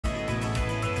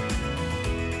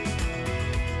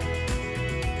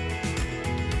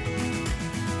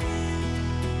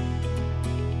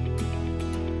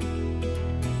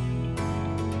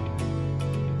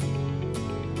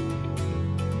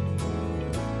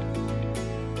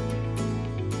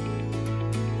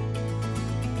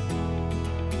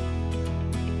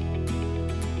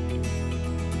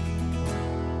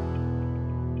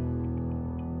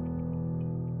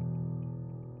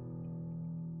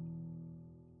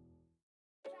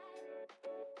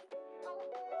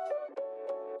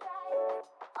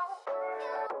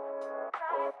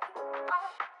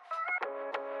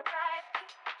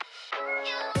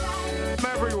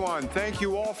everyone. Thank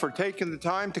you all for taking the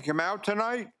time to come out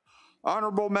tonight.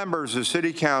 Honorable members of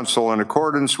City Council, in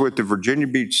accordance with the Virginia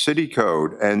Beach City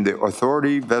Code and the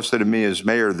authority vested in me as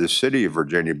mayor of the city of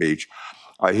Virginia Beach,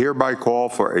 I hereby call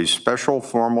for a special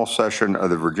formal session of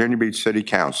the Virginia Beach City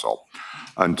Council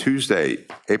on Tuesday,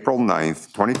 April 9th,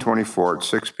 2024 at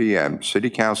 6 p.m. City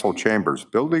Council Chambers,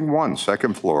 Building 1,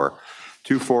 second floor,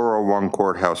 2401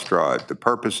 Courthouse Drive. The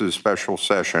purpose of the special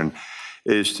session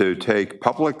is to take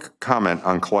public comment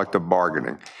on collective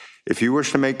bargaining. If you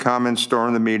wish to make comments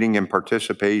during the meeting and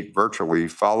participate virtually,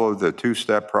 follow the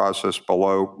two-step process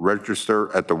below. Register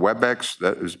at the WebEx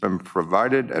that has been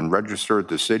provided and register at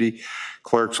the city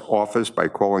clerk's office by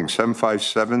calling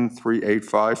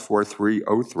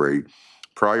 757-385-4303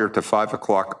 prior to 5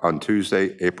 o'clock on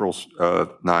Tuesday, April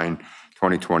 9,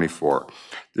 2024.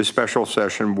 This special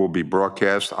session will be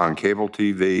broadcast on cable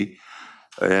TV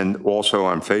and also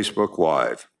on Facebook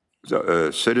Live.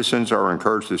 Citizens are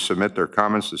encouraged to submit their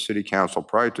comments to City Council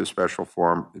prior to special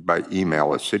forum by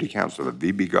email at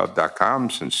citycouncil@vbgov.com.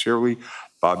 Sincerely,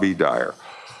 Bobby Dyer.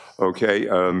 Okay,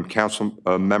 Council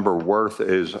Member Worth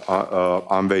is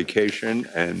on vacation,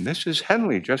 and Mrs.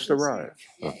 Henley just arrived.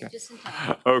 Okay,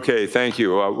 okay, thank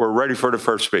you. We're ready for the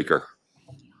first speaker.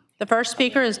 The first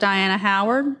speaker is Diana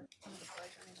Howard.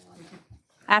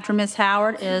 After Ms.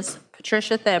 Howard is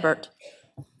Patricia Thebert.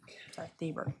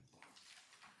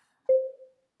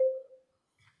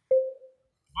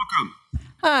 Welcome.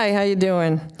 Hi, how you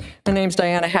doing? My name's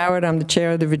Diana Howard. I'm the chair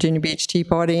of the Virginia Beach Tea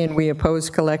Party, and we oppose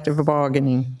collective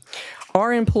bargaining.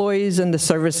 Our employees and the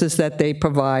services that they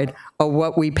provide are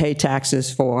what we pay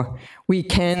taxes for. We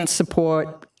can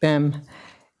support them,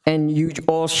 and you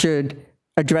all should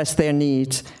address their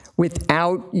needs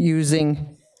without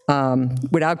using,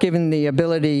 without giving the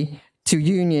ability to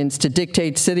unions to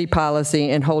dictate city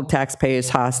policy and hold taxpayers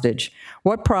hostage.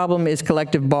 What problem is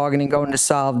collective bargaining going to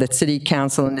solve that city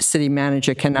council and the city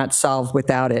manager cannot solve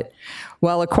without it?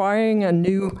 While acquiring a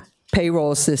new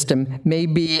payroll system may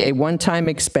be a one-time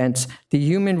expense, the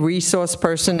human resource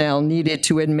personnel needed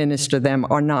to administer them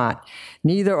are not.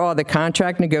 Neither are the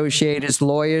contract negotiators,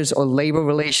 lawyers, or labor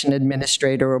relation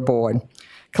administrator aboard.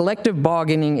 Collective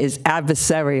bargaining is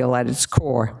adversarial at its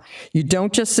core. You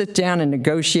don't just sit down and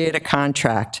negotiate a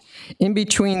contract. In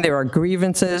between, there are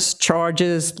grievances,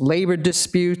 charges, labor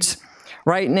disputes.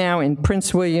 Right now, in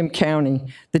Prince William County,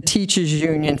 the teachers'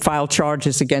 union filed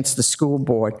charges against the school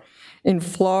board. In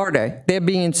Florida, they're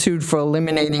being sued for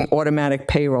eliminating automatic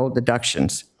payroll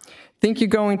deductions. Think you're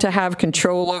going to have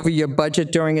control over your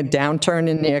budget during a downturn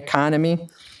in the economy?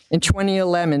 In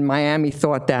 2011, Miami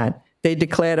thought that. They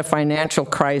declared a financial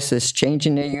crisis,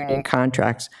 changing their union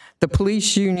contracts. The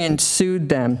police union sued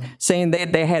them, saying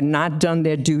they had not done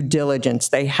their due diligence.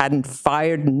 They hadn't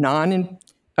fired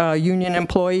non-union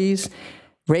employees,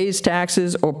 raised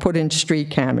taxes, or put in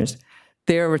street cameras.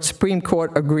 Their Supreme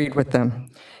Court agreed with them.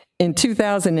 In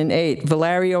 2008,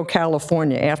 Valerio,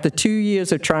 California, after 2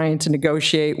 years of trying to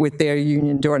negotiate with their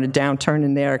union during a downturn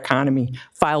in their economy,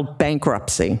 filed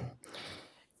bankruptcy.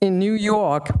 In New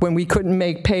York, when we couldn't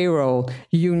make payroll,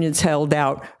 unions held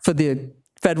out for the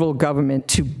federal government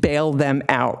to bail them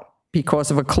out because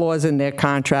of a clause in their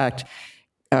contract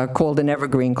called an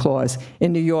evergreen clause.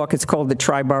 In New York, it's called the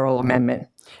Triborough Amendment.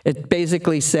 It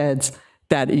basically says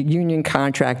that a union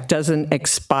contract doesn't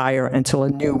expire until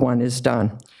a new one is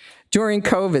done. During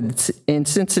COVID, in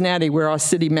Cincinnati, where our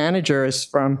city manager is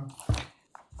from,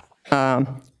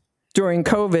 during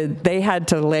COVID, they had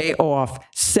to lay off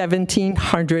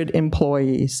 1,700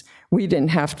 employees. We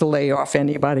didn't have to lay off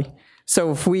anybody.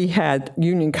 So if we had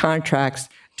union contracts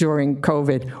during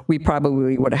COVID, we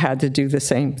probably would have had to do the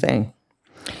same thing.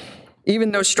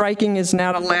 Even though striking is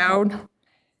not allowed,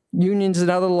 unions in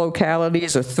other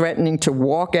localities are threatening to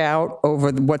walk out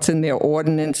over what's in their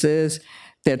ordinances.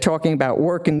 They're talking about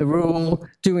working the rule,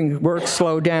 doing work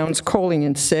slowdowns, calling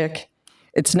in sick.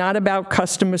 It's not about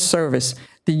customer service.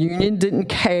 The union didn't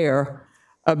care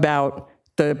about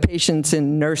the patients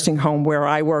in nursing home where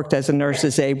I worked as a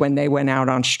nurse's aide when they went out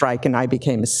on strike and I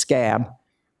became a scab.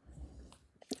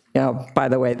 You know, by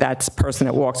the way, that's the person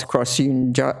that walks across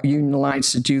union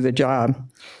lines to do the job.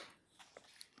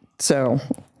 So,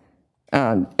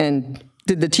 and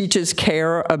did the teachers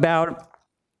care about,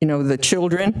 you know, the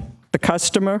children, the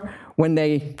customer, when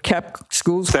they kept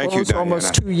schools closed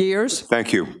almost 2 years?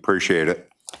 Thank you, appreciate it.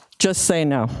 Just say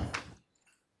no.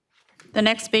 The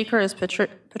next speaker is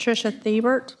Patricia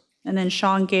Thebert, and then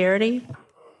Sean Garrity.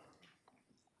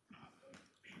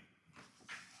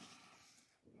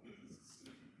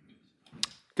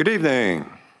 Good evening.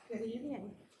 Good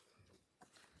evening.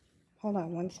 Hold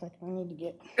on one second. I need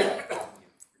to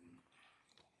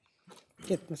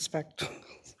get the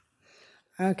spectacles.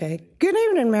 Okay. Good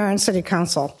evening, Mayor and City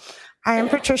Council. I am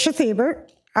Patricia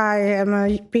Thiebert. I am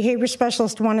a Behavior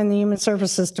Specialist 1 in the Human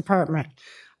Services Department.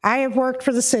 I have worked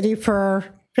for the city for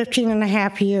 15 and a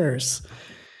half years.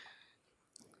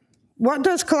 What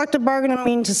does collective bargaining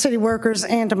mean to city workers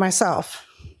and to myself?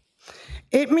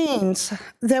 It means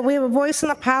that we have a voice in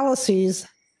the policies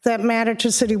that matter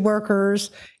to city workers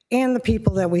and the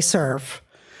people that we serve.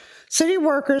 City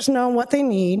workers know what they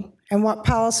need and what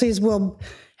policies will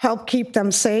help keep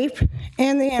them safe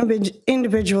and the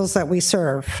individuals that we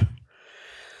serve,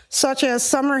 such as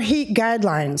summer heat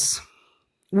guidelines.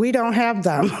 We don't have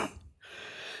them.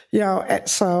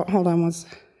 So hold on one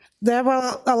second. That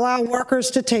will allow workers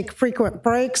to take frequent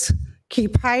breaks,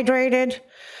 keep hydrated.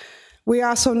 We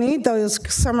also need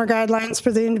those summer guidelines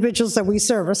for the individuals that we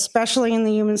serve, especially in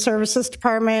the Human Services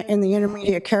Department and the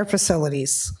intermediate care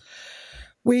facilities.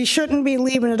 We shouldn't be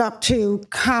leaving it up to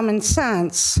common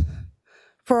sense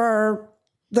for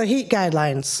the heat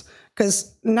guidelines,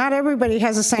 because not everybody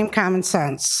has the same common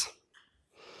sense.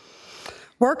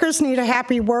 Workers need a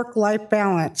happy work-life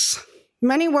balance.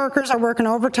 Many workers are working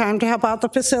overtime to help out the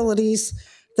facilities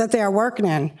that they are working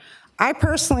in. I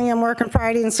personally am working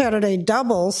Friday and Saturday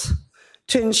doubles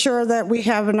to ensure that we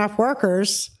have enough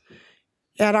workers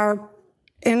in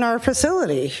our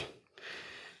facility.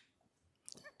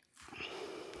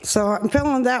 So I'm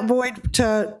filling that void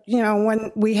to,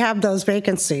 when we have those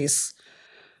vacancies.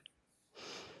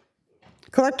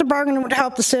 Collective bargaining would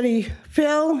help the city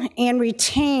fill and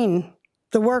retain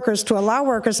the workers to allow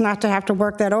workers not to have to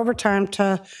work that overtime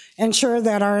to ensure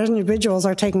that our individuals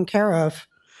are taken care of,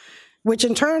 which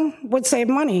in turn would save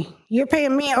money. You're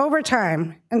paying me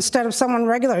overtime instead of someone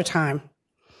regular time.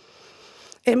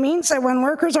 It means that when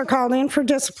workers are called in for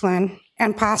discipline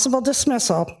and possible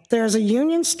dismissal, there's a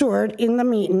union steward in the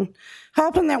meeting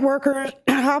helping that worker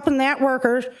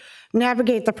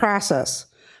navigate the process.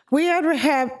 We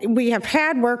have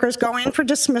had workers go in for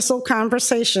dismissal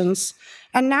conversations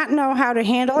and not know how to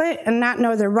handle it and not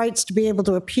know their rights to be able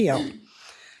to appeal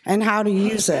and how to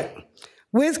use it.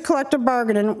 With collective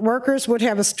bargaining, workers would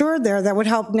have a steward there that would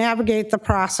help navigate the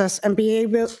process and be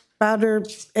better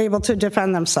able to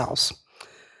defend themselves.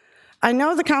 I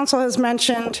know the council has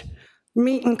mentioned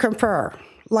meet and confer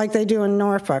like they do in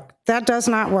Norfolk. That does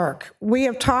not work. We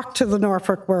have talked to the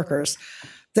Norfolk workers.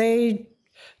 They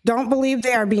don't believe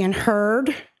they are being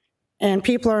heard, and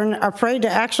people are afraid to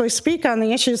actually speak on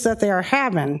the issues that they are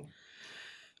having.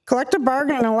 Collective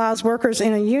bargaining allows workers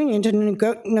in a union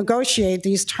to negotiate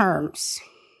these terms.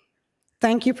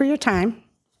 Thank you for your time.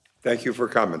 Thank you for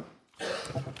coming.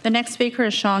 The next speaker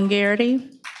is Sean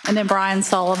Garrity, and then Brian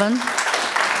Sullivan.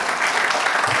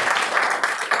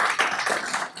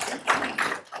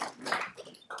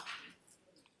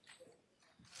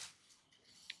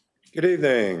 Good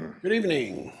evening. Good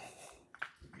evening.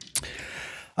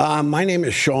 My name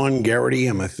is Sean Garrity.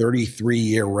 I'm a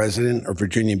 33-year resident of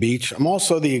Virginia Beach. I'm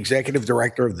also the executive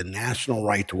director of the National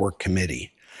Right to Work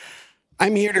Committee.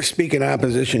 I'm here to speak in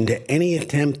opposition to any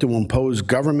attempt to impose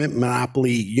government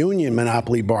monopoly, union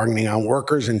monopoly bargaining on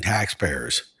workers and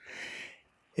taxpayers.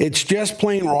 It's just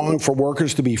plain wrong for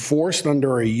workers to be forced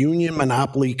under a union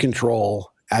monopoly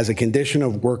control as a condition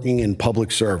of working in public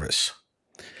service.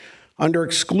 Under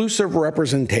exclusive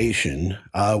representation,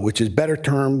 which is better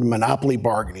termed monopoly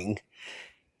bargaining,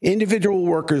 individual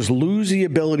workers lose the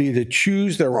ability to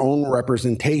choose their own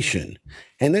representation.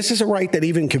 And this is a right that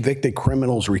even convicted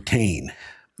criminals retain.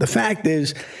 The fact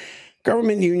is,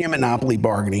 government union monopoly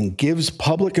bargaining gives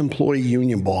public employee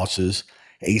union bosses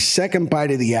a second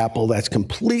bite of the apple that's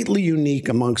completely unique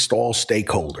amongst all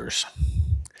stakeholders.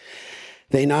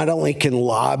 They not only can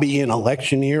lobby an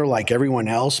election year like everyone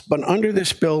else, but under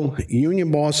this bill, union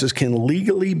bosses can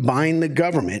legally bind the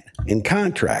government in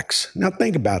contracts. Now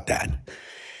think about that.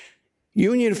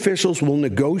 Union officials will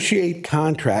negotiate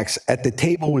contracts at the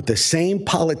table with the same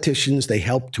politicians they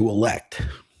helped to elect.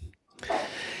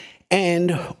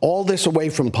 And all this away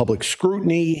from public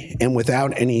scrutiny and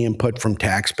without any input from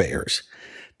taxpayers.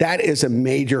 That is a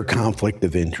major conflict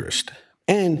of interest.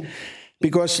 And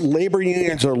because labor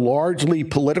unions are largely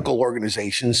political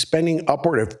organizations spending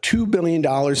upward of $2 billion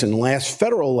in last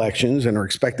federal elections and are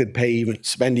expected to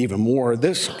spend even more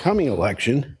this coming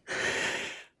election,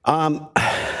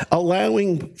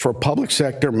 allowing for public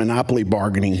sector monopoly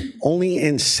bargaining only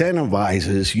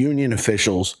incentivizes union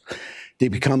officials to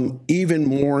become even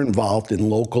more involved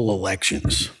in local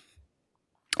elections.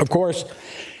 Of course,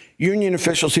 union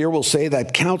officials here will say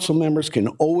that council members can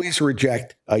always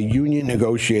reject a union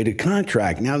negotiated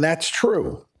contract. Now, that's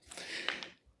true.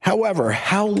 However,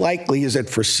 how likely is it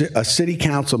for a city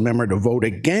council member to vote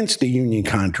against a union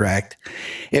contract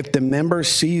if the member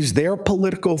sees their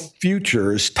political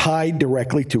futures tied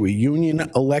directly to a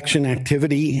union election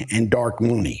activity and dark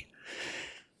money?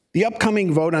 The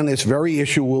upcoming vote on this very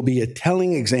issue will be a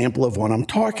telling example of what I'm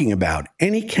talking about.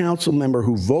 Any council member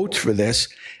who votes for this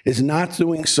is not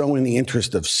doing so in the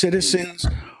interest of citizens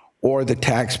or the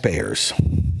taxpayers.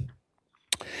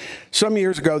 Some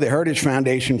years ago, the Heritage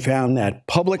Foundation found that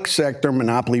public sector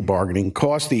monopoly bargaining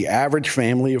cost the average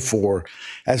family of four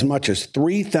as much as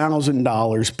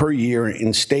 $3,000 per year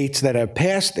in states that have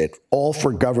passed it, all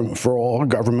for all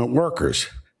government workers.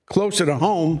 Closer to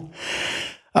home,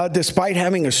 despite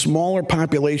having a smaller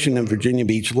population than Virginia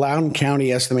Beach, Loudoun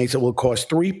County estimates it will cost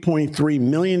 $3.3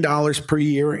 million per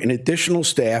year in additional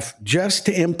staff just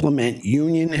to implement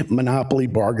union monopoly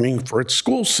bargaining for its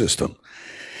school system.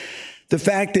 The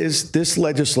fact is, this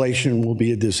legislation will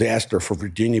be a disaster for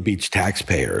Virginia Beach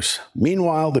taxpayers.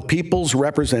 Meanwhile, the people's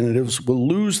representatives will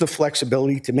lose the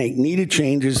flexibility to make needed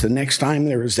changes the next time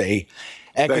there is a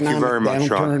economic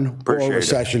downturn or a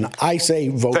recession. I say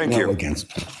vote no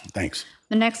against. Thanks.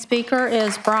 The next speaker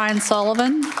is Brian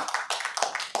Sullivan.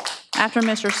 After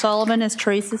Mr. Sullivan is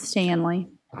Teresa Stanley.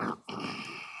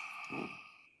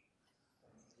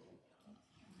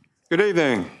 Good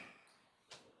evening.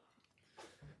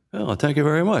 Well, thank you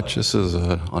very much. This is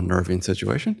an unnerving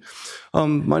situation.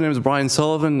 My name is Brian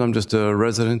Sullivan. I'm just a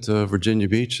resident of Virginia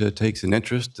Beach that takes an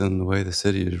interest in the way the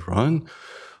city is run.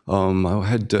 I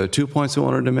had 2 points I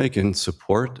wanted to make in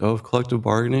support of collective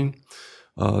bargaining.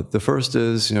 The first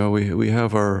is, we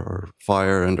have our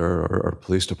fire and our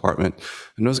police department,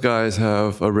 and those guys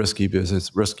have a risky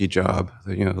business, risky job.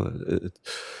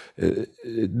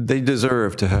 They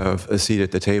deserve to have a seat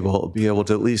at the table, be able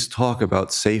to at least talk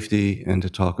about safety and to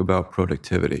talk about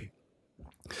productivity.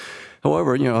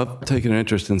 However, I've taken an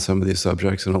interest in some of these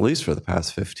subjects, and at least for the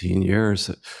past 15 years,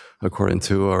 according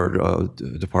to our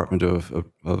Department of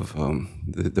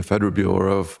the Federal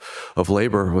Bureau of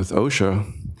Labor with OSHA,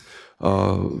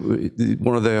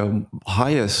 one of the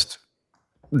highest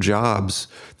jobs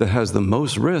that has the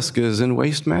most risk is in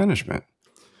waste management.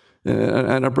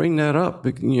 And I bring that up,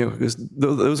 because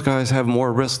those guys have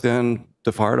more risk than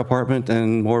the fire department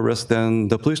and more risk than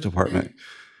the police department.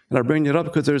 And I bring it up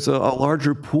because there's a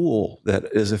larger pool that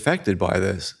is affected by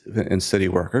this in city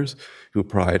workers who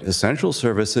provide essential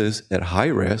services at high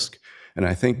risk. And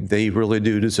I think they really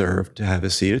do deserve to have a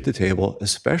seat at the table,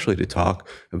 especially to talk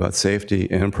about safety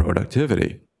and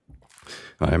productivity.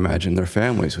 I imagine their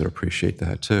families would appreciate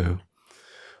that too.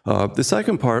 The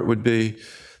second part would be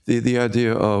the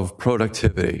idea of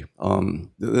productivity.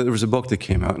 There was a book that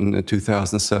came out in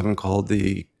 2007 called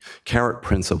The Carrot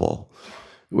Principle,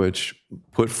 which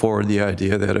put forward the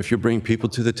idea that if you bring people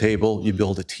to the table, you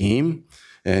build a team,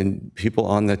 and people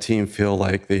on that team feel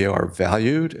like they are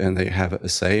valued and they have a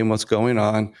say in what's going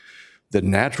on. The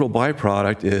natural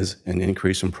byproduct is an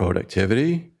increase in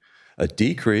productivity, a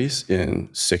decrease in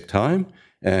sick time,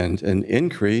 and an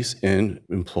increase in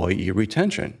employee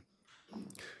retention.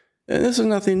 And this is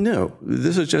nothing new.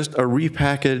 This is just a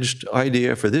repackaged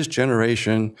idea for this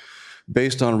generation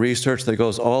based on research that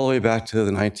goes all the way back to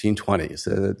the 1920s,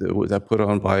 that put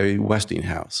on by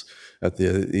Westinghouse at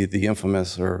the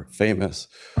infamous or famous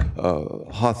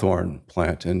Hawthorne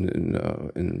plant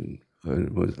in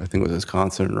I think it was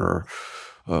Wisconsin, or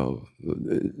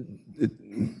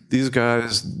these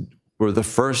guys were the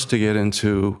first to get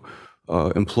into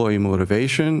employee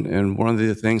motivation. And one of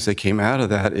the things that came out of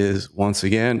that is, once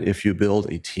again, if you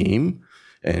build a team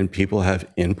and people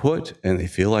have input and they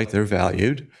feel like they're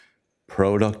valued,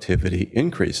 productivity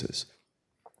increases.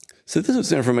 So this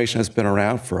is information that's been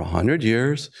around for 100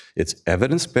 years. It's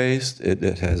evidence-based.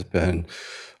 It has been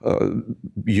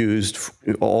used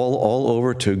all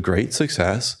over to great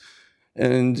success.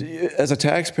 And as a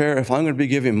taxpayer, if I'm going to be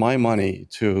giving my money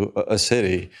to a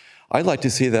city, I'd like to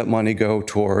see that money go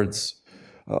towards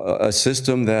a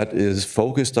system that is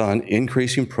focused on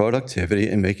increasing productivity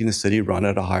and making the city run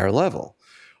at a higher level.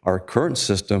 Our current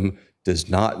system does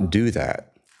not do that.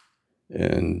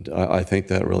 And I think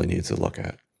that really needs to look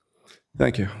at.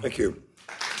 Thank you. Thank you.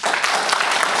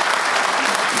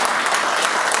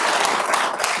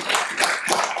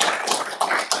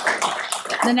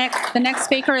 The next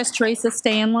speaker is Teresa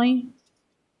Stanley.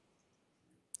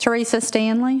 Teresa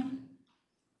Stanley.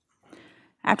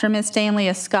 After Ms. Stanley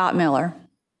is Scott Miller.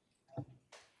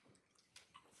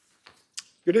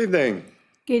 Good evening.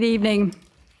 Good evening,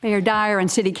 Mayor Dyer and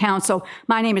City Council.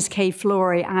 My name is Kay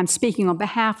Flory. I'm speaking on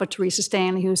behalf of Teresa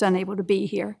Stanley, who's unable to be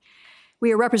here.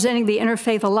 We are representing the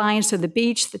Interfaith Alliance of the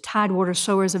Beach, the Tidewater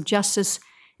Sowers of Justice,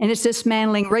 and its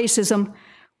dismantling racism.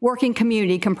 working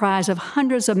community comprised of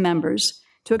hundreds of members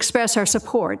to express our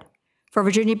support for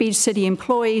Virginia Beach City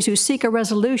employees who seek a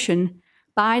resolution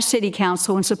by City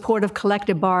Council in support of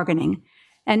collective bargaining,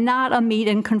 and not a meet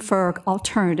and confer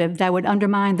alternative that would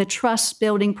undermine the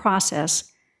trust-building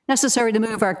process necessary to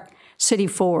move our city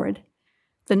forward.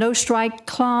 The no-strike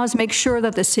clause makes sure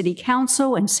that the City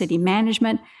Council and city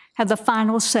management have the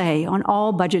final say on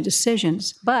all budget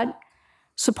decisions, but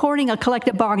supporting a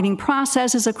collective bargaining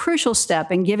process is a crucial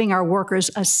step in giving our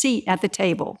workers a seat at the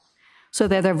table so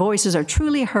that their voices are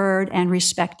truly heard and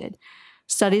respected.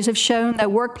 Studies have shown that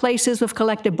workplaces with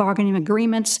collective bargaining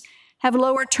agreements have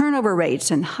lower turnover rates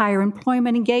and higher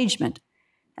employment engagement,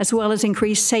 as well as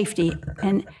increased safety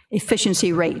and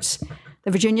efficiency rates.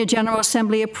 The Virginia General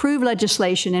Assembly approved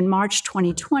legislation in March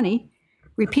 2020,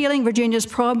 repealing Virginia's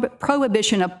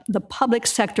prohibition of the public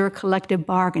sector collective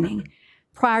bargaining.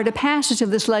 Prior to passage of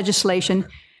this legislation,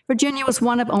 Virginia was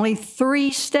one of only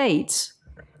 3 states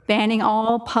banning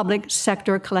all public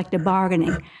sector collective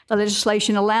bargaining. The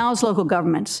legislation allows local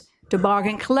governments to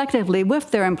bargain collectively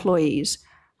with their employees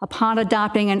upon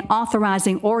adopting an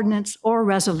authorizing ordinance or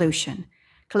resolution.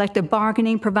 Collective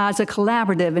bargaining provides a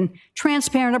collaborative and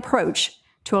transparent approach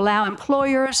to allow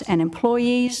employers and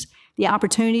employees the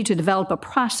opportunity to develop a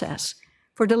process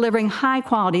for delivering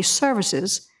high-quality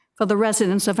services for the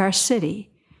residents of our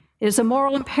city. It is a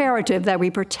moral imperative that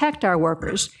we protect our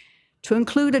workers, to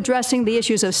include addressing the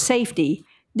issues of safety,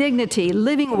 dignity,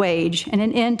 living wage, and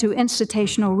an end to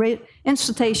institutional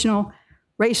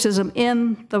racism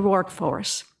in the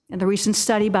workforce. In the recent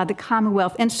study by the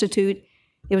Commonwealth Institute,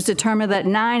 it was determined that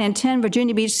 9 in 10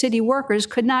 Virginia Beach city workers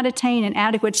could not attain an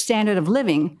adequate standard of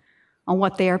living on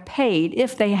what they are paid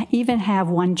if they even have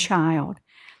 1 child.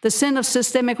 The sin of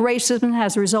systemic racism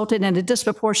has resulted in a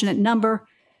disproportionate number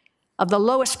of the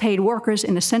lowest paid workers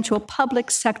in essential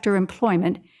public sector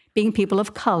employment being people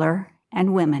of color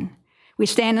and women. We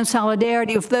stand in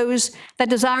solidarity with those that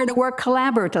desire to work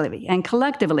collaboratively and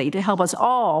collectively to help us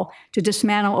all to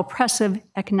dismantle oppressive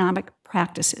economic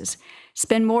practices. It's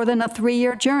been more than a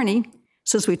 3-year journey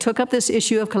since we took up this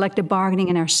issue of collective bargaining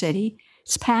in our city.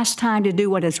 It's past time to do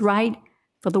what is right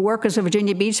for the workers of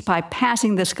Virginia Beach by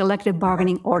passing this collective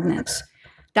bargaining ordinance.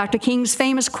 Dr. King's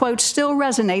famous quote still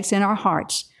resonates in our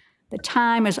hearts. The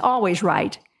time is always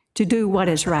right to do what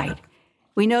is right.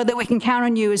 We know that we can count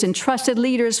on you as entrusted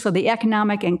leaders for the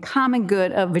economic and common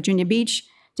good of Virginia Beach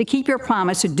to keep your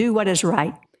promise to do what is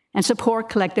right and support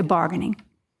collective bargaining.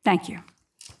 Thank you.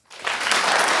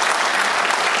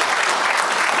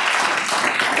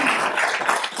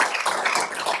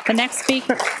 The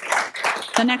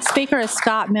next speaker is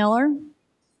Scott Miller.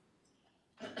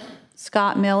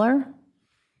 Scott Miller.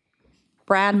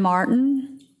 Brad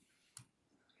Martin.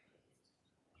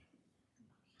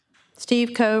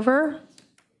 Steve Cover.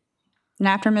 And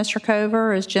after Mr.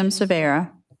 Cover is Jim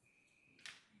Severa.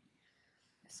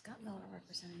 Scott Miller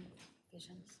representing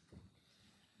Visions.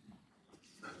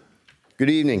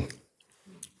 Good evening.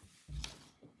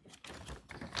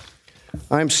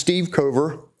 I'm Steve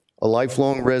Cover, a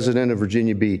lifelong resident of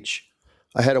Virginia Beach.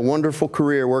 I had a wonderful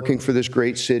career working for this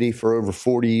great city for over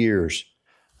 40 years.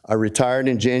 I retired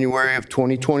in January of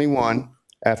 2021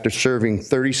 after serving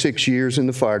 36 years in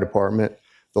the fire department,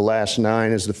 the last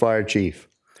 9 as the fire chief,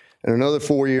 and another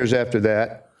 4 years after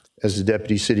that as the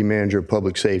deputy city manager of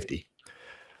public safety.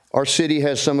 Our city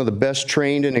has some of the best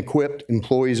trained and equipped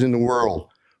employees in the world,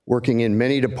 working in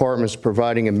many departments,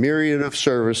 providing a myriad of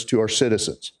service to our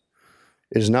citizens.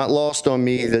 It is not lost on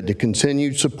me that the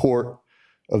continued support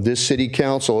of this city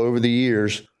council over the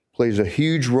years plays a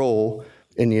huge role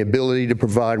in the ability to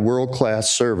provide world-class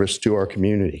service to our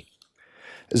community.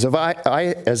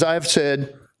 As I've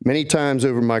said many times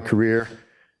over my career,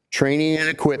 training and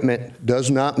equipment does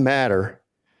not matter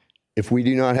if we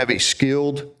do not have a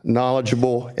skilled,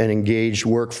 knowledgeable, and engaged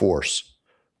workforce.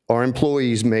 Our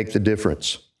employees make the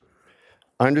difference.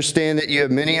 I understand that you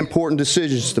have many important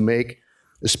decisions to make,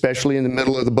 especially in the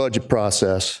middle of the budget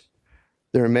process.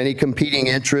 There are many competing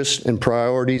interests and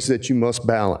priorities that you must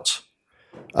balance.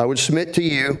 I would submit to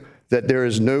you that there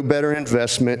is no better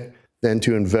investment than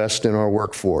to invest in our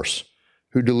workforce,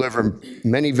 who deliver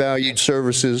many valued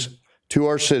services to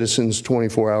our citizens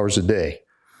 24 hours a day.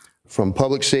 From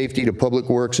public safety to public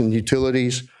works and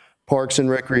utilities, parks and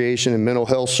recreation and mental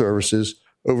health services,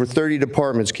 over 30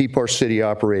 departments keep our city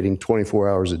operating 24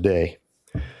 hours a day.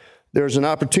 There's an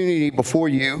opportunity before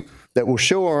you that will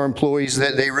show our employees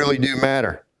that they really do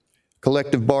matter.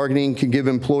 Collective bargaining can give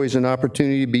employees an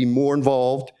opportunity to be more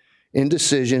involved in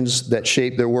decisions that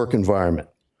shape their work environment.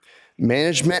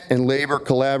 Management and labor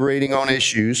collaborating on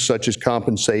issues such as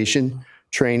compensation,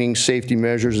 training, safety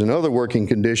measures, and other working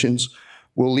conditions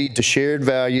will lead to shared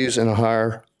values and a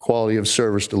higher quality of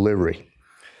service delivery.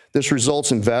 This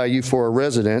results in value for our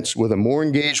residents with a more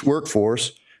engaged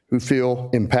workforce who feel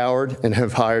empowered and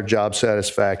have higher job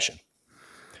satisfaction.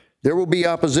 There will be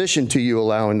opposition to you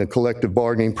allowing the collective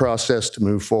bargaining process to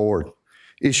move forward.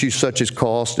 Issues such as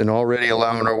cost and already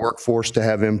allowing our workforce to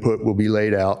have input will be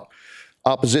laid out.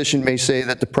 Opposition may say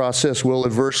that the process will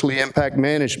adversely impact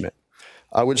management.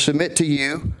 I would submit to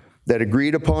you that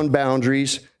agreed upon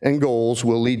boundaries and goals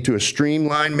will lead to a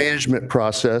streamlined management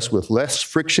process with less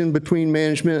friction between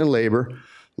management and labor,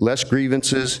 less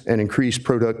grievances, and increased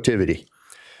productivity.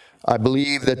 I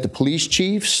believe that the police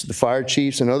chiefs, the fire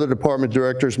chiefs, and other department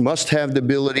directors must have the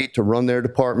ability to run their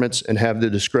departments and have the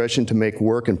discretion to make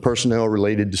work and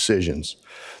personnel-related decisions.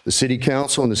 The city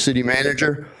council and the city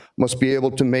manager must be able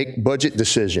to make budget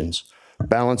decisions,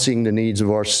 balancing the needs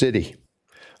of our city.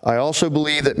 I also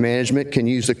believe that management can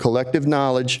use the collective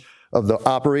knowledge of the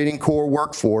operating core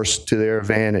workforce to their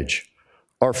advantage.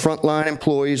 Our frontline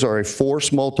employees are a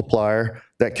force multiplier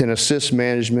that can assist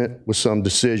management with some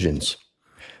decisions.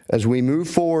 As we move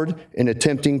forward in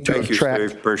attempting to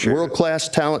attract world-class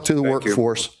talent to the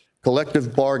workforce,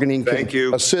 collective bargaining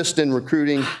can assist in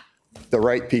recruiting the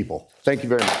right people. Thank you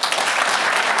very much.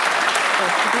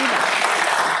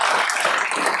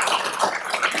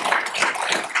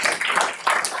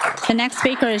 The next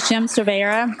speaker is Jim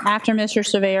Cervera. After Mr.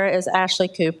 Cervera is Ashley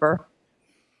Cooper.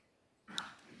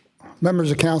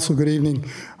 Members of council, good evening.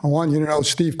 I want you to know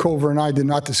Steve Cover and I did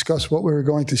not discuss what we were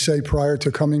going to say prior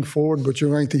to coming forward, but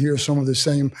you're going to hear some of the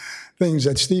same things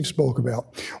that Steve spoke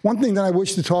about. One thing that I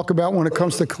wish to talk about when it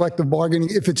comes to collective bargaining,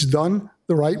 if it's done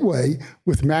the right way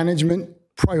with management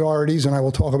priorities, and I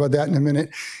will talk about that in a minute,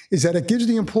 is that it gives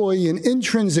the employee an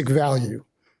intrinsic value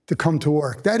to come to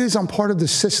work. That is, I'm part of the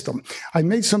system. I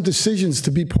made some decisions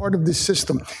to be part of this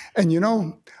system. And you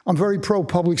know, I'm very pro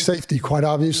public safety. Quite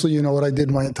obviously, you know what I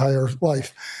did my entire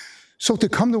life. So to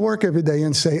come to work every day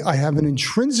and say, I have an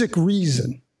intrinsic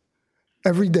reason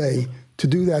every day to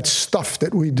do that stuff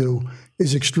that we do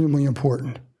is extremely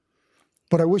important.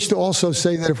 But I wish to also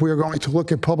say that if we are going to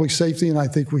look at public safety, and I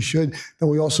think we should, then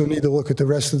we also need to look at the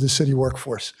rest of the city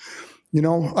workforce. You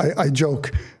know, I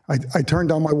joke. I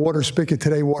turned on my water spigot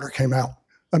today, water came out.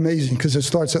 Amazing, because it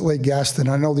starts at Lake Gaston.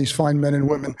 I know these fine men and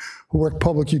women who work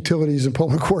public utilities and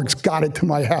public works got it to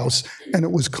my house, and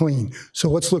it was clean. So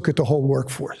let's look at the whole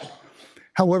workforce.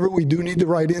 However, we do need to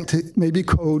write into maybe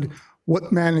code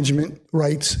what management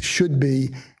rights should be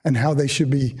and how they should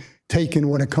be taken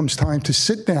when it comes time to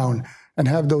sit down and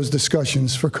have those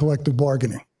discussions for collective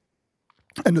bargaining.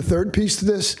 And the third piece to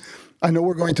this, I know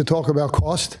we're going to talk about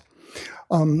cost.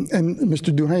 And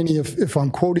Mr. Duhaney, if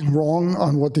I'm quoting wrong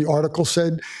on what the article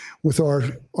said, with our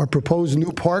proposed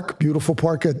new park, beautiful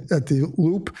park at the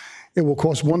Loop, it will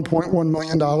cost $1.1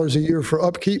 million a year for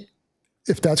upkeep.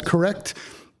 If that's correct,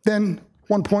 then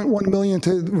 $1.1 million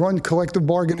to run collective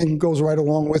bargaining goes right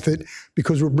along with it,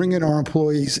 because we're bringing our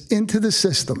employees into the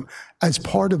system as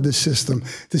part of the system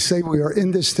to say we are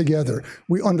in this together.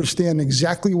 We understand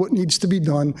exactly what needs to be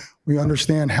done. We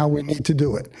understand how we need to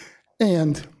do it.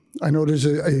 And I know there's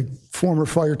a former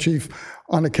fire chief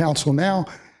on the council now.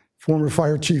 Former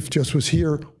fire chief just was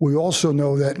here. We also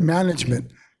know that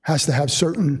management has to have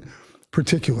certain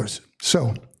particulars.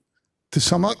 So to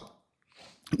sum up,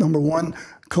 number one,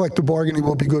 collective bargaining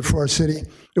will be good for our city.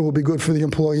 It will be good for the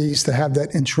employees to have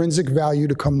that intrinsic value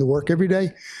to come to work every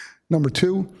day. Number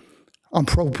two, I'm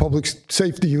pro public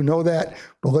safety, you know that,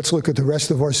 but let's look at the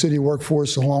rest of our city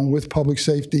workforce along with public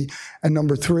safety. And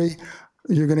number three,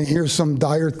 you're going to hear some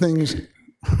dire things,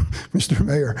 Mr.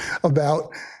 Mayor, about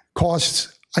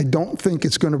costs. I don't think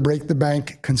it's going to break the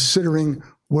bank considering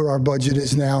where our budget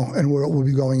is now and where it will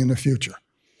be going in the future.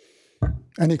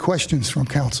 Any questions from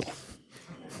council?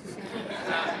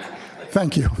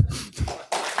 Thank you.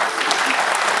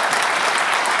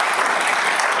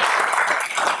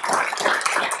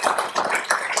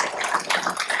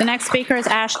 The next speaker is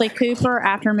Ashley Cooper.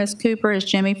 After Ms. Cooper is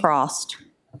Jimmy Frost.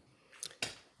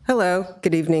 Hello,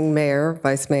 good evening, Mayor,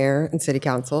 Vice Mayor, and City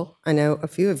Council. I know a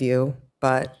few of you,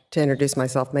 but to introduce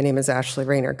myself, my name is Ashley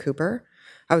Rayner Cooper.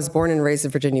 I was born and raised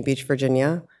in Virginia Beach,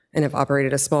 Virginia, and have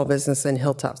operated a small business in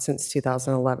Hilltop since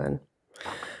 2011.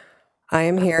 I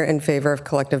am here in favor of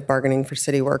collective bargaining for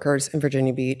city workers in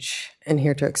Virginia Beach, and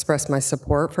here to express my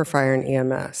support for fire and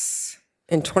EMS.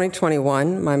 In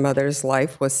 2021, my mother's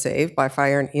life was saved by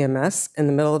fire and EMS in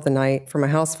the middle of the night from a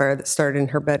house fire that started in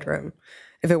her bedroom.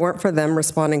 If it weren't for them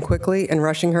responding quickly and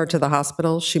rushing her to the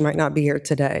hospital, she might not be here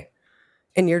today.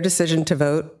 In your decision to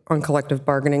vote on collective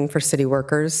bargaining for city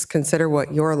workers, consider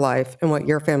what your life and what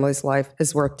your family's life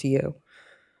is worth to you.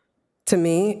 To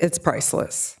me, it's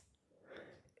priceless.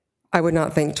 I would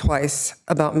not think twice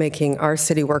about making our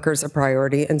city workers a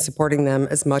priority and supporting them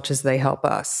as much as they help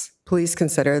us. Please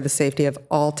consider the safety of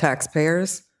all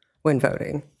taxpayers when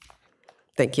voting.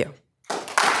 Thank you.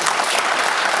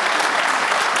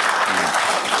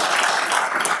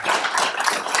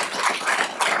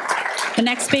 The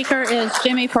next speaker is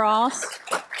Jimmy Frost.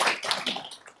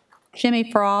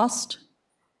 Jimmy Frost,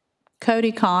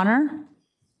 Cody Connor.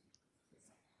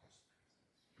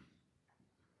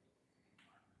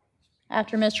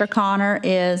 After Mr. Connor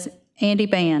is Andy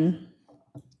Ban.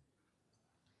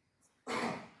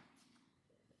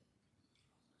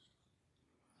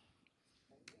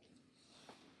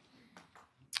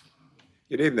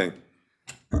 Good evening.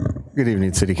 Good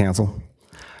evening, City Council.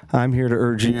 I'm here to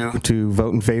urge you to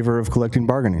vote in favor of collective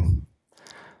bargaining.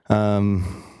 I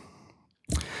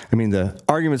mean, the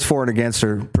arguments for and against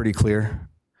are pretty clear.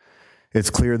 It's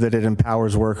clear that it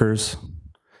empowers workers,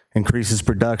 increases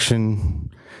production,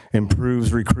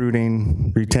 improves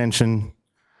recruiting, retention,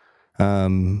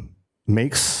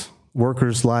 makes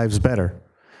workers' lives better.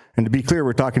 And to be clear,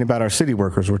 we're talking about our city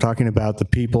workers. We're talking about the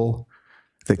people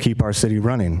that keep our city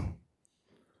running.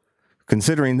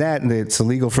 Considering that, it's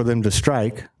illegal for them to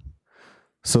strike.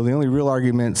 So the only real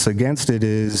arguments against it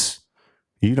is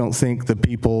you don't think the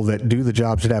people that do the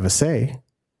job should have a say,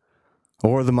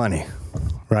 or the money,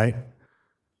 right?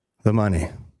 The money.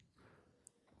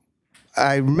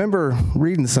 I remember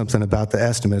reading something about the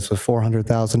estimates with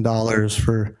 $400,000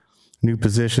 for new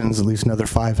positions, at least another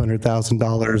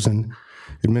 $500,000 in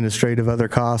administrative other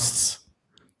costs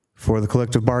for the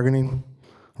collective bargaining.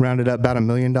 Rounded up about $1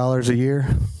 million a year.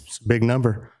 It's a big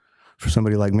number for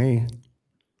somebody like me.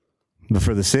 But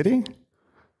for the city,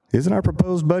 isn't our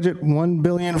proposed budget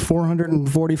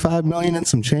 $1,445,000,000 and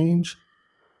some change?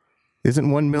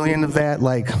 Isn't 1 million of that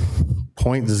like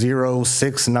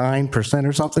 0.069%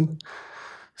 or something?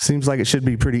 Seems like it should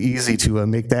be pretty easy to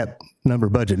make that number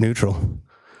budget neutral.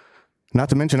 Not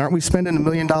to mention, aren't we spending $1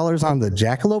 million on the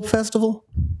Jackalope Festival?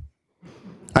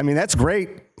 I mean, that's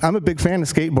great. I'm a big fan of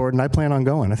skateboarding, and I plan on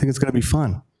going. I think it's going to be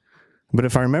fun. But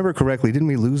if I remember correctly, didn't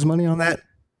we lose money on that?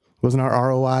 Wasn't our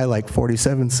ROI like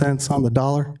 47 cents on the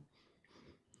dollar?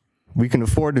 We can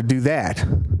afford to do that,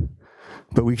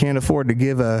 but we can't afford to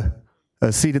give a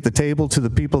seat at the table to the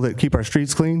people that keep our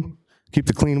streets clean, keep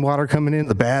the clean water coming in,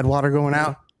 the bad water going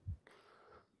out.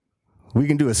 We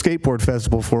can do a skateboard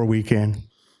festival for a weekend,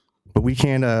 but we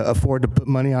can't afford to put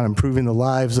money on improving the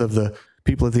lives of the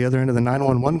people at the other end of the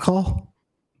 911 call,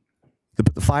 to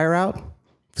put the fire out,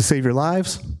 to save your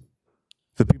lives,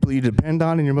 the people you depend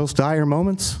on in your most dire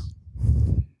moments.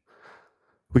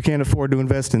 We can't afford to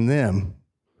invest in them,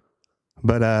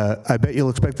 but I bet you'll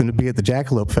expect them to be at the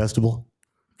Jackalope Festival,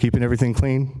 keeping everything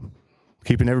clean,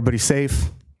 keeping everybody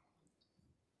safe.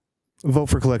 Vote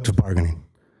for collective bargaining.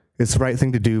 It's the right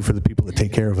thing to do for the people that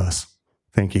take care of us.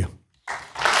 Thank you.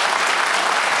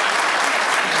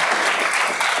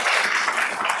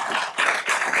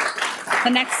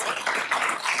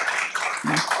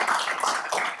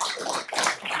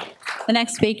 The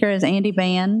next speaker is Andy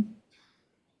Ban.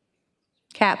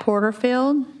 Kat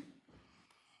Porterfield.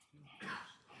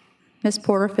 Ms.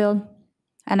 Porterfield.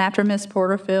 And after Ms.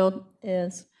 Porterfield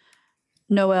is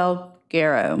Noel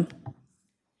Garrow.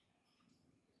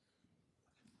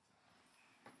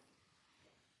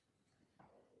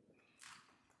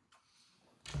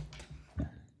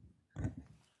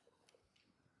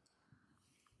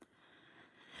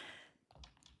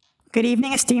 Good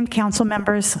evening, esteemed council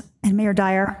members and Mayor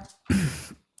Dyer.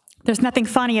 There's nothing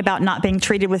funny about not being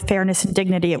treated with fairness and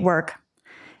dignity at work,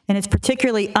 and it's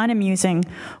particularly unamusing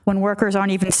when workers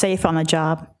aren't even safe on the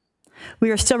job.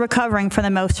 We are still recovering from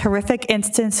the most horrific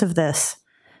instance of this,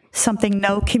 something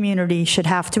no community should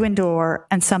have to endure,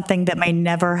 and something that may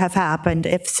never have happened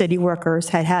if city workers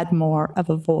had had more of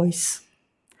a voice.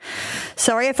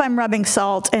 Sorry if I'm rubbing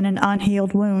salt in an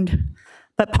unhealed wound,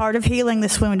 but part of healing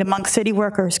this wound among city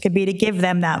workers could be to give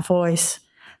them that voice.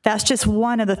 That's just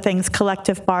one of the things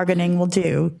collective bargaining will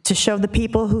do to show the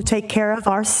people who take care of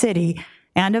our city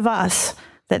and of us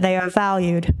that they are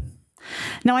valued.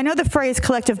 Now, I know the phrase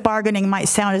collective bargaining might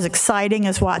sound as exciting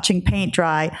as watching paint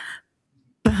dry,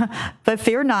 but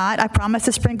fear not, I promise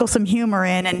to sprinkle some humor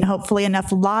in and hopefully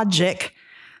enough logic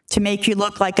to make you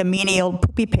look like a meanie old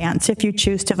poopy pants if you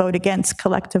choose to vote against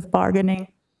collective bargaining.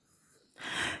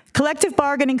 Collective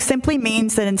bargaining simply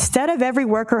means that instead of every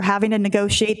worker having to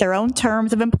negotiate their own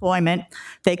terms of employment,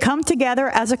 they come together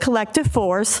as a collective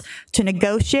force to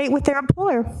negotiate with their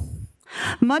employer.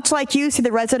 Much like you see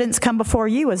the residents come before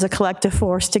you as a collective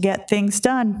force to get things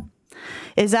done.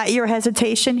 Is that your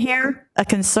hesitation here? A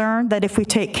concern that if we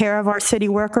take care of our city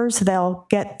workers, they'll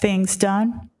get things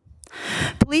done?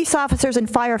 Police officers and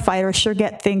firefighters sure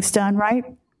get things done, right?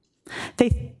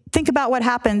 They think about what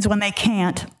happens when they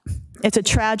can't. It's a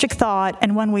tragic thought,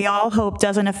 and one we all hope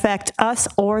doesn't affect us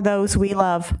or those we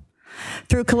love.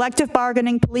 Through collective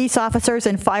bargaining, police officers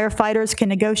and firefighters can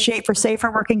negotiate for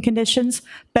safer working conditions,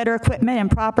 better equipment,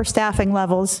 and proper staffing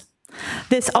levels.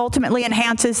 This ultimately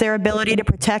enhances their ability to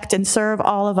protect and serve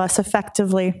all of us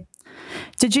effectively.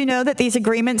 Did you know that these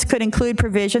agreements could include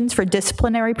provisions for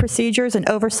disciplinary procedures and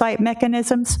oversight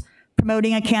mechanisms,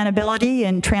 promoting accountability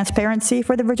and transparency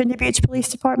for the Virginia Beach Police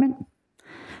Department?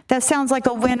 That sounds like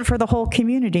a win for the whole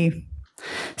community,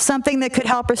 something that could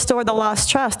help restore the lost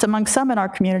trust among some in our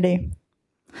community.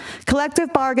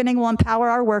 Collective bargaining will empower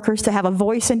our workers to have a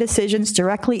voice in decisions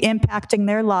directly impacting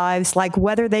their lives, like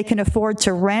whether they can afford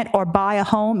to rent or buy a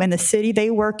home in the city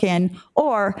they work in,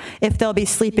 or if they'll be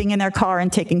sleeping in their car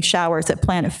and taking showers at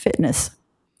Planet Fitness.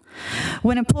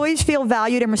 When employees feel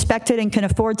valued and respected and can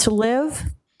afford to live,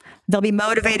 they'll be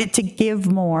motivated to give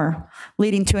more,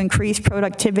 leading to increased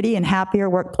productivity and happier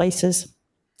workplaces.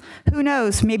 Who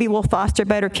knows, maybe we'll foster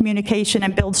better communication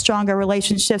and build stronger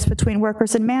relationships between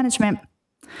workers and management.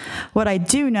 What I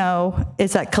do know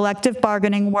is that collective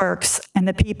bargaining works, and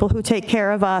the people who take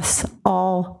care of us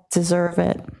all deserve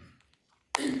it.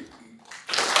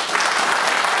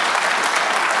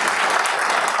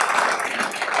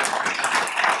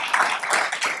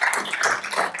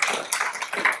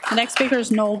 The next speaker is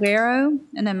Noel Garrow,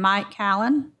 and then Mike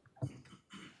Callan.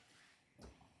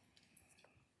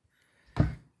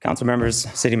 Council members,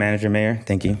 city manager, mayor,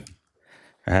 thank you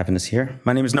for having us here.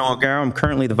 My name is Noel Garrow. I'm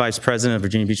currently the vice president of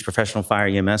Virginia Beach Professional Fire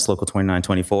EMS, Local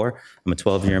 2924. I'm a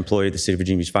 12-year employee of the City of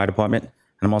Virginia Beach Fire Department, and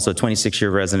I'm also a 26-year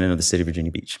resident of the City of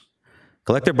Virginia Beach.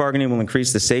 Collective bargaining will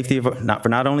increase the safety of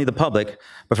not only the public,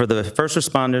 but for the first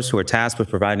responders who are tasked with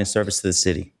providing service to the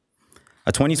city.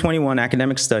 A 2021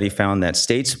 academic study found that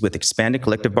states with expanded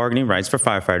collective bargaining rights for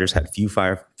firefighters had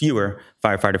fewer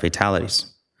firefighter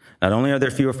fatalities. Not only are there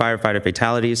fewer firefighter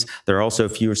fatalities, there are also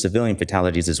fewer civilian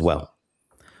fatalities as well.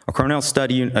 A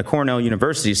Cornell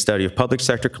University study of public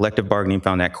sector collective bargaining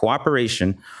found that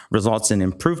cooperation results in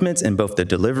improvements in both the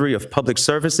delivery of public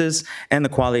services and the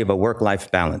quality of a work-life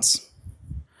balance.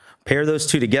 Pair those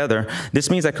two together,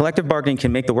 this means that collective bargaining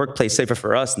can make the workplace safer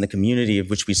for us and the community of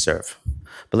which we serve.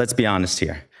 But let's be honest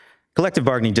here. Collective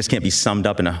bargaining just can't be summed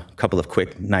up in a couple of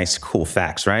quick, nice, cool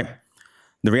facts, right?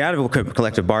 The reality of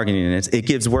collective bargaining is it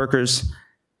gives workers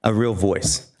a real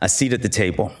voice, a seat at the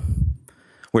table,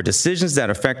 where decisions that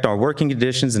affect our working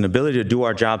conditions and ability to do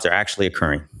our jobs are actually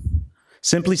occurring.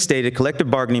 Simply stated,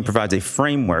 collective bargaining provides a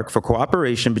framework for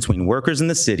cooperation between workers in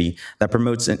the city that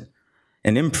promotes an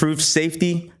improved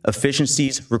safety,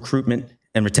 efficiencies, recruitment,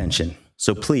 and retention.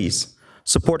 So please,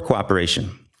 support cooperation,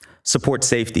 support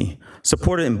safety,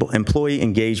 support employee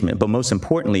engagement, but most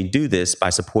importantly, do this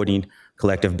by supporting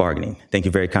collective bargaining. Thank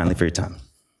you very kindly for your time.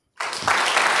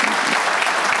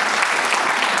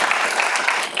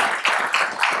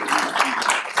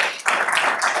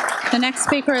 The next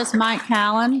speaker is Mike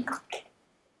Callan.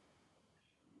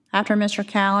 After Mr.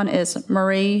 Callan is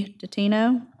Marie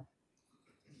Dottino.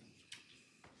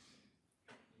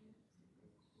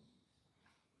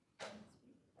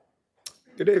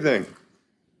 Good evening.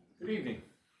 Good evening.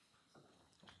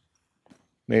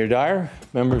 Mayor Dyer,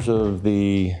 members of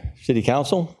the City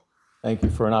Council, thank you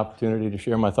for an opportunity to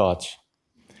share my thoughts.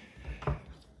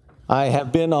 I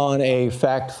have been on a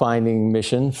fact-finding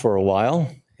mission for a while,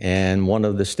 and one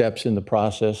of the steps in the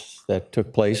process that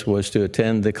took place was to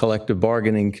attend the collective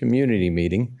bargaining community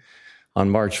meeting on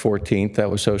March 14th that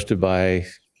was hosted by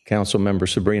Council Member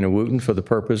Sabrina Wooten for the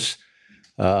purpose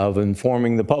of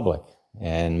informing the public.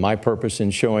 And my purpose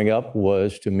in showing up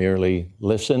was to merely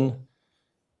listen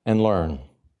and learn.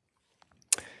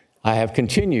 I have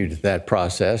continued that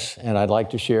process, and I'd like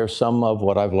to share some of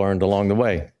what I've learned along the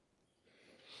way.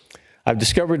 I've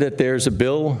discovered that there's a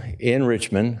bill in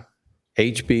Richmond,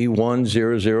 HB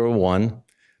 1001,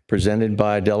 presented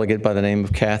by a delegate by the name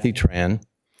of Kathy Tran,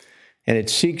 and it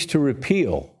seeks to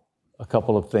repeal a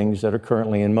couple of things that are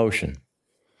currently in motion,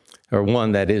 or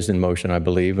one that is in motion, I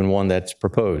believe, and one that's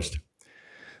proposed.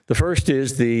 The first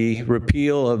is the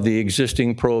repeal of the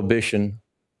existing prohibition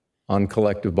on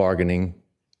collective bargaining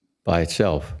by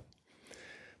itself.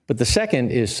 But the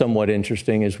second is somewhat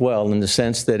interesting as well in the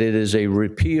sense that it is a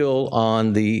repeal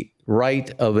on the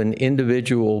right of an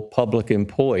individual public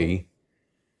employee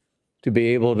to be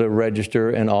able to register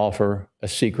and offer a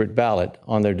secret ballot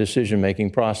on their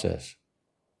decision-making process.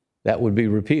 That would be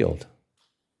repealed,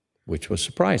 which was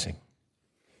surprising.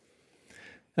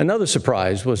 Another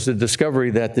surprise was the discovery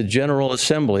that the General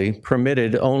Assembly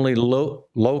permitted only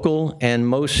local and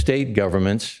most state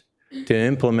governments to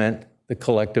implement the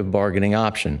collective bargaining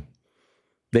option.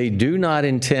 They do not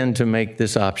intend to make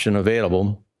this option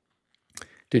available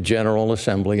to General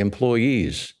Assembly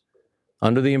employees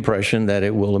under the impression that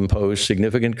it will impose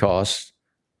significant costs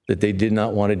that they did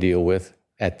not want to deal with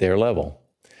at their level.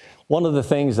 One of the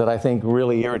things that I think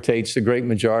really irritates the great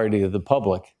majority of the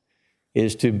public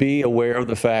is to be aware of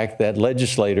the fact that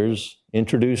legislators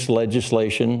introduce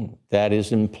legislation that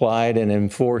is implied and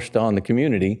enforced on the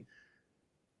community,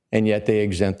 and yet they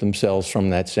exempt themselves from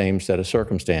that same set of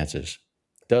circumstances.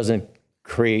 Doesn't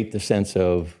create the sense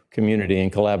of community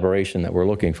and collaboration that we're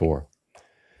looking for.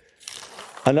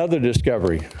 Another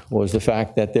discovery was the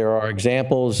fact that there are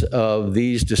examples of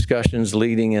these discussions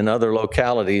leading in other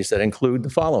localities that include the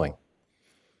following.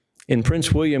 In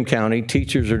Prince William County,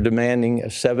 teachers are demanding a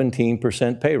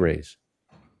 17% pay raise.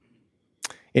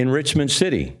 In Richmond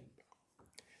City,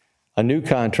 a new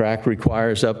contract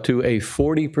requires up to a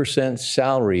 40%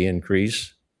 salary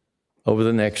increase over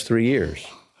the next 3 years.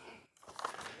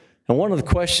 And one of the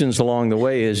questions along the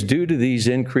way is, due to these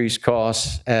increased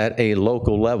costs at a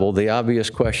local level, the obvious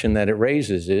question that it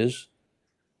raises is,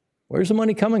 where's the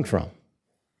money coming from?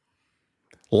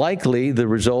 Likely, the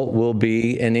result will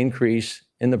be an increase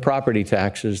in the property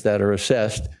taxes that are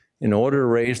assessed in order to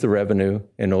raise the revenue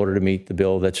in order to meet the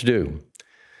bill that's due.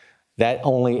 That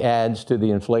only adds to the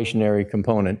inflationary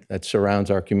component that surrounds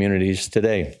our communities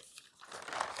today.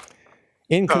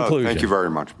 In conclusion. Thank you very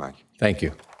much, Mike. Thank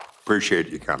you. Appreciate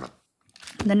you coming.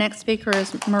 The next speaker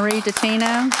is Marie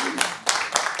Dottino,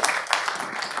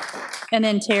 and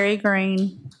then Terry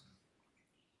Green.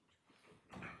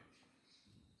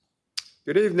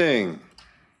 Good evening.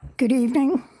 Good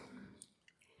evening.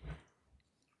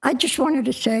 I just wanted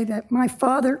to say that my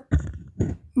father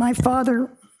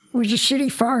was a city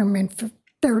fireman for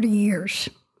 30 years.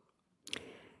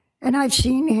 And I've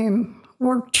seen him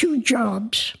work 2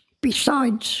 jobs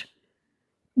besides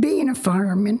being a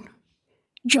fireman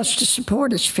just to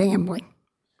support his family.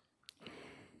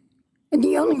 And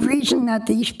the only reason that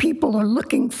these people are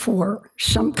looking for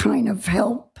some kind of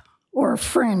help or a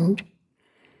friend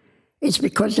is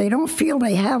because they don't feel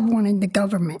they have one in the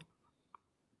government.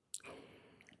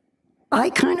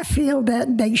 I kind of feel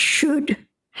that they should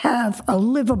have a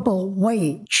livable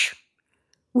wage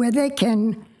where they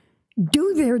can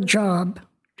do their job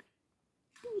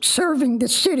serving the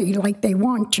city like they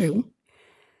want to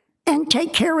and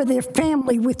take care of their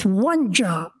family with 1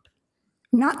 job,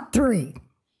 not 3.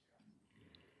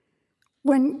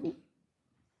 When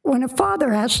a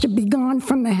father has to be gone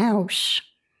from the house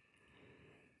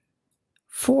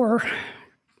for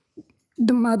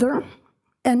the mother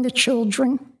and the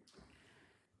children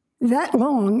that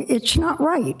long, it's not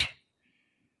right.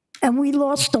 And we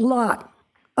lost a lot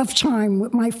of time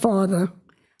with my father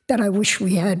that I wish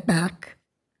we had back.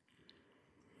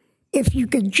 If you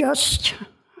could just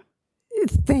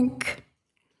think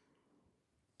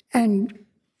and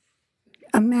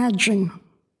imagine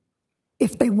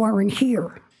if they weren't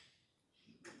here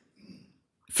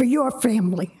for your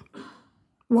family,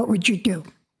 what would you do?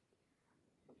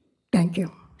 Thank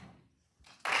you.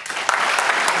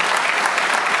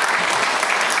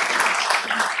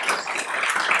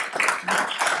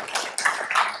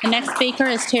 The next speaker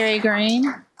is Terry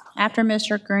Green. After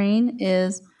Mr. Green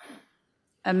is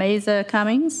Amaza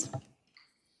Cummings.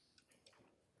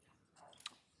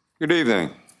 Good evening.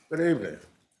 Good evening.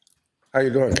 How you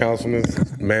doing, Councilman,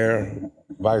 Mayor,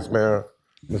 Vice Mayor,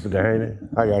 Mr.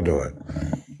 Dehaney? How y'all doing?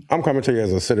 I'm coming to you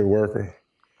as a city worker,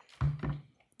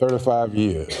 35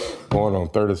 years, going on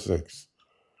 36.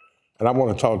 And I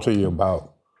want to talk to you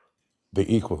about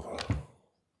the equal.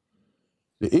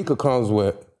 The equal comes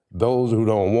with those who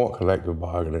don't want collective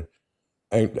bargaining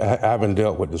and haven't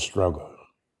dealt with the struggle.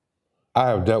 I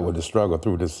have dealt with the struggle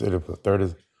through this city for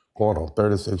going on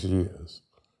 36 years.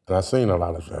 And I've seen a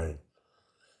lot of things.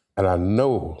 And I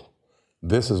know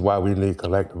this is why we need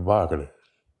collective bargaining.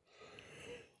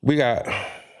 We got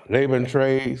labor and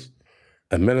trades,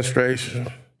 administration,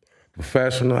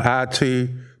 professional, IT,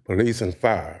 police, and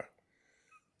fire.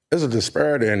 There's a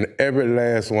disparity in every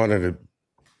last one of the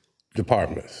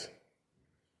departments.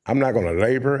 I'm not going to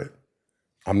labor it.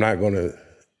 I'm not going to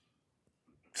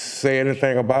say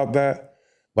anything about that,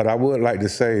 but I would like to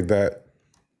say that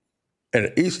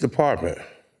in each department,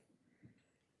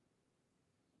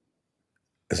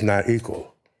 it's not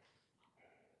equal.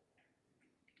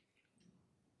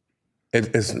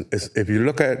 It's, if you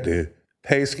look at the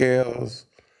pay scales,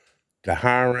 the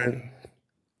hiring,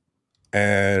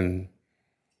 and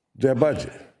their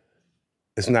budget,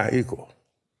 it's not equal.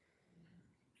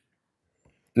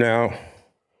 Now,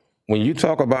 when you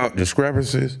talk about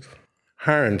discrepancies,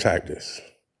 hiring tactics,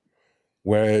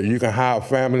 where you can hire a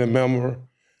family member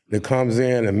that comes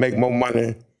in and make more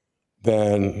money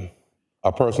than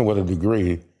a person with a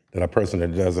degree than a person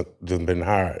that just been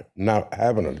hired, not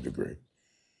having a degree.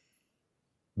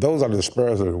 Those are the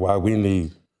disparities why we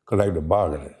need collective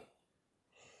bargaining.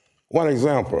 One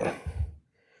example,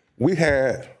 we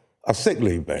had a sick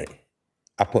leave bank.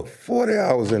 I put 40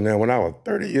 hours in there when I was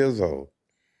 30 years old.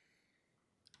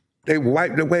 They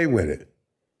wiped away with it.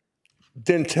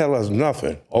 Didn't tell us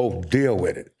nothing. Oh, deal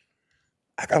with it.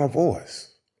 I got a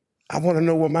voice. I want to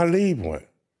know where my leave went.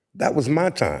 That was my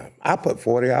time. I put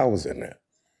 40 hours in there.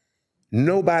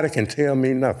 Nobody can tell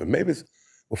me nothing. Maybe it's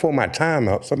before my time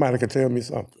up, somebody can tell me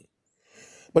something.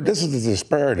 But this is the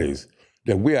disparities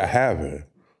that we are having.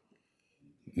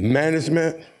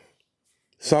 Management,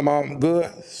 some of them good,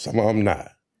 some of them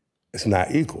not. It's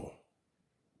not equal.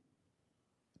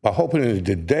 But hoping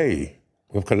today,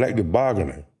 with collective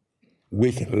bargaining,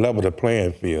 we can level the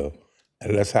playing field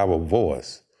and let's have a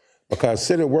voice. Because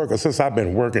city workers, since I've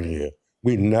been working here,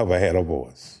 we never had a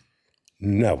voice.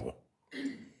 Never.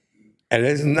 And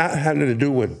it's not having to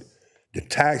do with the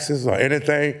taxes or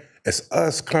anything. It's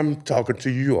us come talking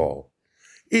to you all.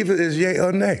 Either it's yay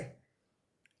or nay.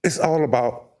 It's all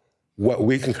about what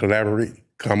we can collaborate,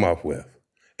 come up with.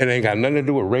 It ain't got nothing to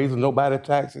do with raising nobody's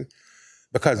taxes,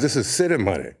 because this is city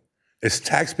money. It's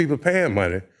tax people paying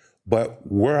money, but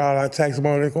where are our tax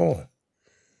money going?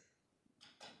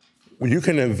 Well, you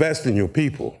can invest in your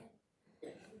people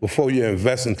before you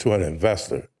invest into an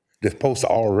investor that's supposed to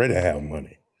already have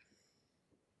money.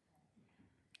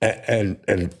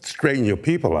 And straighten your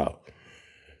people out.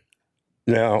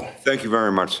 Now, thank you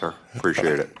very much, sir.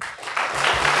 Appreciate it.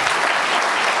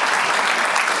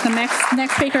 The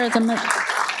next speaker is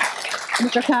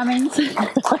Mr. Cummings.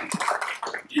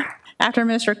 After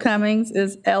Mr. Cummings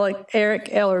is Eric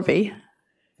Ellerby.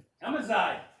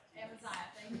 Amaziah.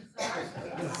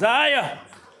 Amaziah.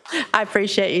 I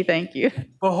appreciate you. Thank you.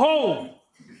 Behold,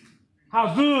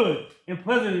 how good and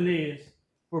pleasant it is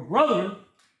for brethren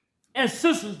and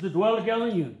sisters to dwell together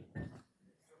in unity.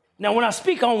 Now, when I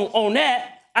speak on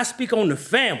that, I speak on the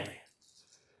family.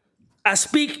 I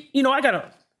speak, I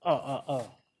got a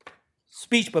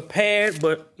speech prepared,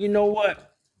 but you know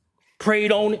what?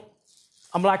 Prayed on it.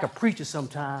 I'm like a preacher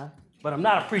sometimes, but I'm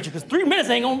not a preacher because 3 minutes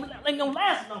ain't gonna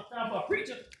last enough time for a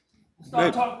preacher to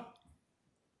start talking.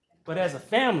 But as a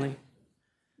family,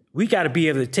 we got to be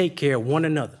able to take care of one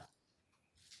another.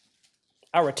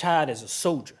 I retired as a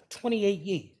soldier, 28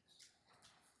 years.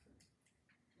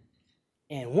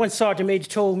 And one sergeant major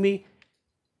told me,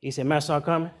 he said, Master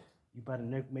Cummings, you better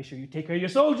make sure you take care of your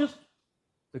soldiers,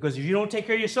 because if you don't take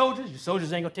care of your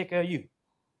soldiers ain't gonna take care of you.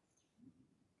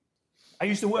 I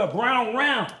used to wear a brown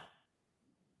round.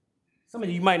 Some of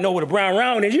you might know what a brown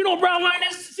round is. You know what a brown round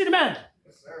is, city manager?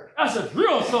 Yes, sir. That's a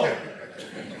drill sword.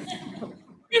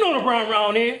 You know what a brown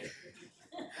round is?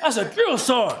 That's a drill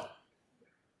sword.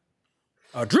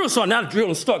 A drill sword, not a drill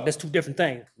and stuck. That's two different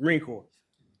things. Marine Corps.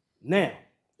 Now,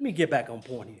 let me get back on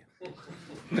point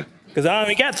here. Because I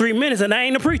only got 3 minutes and I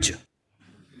ain't a preacher.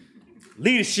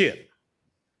 Leadership.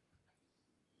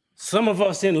 Some of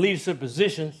us in leadership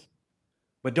positions,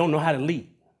 but don't know how to lead.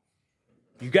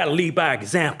 You got to lead by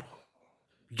example.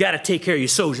 You got to take care of your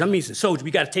soldiers. I mean, as a soldier,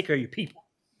 we got to take care of your people.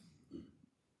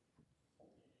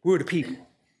 We're the people,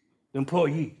 the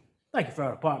employee. Thank you,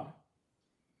 fire department.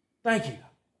 Thank you.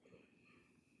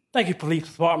 Thank you, police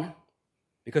department.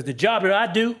 Because the job that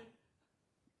I do,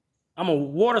 I'm a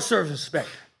water service inspector.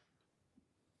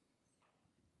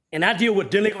 And I deal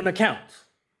with delinquent accounts.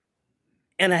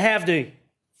 And I have the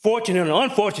fortunate and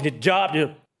unfortunate job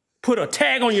to put a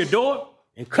tag on your door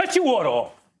and cut your water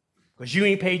off because you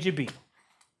ain't paid your bill.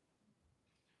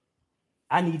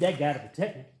 I need that guy to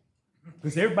protect me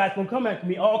because everybody's gonna come after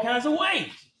me all kinds of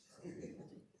ways.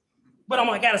 But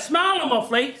I got a smile on my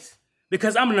face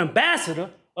because I'm an ambassador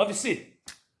of the city.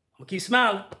 I'm gonna keep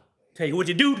smiling, tell you what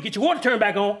you do to get your water turned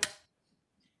back on.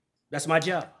 That's my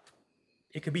job.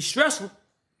 It could be stressful,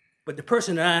 but the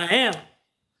person that I am,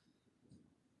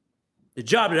 the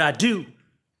job that I do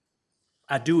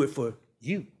it for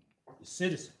you, the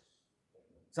citizens.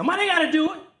 Somebody got to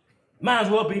do it. Might as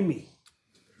well be me.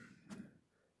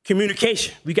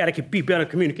 Communication. We got to be better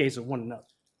communicators with one another.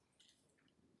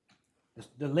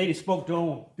 The lady spoke to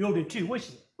on building 2. Where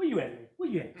you at, lady? Where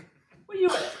you at? Where you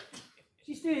at?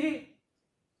 She still here?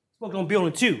 Spoke on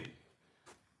building 2.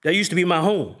 That used to be my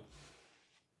home.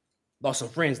 Lost some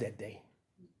friends that day.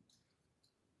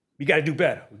 We got to do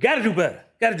better. We got to do better.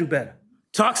 Got to do better.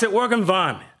 Toxic work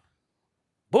environment.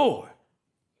 Boy,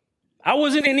 I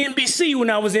wasn't in NBC when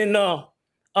I was in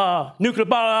nuclear,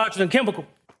 biological, and chemical.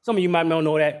 Some of you might not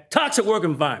know that. Toxic work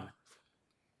environment.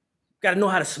 gotta know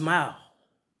how to smile.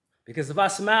 Because if I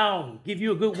smile and give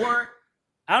you a good word,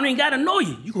 I don't even gotta know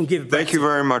you. You can give it back. Thank you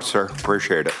very much, sir.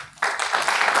 Appreciate it.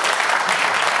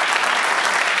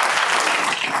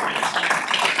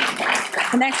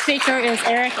 The next speaker is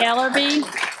Eric Ellerby.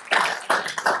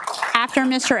 After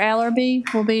Mr. Ellerby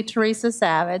will be Teresa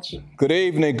Savage. Good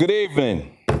evening, good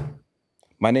evening.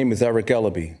 My name is Eric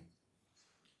Ellerby.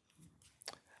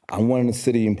 I'm one of the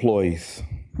city employees.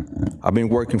 I've been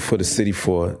working for the city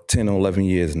for 10 or 11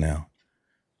 years now.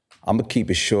 I'm gonna keep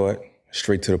it short,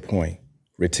 straight to the point.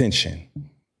 Retention.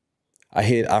 I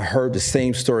heard the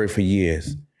same story for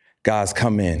years. Guys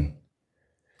come in,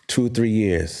 2 or 3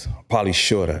 years, probably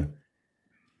shorter.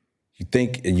 You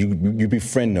think, you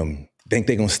befriend them, think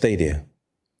they're gonna stay there.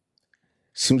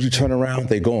 As soon as you turn around,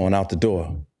 they're going out the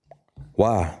door.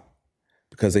 Why?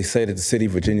 Because they say that the city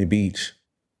of Virginia Beach,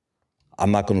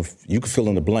 you can fill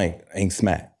in the blank, ain't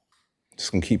smack.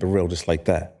 Just gonna keep it real just like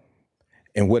that.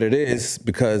 And what it is,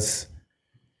 because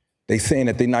they saying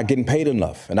that they're not getting paid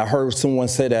enough. And I heard someone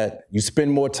say that you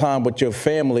spend more time with your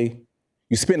family,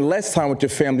 you spend less time with your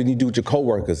family than you do with your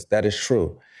coworkers. That is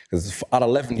true. Because out of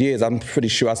 11 years, I'm pretty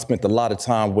sure I spent a lot of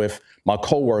time with my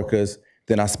coworkers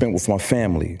than I spent with my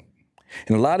family.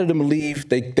 And a lot of them leave,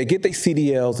 they get their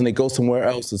CDLs and they go somewhere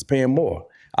else that's paying more.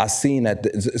 I've seen that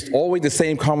it's always the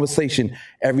same conversation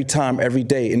every time, every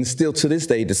day. And still to this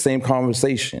day, the same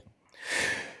conversation.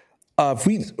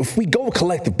 If we go with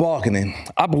collective bargaining,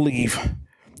 I believe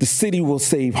the city will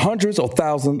save hundreds or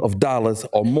thousands of dollars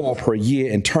or more per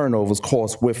year in turnovers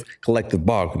caused with collective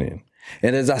bargaining.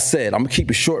 And as I said, I'm gonna keep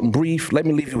it short and brief. Let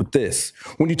me leave you with this.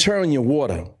 When you turn on your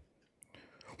water,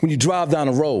 when you drive down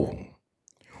the road,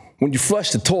 when you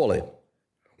flush the toilet,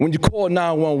 when you call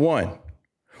 911,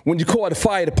 when you call the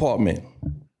fire department,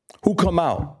 who come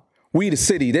out? We, the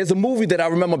city. There's a movie that I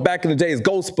remember back in the day, it's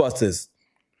Ghostbusters.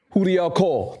 Who do y'all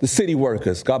call? The city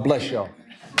workers. God bless y'all.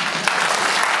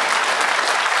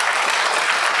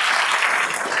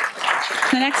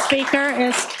 The next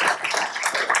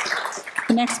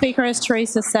speaker is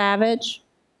Teresa Savage.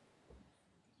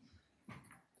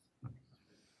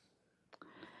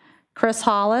 Chris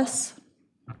Hollis.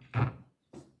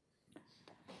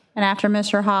 And after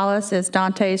Mr. Hollis is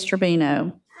Dante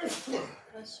Strabino.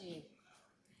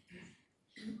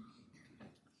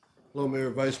 Hello, Mayor,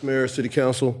 Vice Mayor, City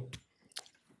Council,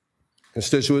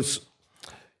 constituents.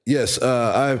 Yes,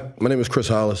 my name is Chris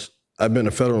Hollis. I've been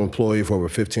a federal employee for over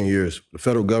 15 years, the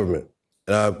federal government,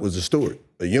 and I was a steward,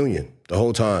 a union, the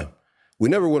whole time. We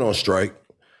never went on strike.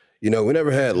 We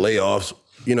never had layoffs.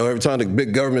 Every time the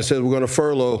big government said we're gonna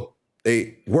furlough,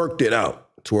 they worked it out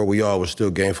to where we all were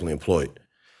still gainfully employed.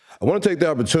 I wanna take the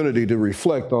opportunity to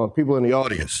reflect on people in the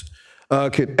audience.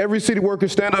 Can every city worker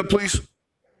stand up, please?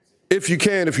 If you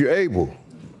can, if you're able.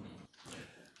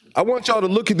 I want y'all to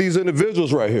look at these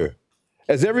individuals right here.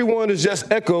 As everyone has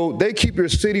just echoed, they keep your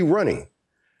city running.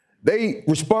 They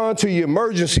respond to your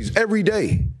emergencies every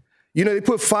day. They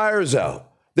put fires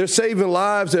out. They're saving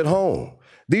lives at home.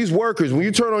 These workers, when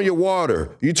you turn on your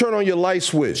water, you turn on your light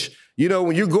switch,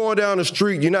 when you're going down the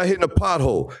street, you're not hitting a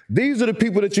pothole. These are the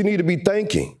people that you need to be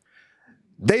thanking.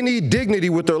 They need dignity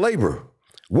with their labor.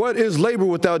 What is labor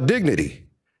without dignity?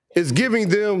 It's giving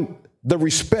them the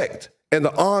respect and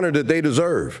the honor that they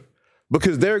deserve,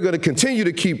 because they're going to continue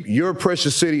to keep your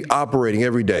precious city operating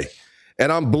every day.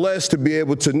 And I'm blessed to be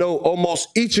able to know almost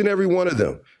each and every one of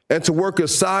them and to work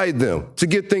aside them to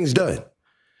get things done.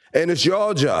 And it's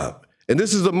your job. And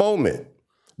this is a moment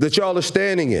that y'all are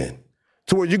standing in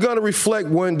to where you're going to reflect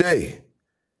one day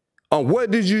on what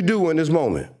did you do in this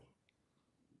moment?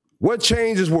 What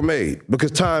changes were made?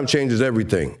 Because time changes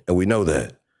everything, and we know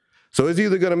that. So it's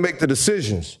either going to make the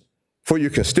decisions for your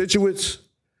constituents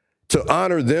to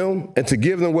honor them and to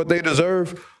give them what they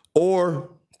deserve, or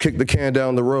kick the can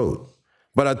down the road.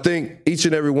 But I think each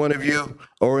and every one of you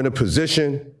are in a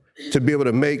position to be able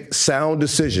to make sound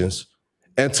decisions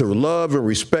and to love and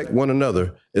respect one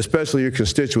another, especially your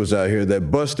constituents out here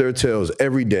that bust their tails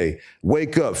every day,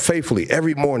 wake up faithfully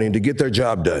every morning to get their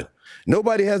job done.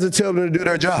 Nobody has to tell them to do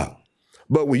their job.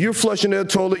 But when you're flushing their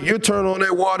toilet, you turn on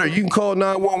that water, you can call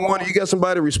 911, you got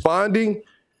somebody responding,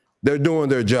 they're doing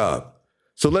their job.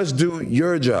 So let's do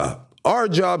your job, our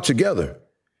job together,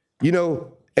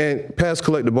 and pass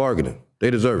collective bargaining. They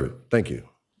deserve it. Thank you.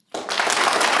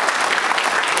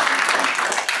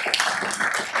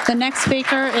 The next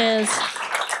speaker is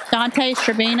Dante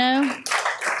Strabino.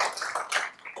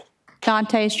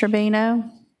 Dante Strabino.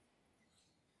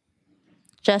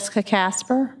 Jessica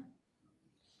Casper.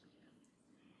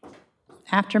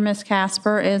 After Ms.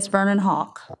 Casper is Vernon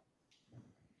Hawk.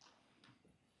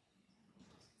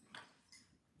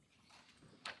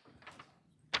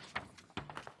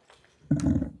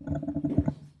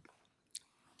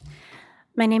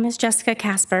 My name is Jessica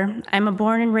Casper. I'm a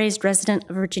born and raised resident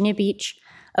of Virginia Beach,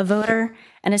 a voter,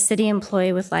 and a city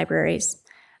employee with libraries.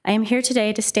 I am here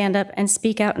today to stand up and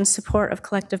speak out in support of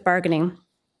collective bargaining.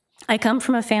 I come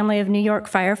from a family of New York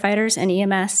firefighters and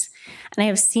EMS, and I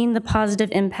have seen the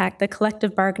positive impact that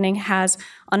collective bargaining has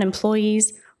on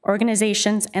employees,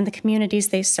 organizations, and the communities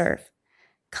they serve.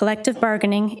 Collective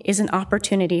bargaining is an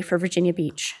opportunity for Virginia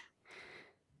Beach.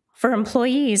 For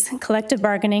employees, collective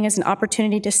bargaining is an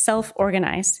opportunity to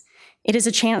self-organize. It is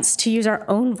a chance to use our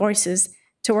own voices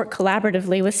to work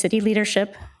collaboratively with city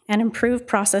leadership and improve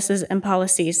processes and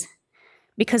policies,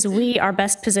 because we are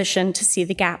best positioned to see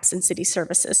the gaps in city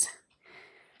services.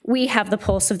 We have the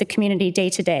pulse of the community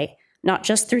day to day, not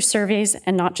just through surveys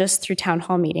and not just through town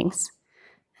hall meetings.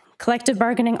 Collective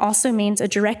bargaining also means a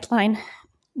direct line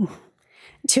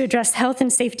to address health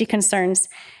and safety concerns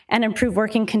and improve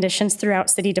working conditions throughout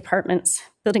city departments,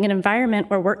 building an environment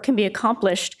where work can be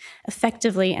accomplished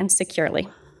effectively and securely.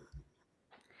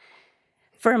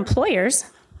 For employers,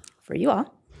 for you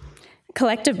all,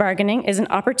 collective bargaining is an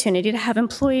opportunity to have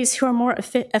employees who are more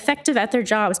effective at their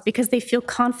jobs because they feel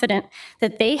confident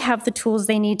that they have the tools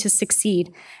they need to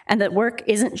succeed and that work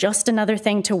isn't just another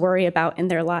thing to worry about in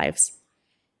their lives.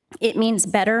 It means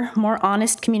better, more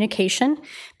honest communication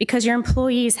because your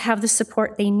employees have the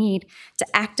support they need to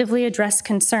actively address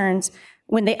concerns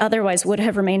when they otherwise would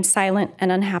have remained silent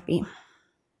and unhappy.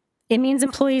 It means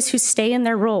employees who stay in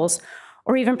their roles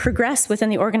or even progress within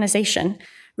the organization,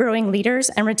 growing leaders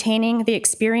and retaining the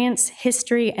experience,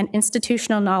 history, and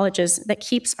institutional knowledges that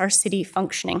keeps our city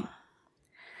functioning.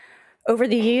 Over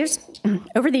the years,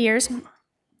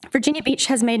 Virginia Beach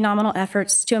has made nominal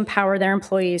efforts to empower their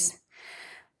employees.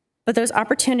 But those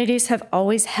opportunities have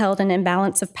always held an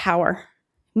imbalance of power.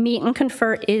 Meet and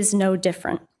confer is no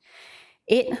different.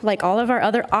 It, like all of our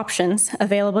other options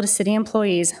available to city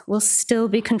employees, will still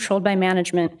be controlled by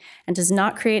management and does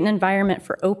not create an environment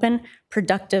for open,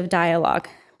 productive dialogue.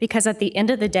 Because at the end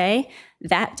of the day,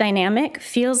 that dynamic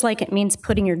feels like it means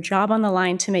putting your job on the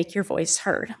line to make your voice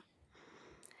heard.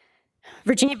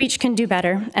 Virginia Beach can do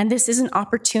better, and this is an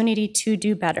opportunity to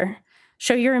do better.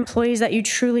 Show your employees that you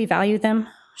truly value them.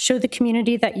 Show the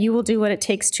community that you will do what it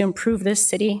takes to improve this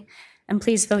city, and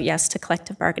please vote yes to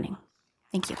collective bargaining.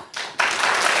 Thank you.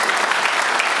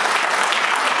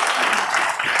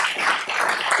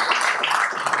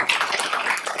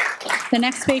 The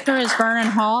next speaker is Vernon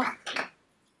Hawk.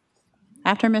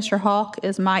 After Mr. Hawk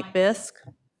is Mike Bisk.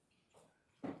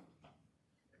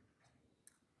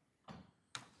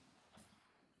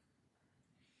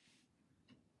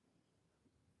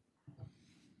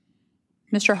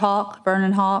 Mr. Hawk,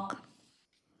 Vernon Hawk,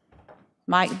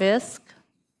 Mike Bisk.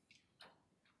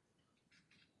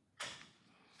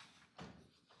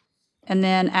 And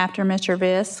then after Mr.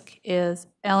 Bisk is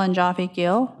Ellen Jaffe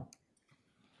Gill.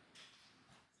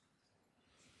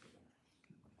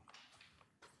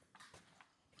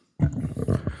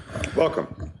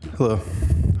 Welcome. Hello.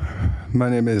 My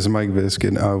name is Mike Bisk,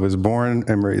 and I was born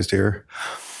and raised here.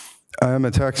 I am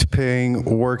a tax-paying,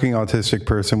 working autistic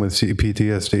person with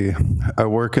CPTSD. I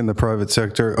work in the private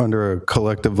sector under a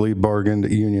collectively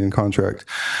bargained union contract.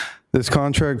 This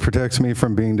contract protects me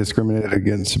from being discriminated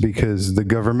against because the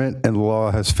government and law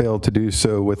has failed to do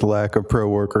so with lack of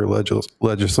pro-worker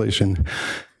legislation.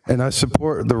 And I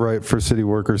support the right for city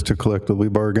workers to collectively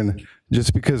bargain.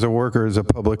 Just because a worker is a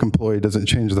public employee doesn't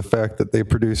change the fact that they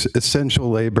produce essential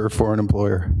labor for an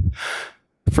employer.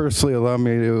 Firstly, allow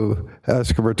me to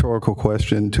ask a rhetorical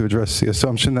question to address the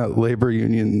assumption that labor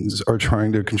unions are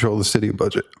trying to control the city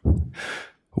budget.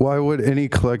 Why would any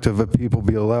collective of people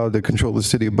be allowed to control the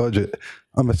city budget?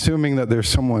 I'm assuming that there's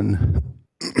someone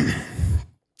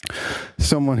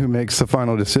who makes the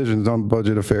final decisions on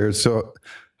budget affairs. So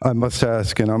I must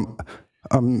ask, and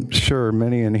I'm sure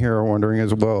many in here are wondering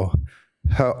as well,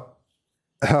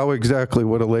 how exactly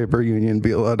would a labor union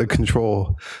be allowed to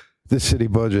control the city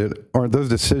budget? Aren't those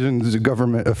decisions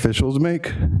government officials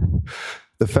make?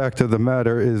 The fact of the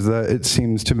matter is that it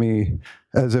seems to me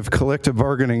as if collective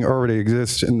bargaining already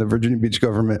exists in the Virginia Beach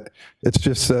government. It's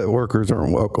just that workers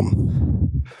aren't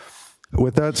welcome.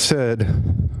 With that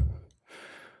said,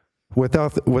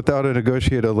 without a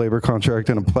negotiated labor contract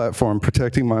and a platform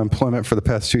protecting my employment for the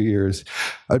past 2 years,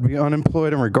 I'd be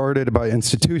unemployed and regarded by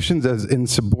institutions as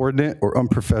insubordinate or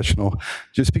unprofessional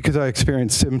just because I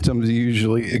experience symptoms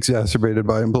usually exacerbated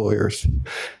by employers.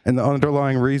 And the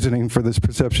underlying reasoning for this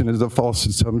perception is the false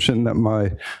assumption that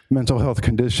my mental health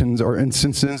conditions are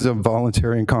instances of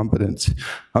voluntary incompetence.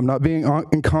 I'm not being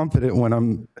incompetent when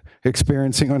I'm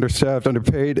experiencing understaffed,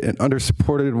 underpaid, and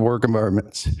undersupported work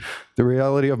environments. The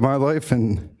reality of my life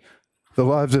and the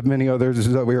lives of many others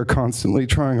is that we are constantly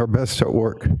trying our best at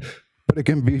work, but it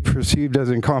can be perceived as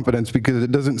incompetence because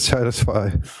it doesn't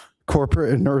satisfy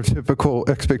corporate and neurotypical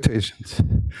expectations.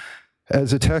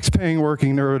 As a tax-paying,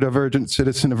 working, neurodivergent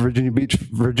citizen of Virginia Beach,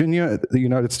 Virginia, the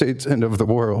United States, and of the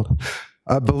world,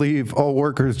 I believe all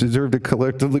workers deserve to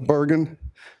collectively bargain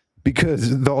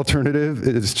because the alternative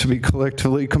is to be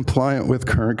collectively compliant with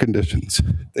current conditions.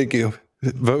 Thank you.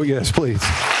 Vote yes, please.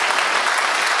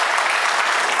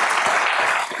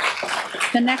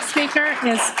 The next speaker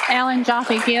is Alan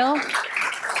Jaffe Gill,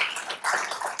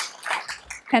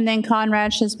 and then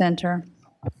Conrad Schisventer.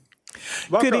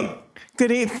 Thank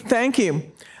you.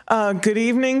 Good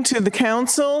evening to the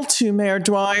council, to Mayor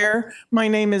Dwyer. My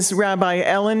name is Rabbi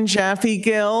Ellen Jaffe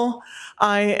Gill.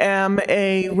 I am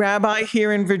a rabbi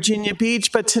here in Virginia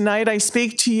Beach, but tonight I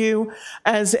speak to you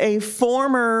as a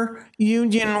former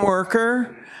union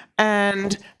worker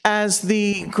and as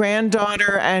the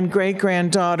granddaughter and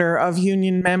great-granddaughter of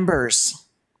union members.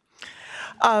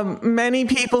 Many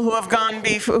people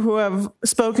who have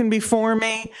spoken before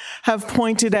me have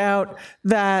pointed out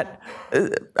that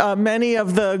many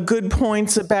of the good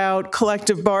points about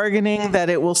collective bargaining, that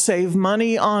it will save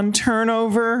money on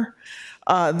turnover,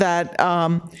 that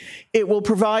it will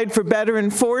provide for better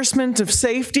enforcement of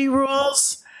safety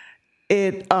rules,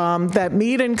 that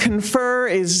meet and confer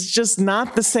is just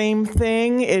not the same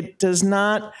thing. It does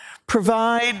not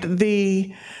provide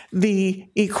the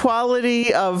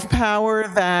equality of power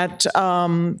that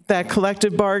that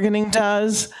collective bargaining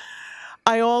does.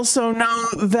 I also know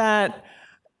that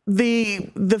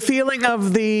the feeling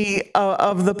of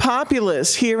the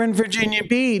populace here in Virginia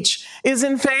Beach is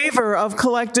in favor of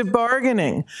collective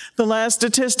bargaining. The last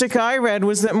statistic I read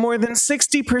was that more than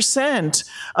 60%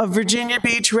 of Virginia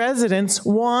Beach residents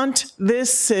want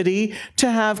this city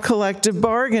to have collective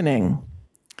bargaining.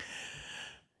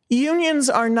 Unions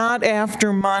are not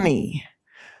after money.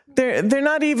 They're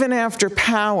not even after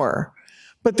power,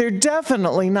 but they're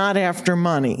definitely not after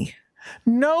money.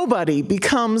 Nobody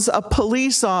becomes a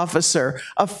police officer,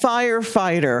 a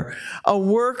firefighter, a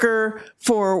worker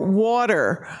for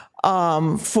water,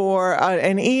 for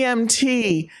an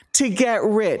EMT to get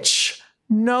rich.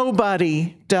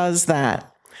 Nobody does that.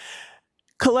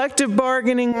 Collective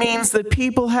bargaining means that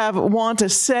people want a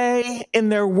say in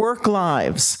their work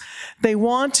lives. They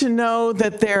want to know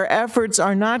that their efforts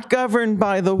are not governed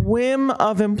by the whim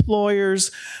of employers,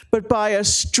 but by a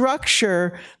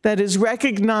structure that is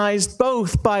recognized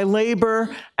both by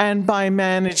labor and by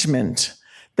management.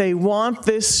 They want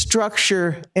this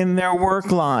structure in their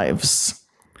work lives.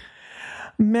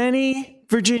 Many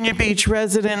Virginia Beach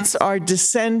residents are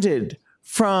descended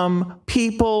from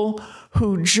people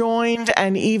who joined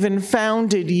and even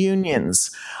founded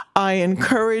unions. I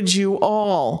encourage you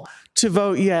all to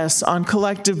vote yes on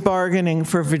collective bargaining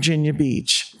for Virginia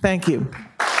Beach. Thank you.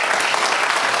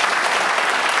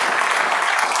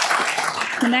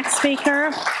 The next speaker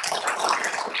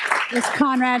is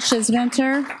Conrad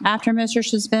Schisventer. After Mr.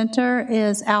 Schisventer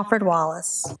is Alfred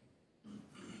Wallace.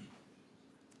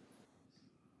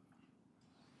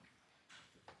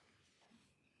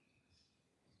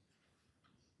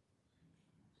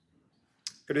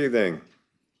 Good evening.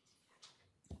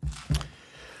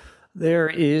 There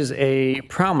is a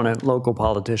prominent local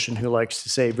politician who likes to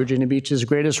say Virginia Beach's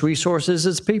greatest resource is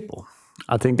its people.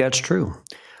 I think that's true.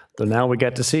 Though now we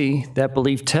got to see that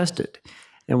belief tested,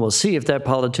 and we'll see if that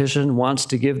politician wants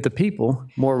to give the people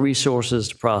more resources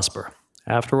to prosper.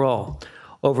 After all,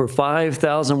 over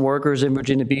 5,000 workers in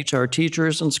Virginia Beach are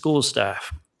teachers and school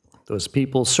staff. Those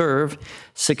people serve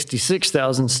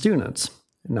 66,000 students.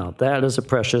 Now, that is a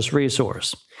precious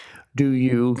resource. Do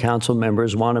you, council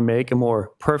members, want to make a more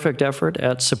perfect effort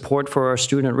at support for our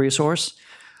student resource?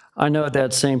 I know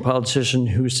that same politician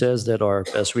who says that our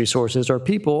best resource is our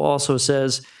people also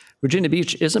says Virginia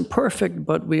Beach isn't perfect,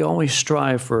 but we always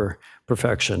strive for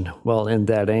perfection. Well, in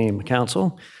that aim,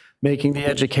 council, making the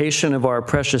education of our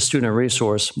precious student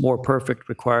resource more perfect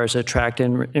requires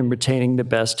attracting and retaining the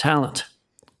best talent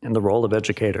in the role of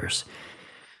educators.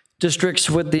 Districts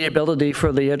with the ability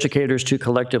for the educators to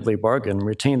collectively bargain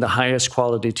retain the highest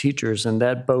quality teachers, and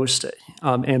that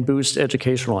boost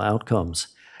educational outcomes.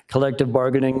 Collective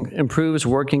bargaining improves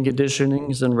working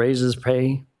conditions and raises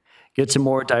pay, gets a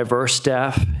more diverse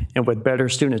staff, and with better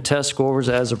student test scores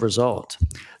as a result.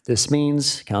 This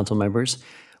means, council members,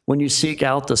 when you seek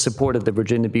out the support of the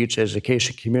Virginia Beach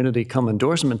education community come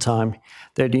endorsement time,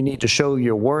 that you need to show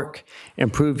your work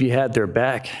and prove you had their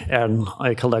back at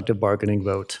a collective bargaining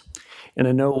vote. And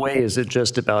in no way is it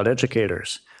just about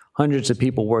educators. Hundreds of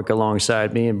people work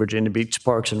alongside me in Virginia Beach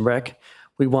Parks and Rec.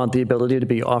 We want the ability to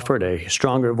be offered a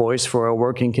stronger voice for our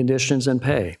working conditions and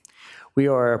pay. We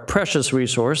are a precious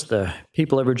resource. The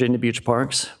people of Virginia Beach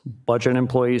Parks, budget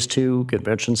employees too,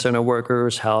 convention center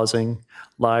workers, housing,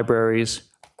 libraries,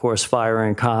 of course, fire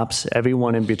and cops,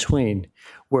 everyone in between.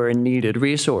 We're a needed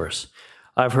resource.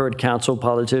 I've heard council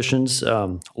politicians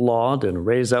laud and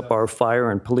raise up our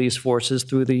fire and police forces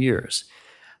through the years.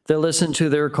 They listen to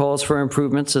their calls for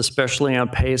improvements, especially on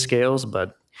pay scales,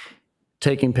 but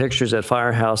taking pictures at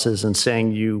firehouses and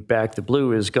saying you back the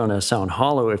blue is going to sound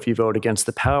hollow if you vote against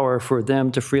the power for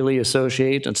them to freely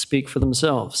associate and speak for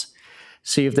themselves.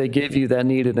 See if they give you that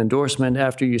needed endorsement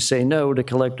after you say no to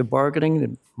collective bargaining.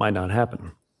 It might not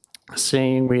happen.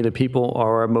 Saying we the people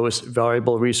are our most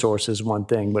valuable resource is one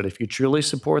thing, but if you truly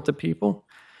support the people,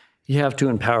 you have to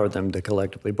empower them to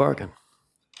collectively bargain.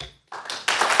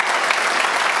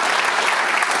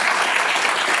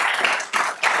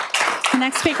 The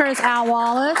next speaker is Al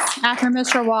Wallace. After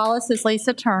Mr. Wallace is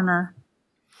Lisa Turner.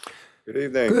 Good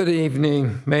evening. Good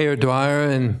evening, Mayor Dwyer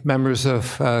and members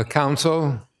of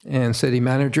council and city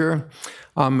manager.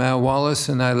 I'm Al Wallace,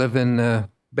 and I live in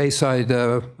Bayside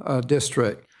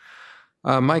District.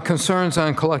 My concerns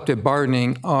on collective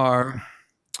bargaining are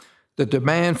the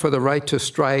demand for the right to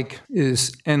strike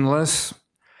is endless,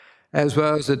 as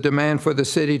well as the demand for the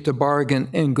city to bargain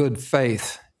in good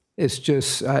faith. It's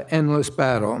just an endless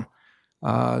battle.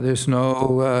 There's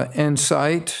no end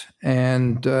sight,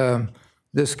 and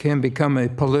this can become a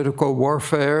political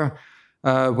warfare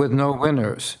with no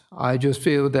winners. I just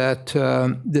feel that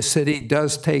the city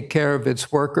does take care of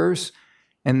its workers,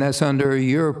 and that's under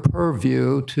your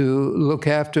purview to look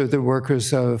after the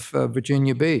workers of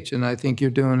Virginia Beach, and I think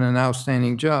you're doing an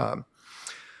outstanding job.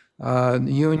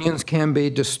 Unions can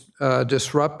be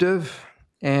disruptive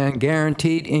and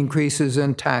guaranteed increases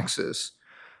in taxes.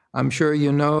 I'm sure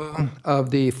you know of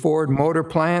the Ford Motor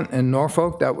Plant in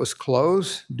Norfolk that was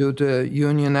closed due to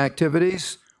union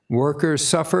activities. Workers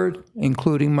suffered,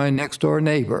 including my next-door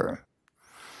neighbor.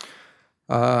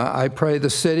 I pray the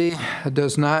city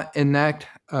does not enact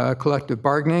collective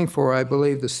bargaining, for I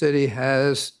believe the city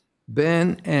has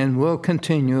been and will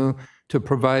continue to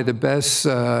provide the best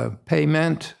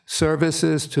payment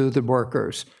services to the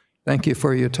workers. Thank you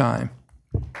for your time.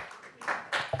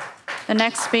 The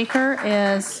next speaker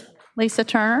is Lisa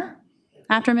Turner.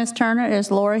 After Ms. Turner is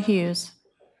Laura Hughes.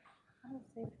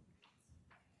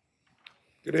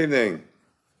 Good evening.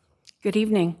 Good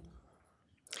evening.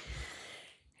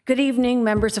 Good evening,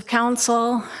 members of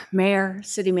council, mayor,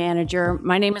 city manager.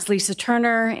 My name is Lisa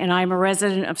Turner, and I'm a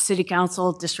resident of City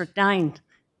Council District 9.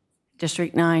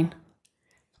 District 9.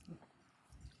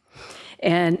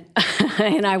 And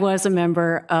I was a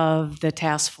member of the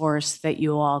task force that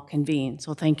you all convened.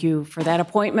 So thank you for that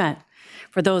appointment.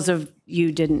 For those of you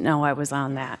who didn't know, I was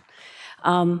on that.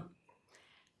 From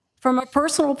a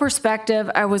personal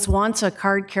perspective, I was once a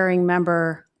card-carrying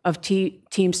member of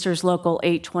Teamsters Local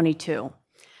 822.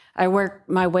 I worked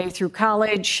my way through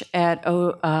college at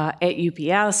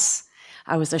UPS.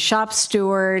 I was a shop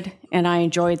steward, and I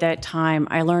enjoyed that time.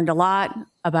 I learned a lot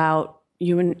about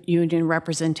union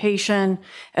representation,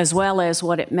 as well as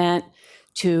what it meant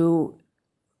to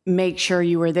make sure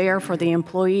you were there for the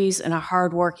employees in a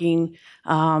hardworking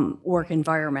work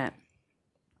environment.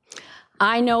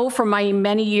 I know from my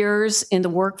many years in the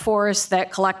workforce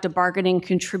that collective bargaining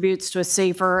contributes to a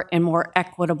safer and more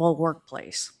equitable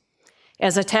workplace.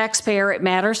 As a taxpayer, it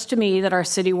matters to me that our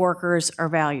city workers are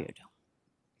valued.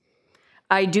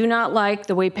 I do not like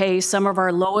the way we pay some of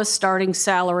our lowest starting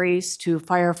salaries to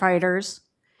firefighters,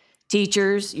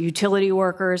 teachers, utility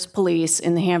workers, police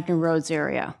in the Hampton Roads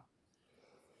area.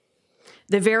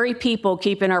 The very people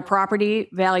keeping our property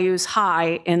values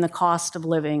high and the cost of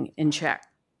living in check.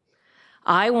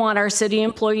 I want our city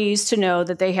employees to know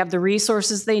that they have the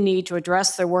resources they need to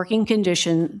address their working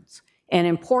conditions, and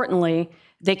importantly,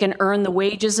 they can earn the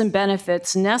wages and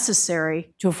benefits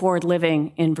necessary to afford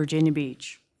living in Virginia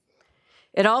Beach.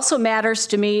 It also matters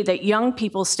to me that young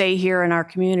people stay here in our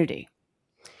community.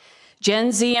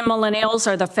 Gen Z and millennials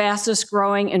are the fastest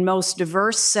growing and most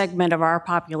diverse segment of our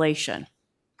population.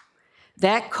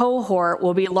 That cohort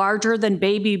will be larger than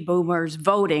baby boomers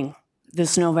voting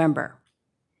this November.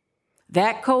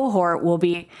 That cohort will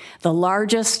be the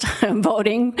largest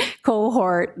voting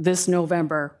cohort this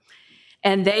November.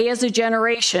 And they, as a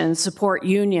generation, support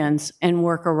unions and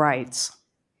worker rights.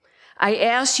 I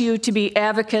ask you to be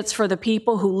advocates for the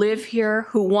people who live here,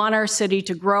 who want our city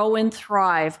to grow and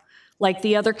thrive like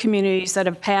the other communities that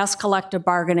have passed collective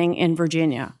bargaining in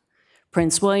Virginia.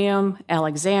 Prince William,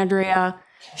 Alexandria,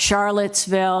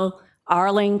 Charlottesville,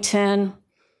 Arlington,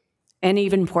 and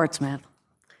even Portsmouth.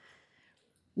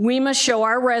 We must show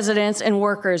our residents and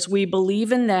workers we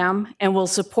believe in them and will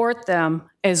support them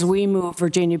as we move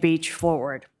Virginia Beach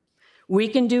forward. We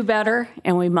can do better,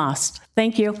 and we must.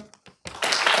 Thank you.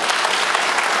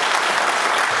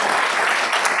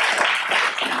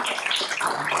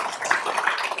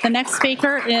 The next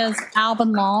speaker is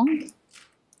Alvin Long.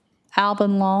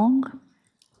 Alvin Long.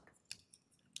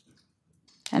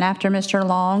 And after Mr.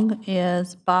 Long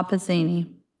is Bob Pizzini.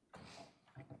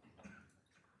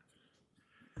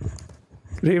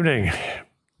 Good evening.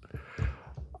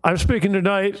 I'm speaking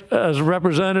tonight as a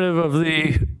representative of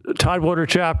the Tidewater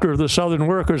chapter of the Southern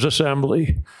Workers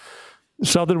Assembly.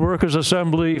 Southern Workers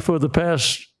Assembly for the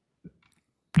past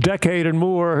decade and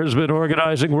more has been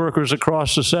organizing workers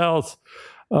across the South,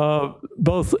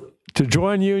 both to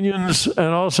join unions and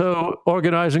also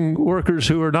organizing workers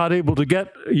who are not able to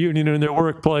get a union in their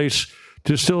workplace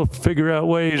to still figure out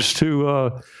ways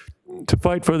to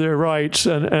fight for their rights.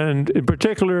 And in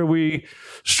particular, we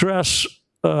stress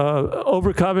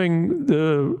overcoming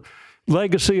the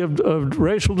legacy of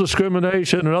racial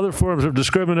discrimination and other forms of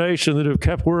discrimination that have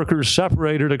kept workers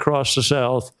separated across the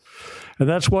South. And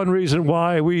that's one reason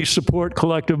why we support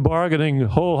collective bargaining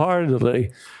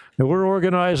wholeheartedly. And we're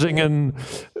organizing in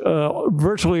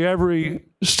virtually every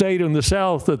state in the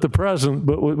South at the present,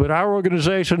 but with our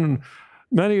organization,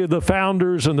 many of the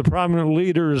founders and the prominent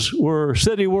leaders were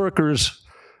city workers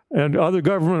and other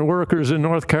government workers in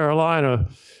North Carolina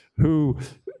who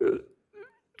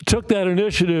took that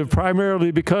initiative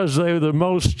primarily because they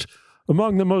were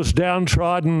among the most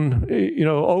downtrodden,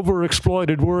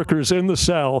 overexploited workers in the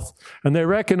South. And they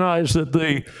recognized that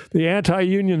the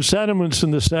anti-union sentiments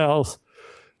in the South,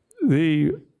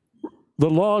 the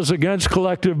laws against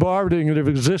collective bargaining that have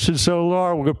existed so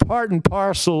long were part and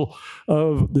parcel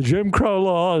of the Jim Crow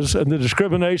laws and the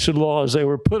discrimination laws. They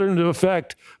were put into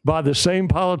effect by the same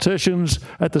politicians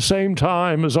at the same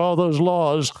time as all those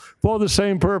laws for the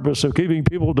same purpose of keeping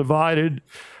people divided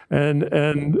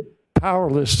and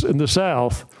powerless in the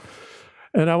South.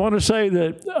 And I want to say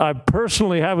that I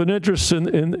personally have an interest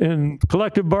in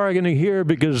collective bargaining here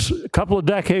because a couple of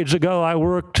decades ago I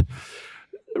worked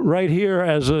right here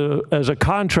as a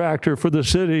contractor for the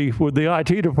city with the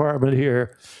IT department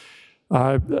here.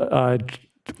 I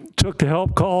took the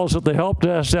help calls at the help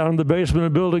desk down in the basement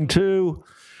of Building 2,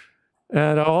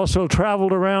 and I also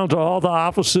traveled around to all the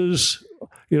offices,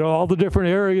 all the different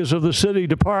areas of the city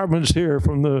departments here,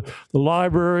 from the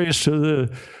libraries to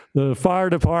the fire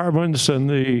departments and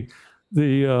the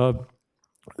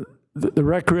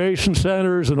recreation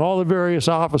centers and all the various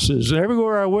offices. And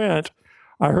everywhere I went,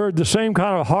 I heard the same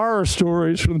kind of horror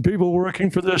stories from people working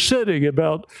for this city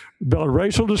about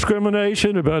racial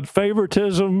discrimination, about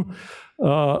favoritism,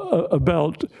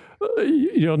 about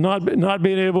not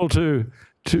being able to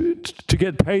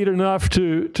get paid enough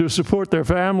to support their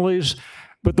families.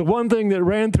 But the one thing that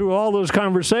ran through all those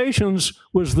conversations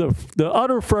was the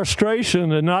utter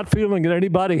frustration and not feeling that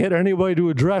anybody had any way to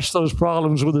address those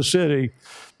problems with the city,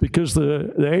 because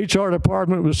the HR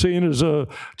department was seen as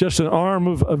just an arm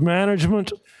of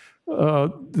management.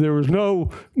 There was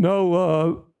no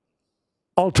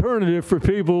alternative for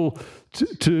people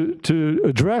to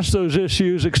address those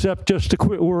issues except just to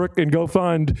quit work and go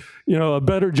find a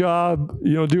better job,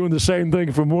 doing the same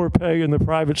thing for more pay in the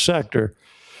private sector.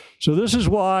 So this is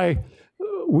why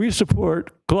we support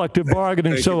collective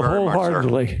bargaining so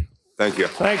wholeheartedly. Thank you.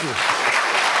 Thank you.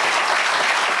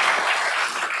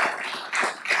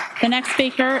 The next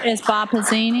speaker is Bob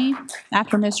Pizzini.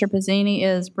 After Mr. Pizzini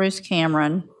is Bruce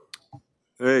Cameron.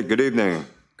 Hey, good evening.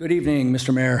 Good evening,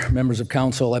 Mr. Mayor, members of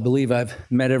council. I believe I've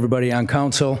met everybody on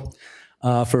council.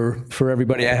 For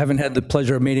everybody I haven't had the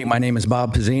pleasure of meeting, my name is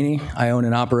Bob Pizzini. I own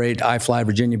and operate iFly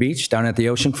Virginia Beach down at the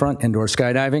oceanfront, indoor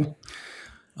skydiving.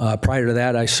 Prior to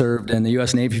that, I served in the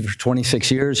U.S. Navy for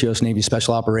 26 years, U.S. Navy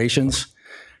Special Operations.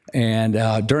 And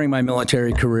during my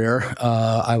military career,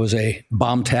 I was a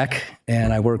bomb tech,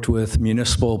 and I worked with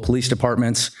municipal police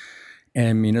departments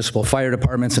and municipal fire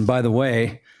departments. And by the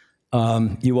way,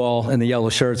 you all in the yellow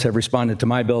shirts have responded to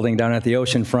my building down at the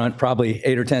oceanfront probably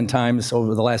 8 or 10 times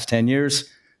over the last 10 years.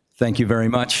 Thank you very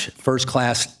much. First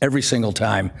class every single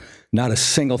time. Not a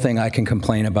single thing I can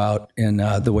complain about in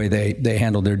the way they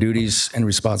handle their duties and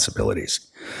responsibilities.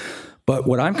 But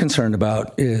what I'm concerned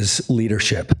about is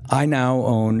leadership. I now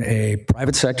own a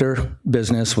private sector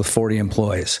business with 40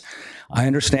 employees. I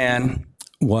understand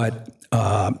what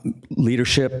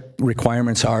leadership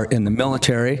requirements are in the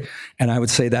military, and I would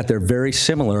say that they're very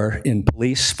similar in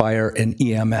police, fire, and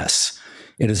EMS.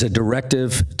 It is a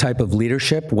directive type of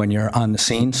leadership when you're on the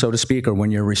scene, so to speak, or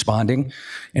when you're responding.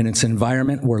 And it's an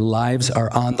environment where lives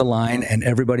are on the line, and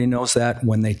everybody knows that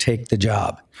when they take the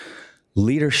job.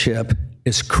 leadership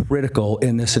is critical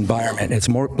in this environment. It's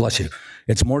more, bless you,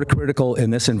 it's more critical in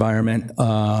this environment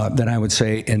than I would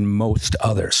say in most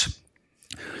others.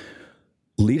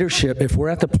 Leadership, if we're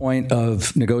at the point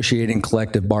of negotiating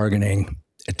collective bargaining,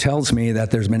 it tells me that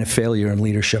there's been a failure in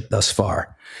leadership thus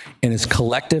far. And is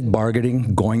collective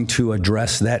bargaining going to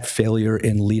address that failure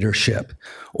in leadership?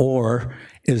 Or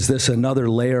is this another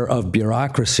layer of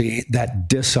bureaucracy that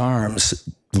disarms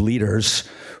leaders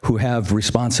who have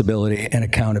responsibility and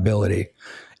accountability?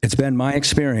 It's been my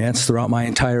experience throughout my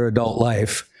entire adult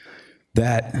life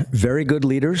that very good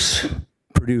leaders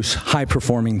produce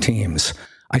high-performing teams.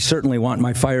 I certainly want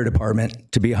my fire department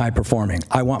to be high-performing.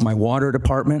 I want my water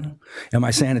department and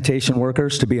my sanitation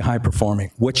workers to be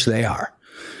high-performing, which they are.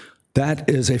 That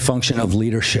is a function of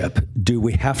leadership. Do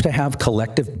we have to have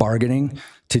collective bargaining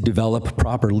to develop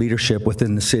proper leadership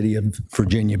within the city of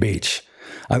Virginia Beach?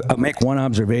 I'll make one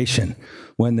observation.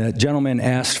 When the gentleman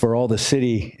asked for all the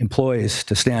city employees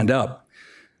to stand up,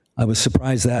 I was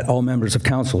surprised that all members of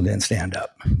council didn't stand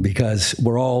up, because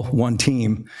we're all one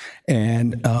team,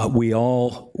 and we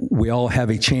all have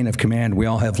a chain of command. We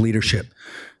all have leadership.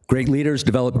 Great leaders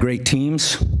develop great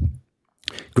teams.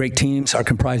 Great teams are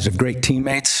comprised of great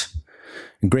teammates,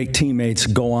 and great teammates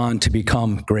go on to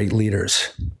become great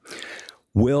leaders.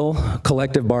 Will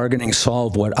collective bargaining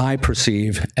solve what I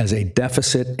perceive as a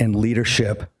deficit in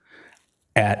leadership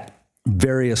at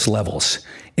various levels?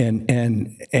 And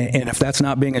if that's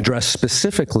not being addressed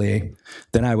specifically,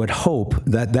 then I would hope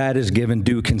that that is given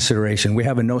due consideration. We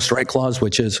have a no strike clause,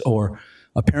 which is, or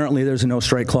apparently there's a no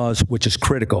strike clause, which is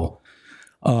critical.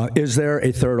 Is there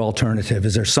a third alternative?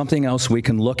 Is there something else we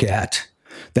can look at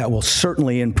that will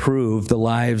certainly improve the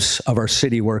lives of our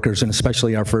city workers and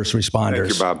especially our first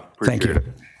responders? Thank you, Bob. Appreciate it.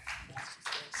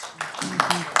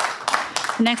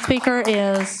 The next speaker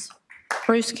is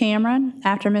Bruce Cameron.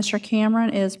 After Mr. Cameron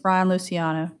is Brian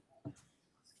Luciano.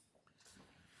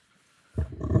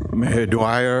 Mayor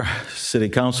Dwyer, City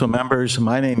Council members,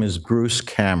 my name is Bruce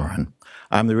Cameron.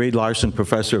 I'm the Reed Larson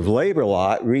Professor of Labor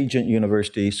Law at Regent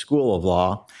University School of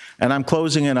Law, and I'm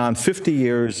closing in on 50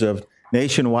 years of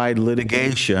nationwide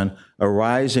litigation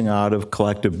arising out of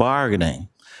collective bargaining.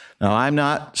 Now, I'm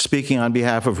not speaking on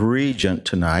behalf of Regent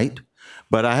tonight,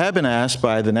 but I have been asked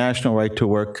by the National Right to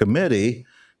Work Committee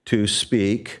to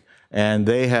speak, and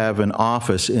they have an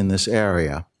office in this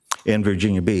area in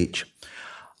Virginia Beach.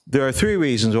 There are three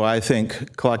reasons why I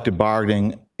think collective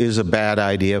bargaining is a bad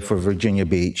idea for Virginia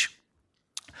Beach.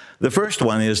 The first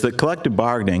one is that collective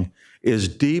bargaining is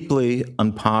deeply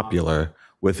unpopular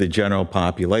with the general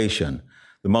population.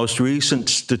 The most recent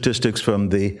statistics from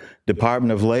the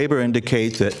Department of Labor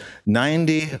indicate that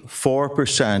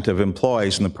 94% of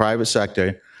employees in the private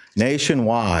sector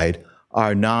nationwide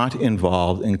are not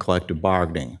involved in collective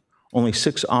bargaining. Only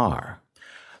 6 are.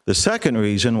 The second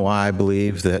reason why I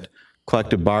believe that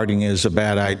collective bargaining is a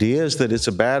bad idea is that it's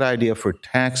a bad idea for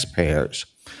taxpayers.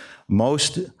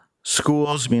 Most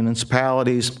schools,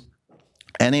 municipalities,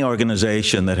 any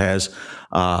organization that has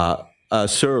a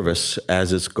service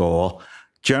as its goal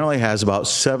generally has about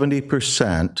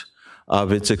 70%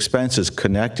 of its expenses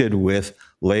connected with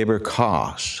labor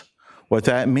costs. What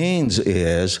that means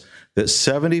is that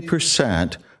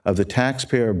 70% of the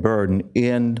taxpayer burden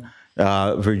in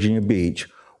Virginia Beach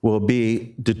will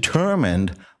be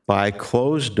determined by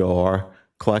closed-door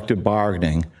collective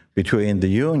bargaining between the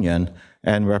union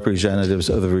and representatives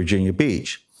of the Virginia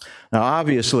Beach. Now,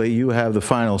 obviously, you have the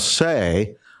final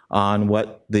say on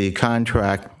what the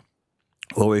contract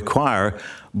will require,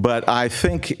 but I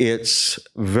think it's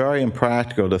very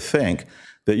impractical to think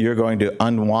that you're going to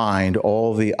unwind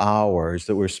all the hours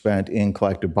that were spent in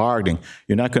collective bargaining.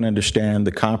 You're not going to understand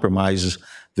the compromises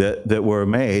that were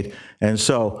made. And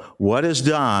so what is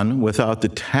done without the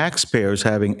taxpayers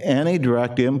having any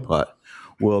direct input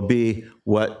will be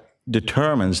what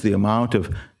determines the amount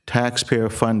of taxpayer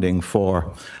funding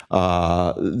for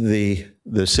the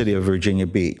city of Virginia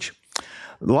Beach.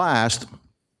 Last,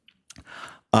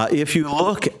 if you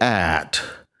look at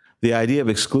the idea of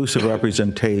exclusive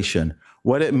representation,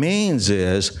 what it means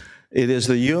is it is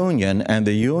the union and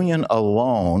the union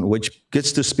alone which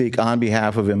gets to speak on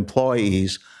behalf of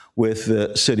employees with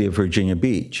the city of Virginia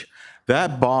Beach.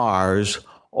 That bars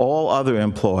all other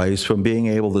employees from being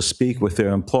able to speak with their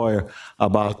employer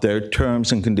about their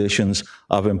terms and conditions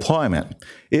of employment.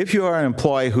 If you are an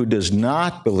employee who does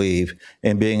not believe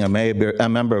in being a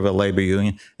member of a labor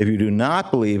union, if you do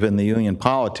not believe in the union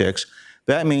politics,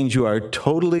 that means you are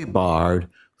totally barred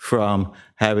from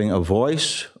having a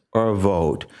voice or a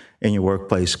vote in your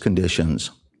workplace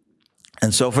conditions.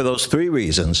 And so for those three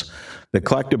reasons, the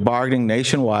collective bargaining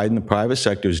nationwide in the private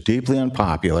sector is deeply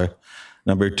unpopular.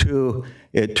 Number two,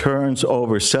 it turns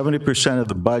over 70% of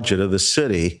the budget of the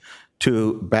city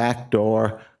to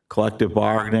backdoor collective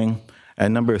bargaining.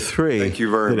 And number three, Thank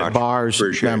you very that much. it bars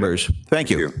Appreciate members. it.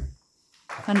 Thank you.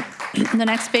 And the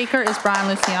next speaker is Brian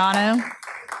Luciano.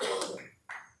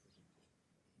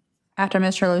 After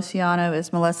Mr. Luciano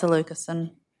is Melissa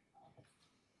Lucasen.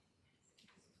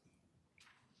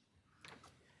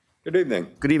 Good evening.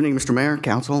 Good evening, Mr. Mayor,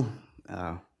 Council,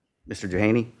 Mr.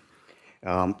 Dehaney.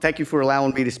 Thank you for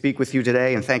allowing me to speak with you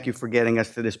today, and thank you for getting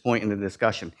us to this point in the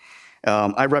discussion.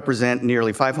 I represent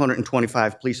nearly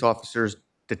 525 police officers,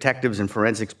 detectives, and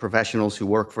forensics professionals who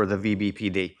work for the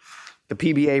VBPD. The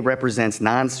PBA represents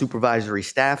non-supervisory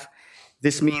staff.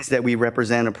 This means that we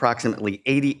represent approximately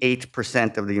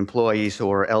 88% of the employees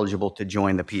who are eligible to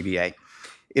join the PBA.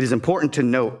 It is important to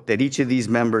note that each of these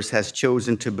members has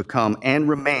chosen to become and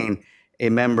remain a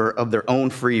member of their own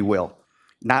free will,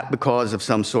 not because of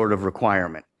some sort of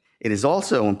requirement. It is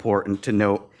also important to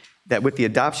note that with the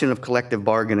adoption of collective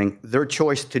bargaining, their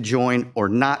choice to join or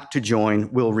not to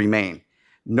join will remain.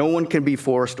 No one can be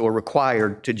forced or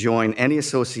required to join any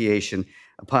association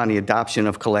upon the adoption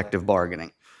of collective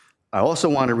bargaining. I also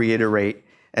want to reiterate,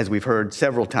 as we've heard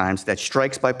several times, that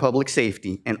strikes by public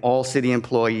safety and all city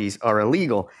employees are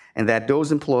illegal, and that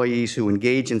those employees who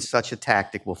engage in such a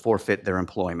tactic will forfeit their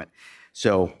employment.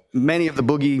 So many of the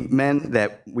boogeymen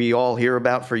that we all hear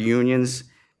about for unions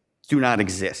do not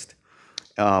exist.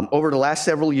 Over the last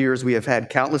several years, we have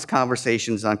had countless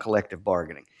conversations on collective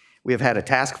bargaining. We have had a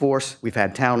task force, we've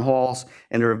had town halls,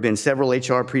 and there have been several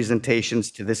HR presentations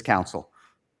to this council.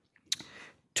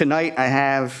 Tonight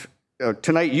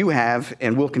you have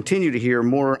and will continue to hear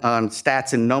more on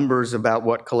stats and numbers about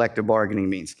what collective bargaining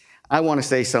means. I want to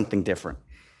say something different.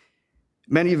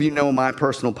 Many of you know my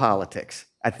personal politics.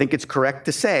 I think it's correct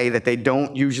to say that they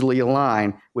don't usually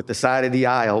align with the side of the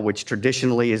aisle, which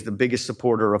traditionally is the biggest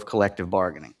supporter of collective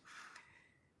bargaining.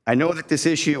 I know that this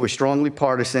issue is strongly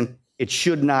partisan. It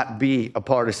should not be a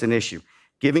partisan issue.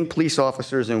 Giving police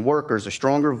officers and workers a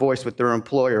stronger voice with their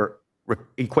employer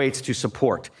equates to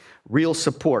support, real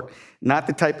support, not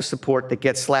the type of support that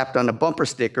gets slapped on a bumper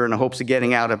sticker in the hopes of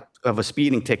getting out of a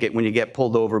speeding ticket when you get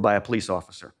pulled over by a police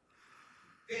officer.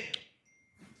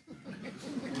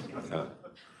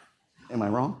 Am I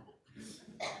wrong?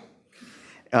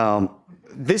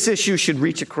 This issue should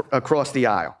reach across the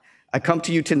aisle. I come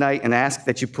to you tonight and ask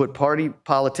that you put party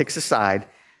politics aside,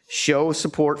 show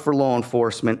support for law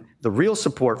enforcement, the real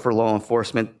support for law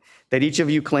enforcement that each of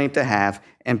you claim to have,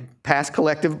 and pass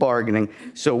collective bargaining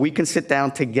so we can sit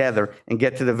down together and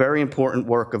get to the very important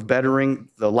work of bettering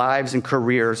the lives and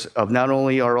careers of not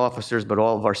only our officers, but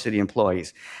all of our city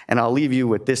employees. And I'll leave you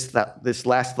with this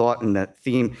last thought and that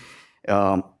theme.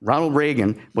 Ronald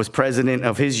Reagan was president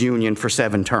of his union for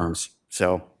 7 terms.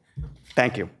 So,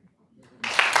 thank you.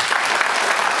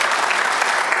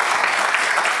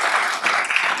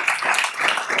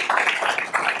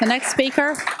 The next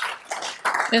speaker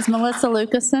is Melissa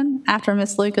Lucasen. After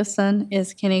Ms. Lucasen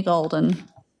is Kenny Golden.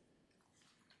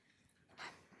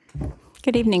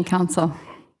 Good evening, Council.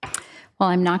 Well,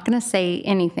 I'm not going to say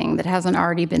anything that hasn't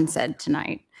already been said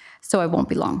tonight, so I won't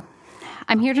be long.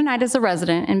 I'm here tonight as a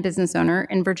resident and business owner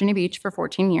in Virginia Beach for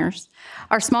 14 years.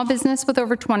 Our small business with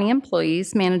over 20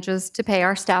 employees manages to pay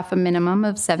our staff a minimum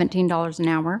of $17 an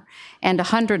hour and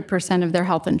 100% of their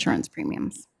health insurance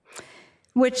premiums,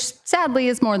 which sadly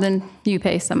is more than you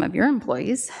pay some of your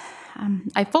employees.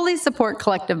 I fully support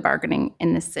collective bargaining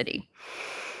in this city.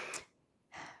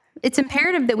 It's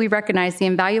imperative that we recognize the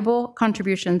invaluable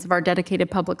contributions of our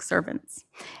dedicated public servants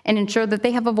and ensure that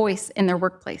they have a voice in their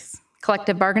workplace.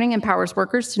 Collective bargaining empowers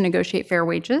workers to negotiate fair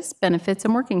wages, benefits,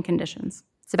 and working conditions.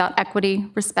 It's about equity,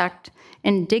 respect,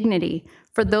 and dignity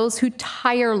for those who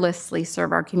tirelessly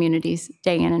serve our communities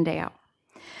day in and day out.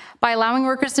 By allowing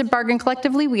workers to bargain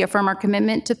collectively, we affirm our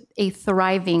commitment to a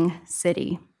thriving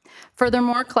city.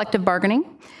 Furthermore, collective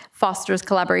bargaining fosters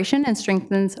collaboration and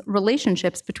strengthens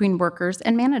relationships between workers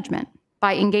and management.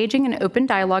 By engaging in open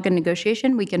dialogue and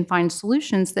negotiation, we can find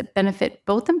solutions that benefit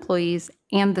both employees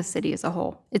and the city as a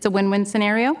whole. It's a win-win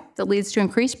scenario that leads to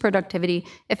increased productivity,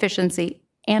 efficiency,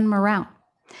 and morale.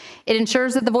 It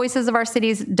ensures that the voices of our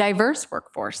city's diverse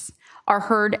workforce are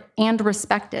heard and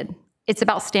respected. It's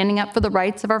about standing up for the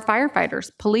rights of our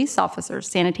firefighters, police officers,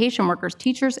 sanitation workers,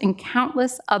 teachers, and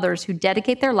countless others who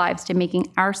dedicate their lives to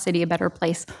making our city a better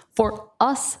place for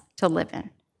us to live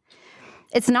in.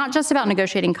 It's not just about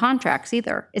negotiating contracts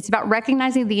either. It's about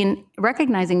recognizing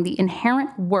the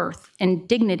inherent worth and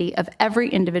dignity of every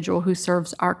individual who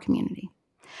serves our community.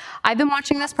 I've been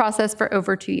watching this process for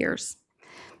over 2 years.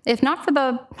 If not for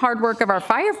the hard work of our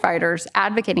firefighters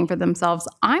advocating for themselves,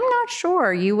 I'm not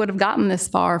sure you would have gotten this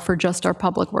far for just our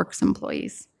public works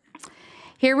employees.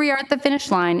 Here we are at the finish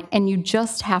line, and you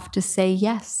just have to say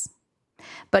yes.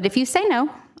 But if you say no,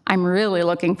 I'm really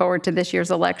looking forward to this year's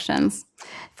elections.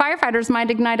 Firefighters might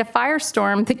ignite a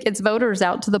firestorm that gets voters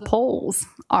out to the polls.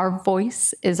 Our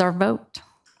voice is our vote.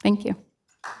 Thank you.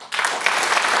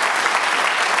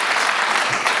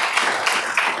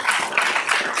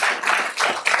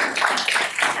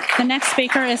 The next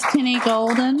speaker is Kenny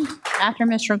Golden. After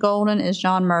Mr. Golden is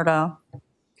John Murdo.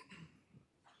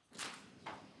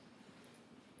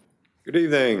 Good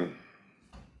evening.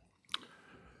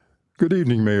 Good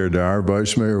evening, Mayor Dyer,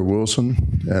 Vice Mayor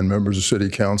Wilson, and members of City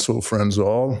Council, friends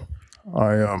all.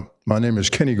 My name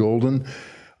is Kenny Golden.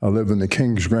 I live in the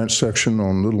Kings Grant section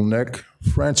on Little Neck.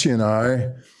 Francie and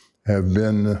I have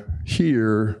been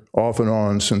here off and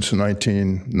on since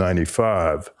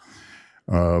 1995.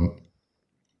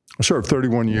 I served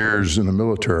 31 years in the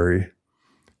military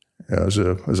as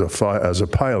a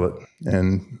pilot,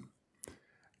 and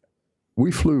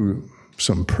we flew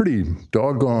some pretty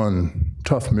doggone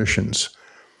tough missions,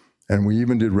 and we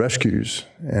even did rescues,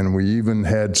 and we even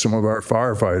had some of our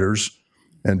firefighters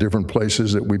in different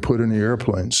places that we put in the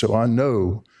airplanes. So I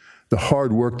know the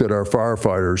hard work that our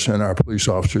firefighters and our police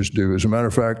officers do. As a matter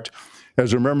of fact,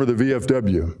 as a member of the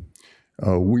VFW,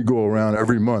 we go around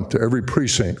every month to every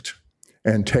precinct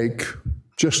and take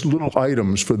just little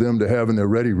items for them to have in their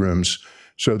ready rooms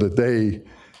so that they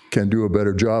can do a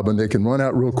better job, and they can run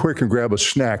out real quick and grab a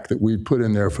snack that we put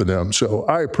in there for them. So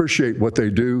I appreciate what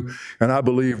they do, and I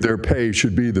believe their pay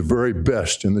should be the very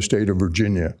best in the state of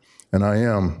Virginia, and I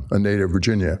am a native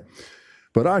Virginia.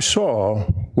 But I saw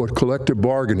what collective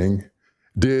bargaining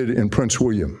did in Prince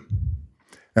William,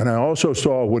 and I also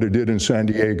saw what it did in San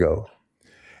Diego,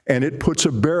 and it puts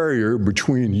a barrier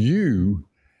between you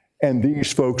and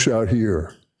these folks out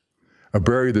here, a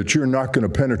barrier that you're not going to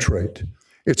penetrate.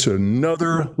 It's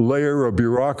another layer of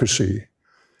bureaucracy.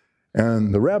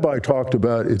 And the rabbi talked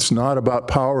about it's not about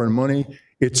power and money,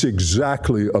 it's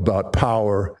exactly about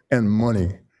power and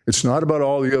money. It's not about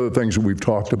all the other things that we've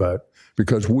talked about,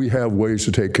 because we have ways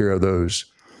to take care of those.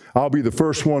 I'll be the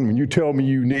first one, when you tell me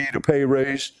you need a pay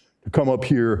raise, to come up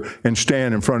here and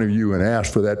stand in front of you and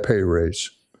ask for that pay raise.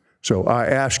 So I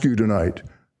ask you tonight,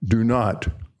 do not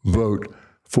vote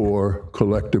for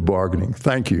collective bargaining.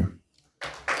 Thank you.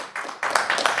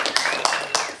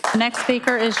 The next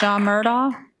speaker is John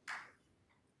Murdo.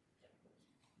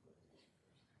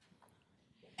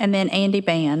 And then Andy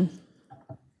Bann.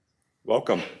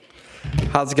 Welcome.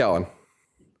 How's it going?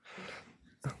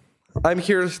 I'm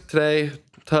here today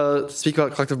to speak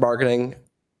about collective bargaining.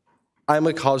 I'm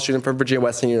a college student from Virginia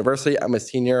Wesleyan University. I'm a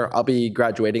senior. I'll be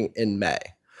graduating in May.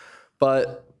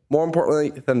 But more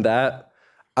importantly than that,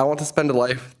 I want to spend a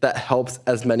life that helps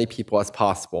as many people as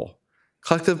possible.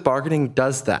 Collective bargaining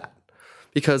does that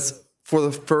because, for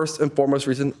the first and foremost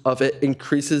reason of it,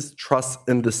 increases trust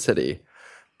in the city.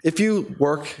 If you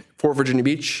work for Virginia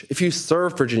Beach, if you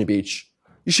serve Virginia Beach,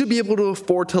 you should be able to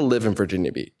afford to live in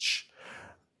Virginia Beach.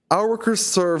 Our workers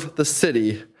serve the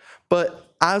city,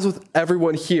 but as with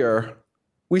everyone here,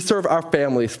 we serve our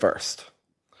families first.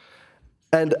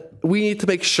 And we need to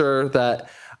make sure that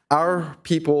our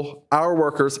people, our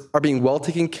workers, are being well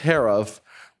taken care of,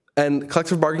 and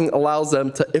collective bargaining allows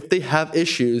them to, if they have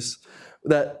issues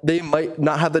that they might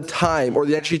not have the time or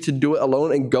the energy to do it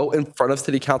alone and go in front of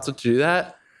city council to do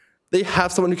that, they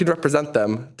have someone who can represent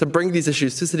them to bring these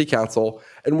issues to city council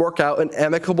and work out an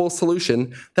amicable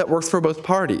solution that works for both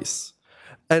parties.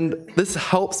 And this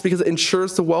helps because it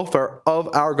ensures the welfare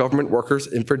of our government workers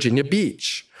in Virginia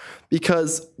Beach.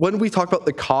 Because when we talk about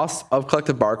the cost of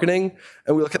collective bargaining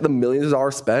and we look at the millions of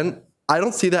dollars spent, I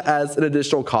don't see that as an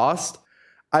additional cost.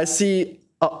 I see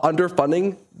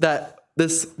underfunding that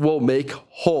this will make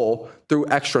whole through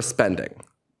extra spending.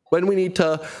 When we need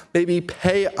to maybe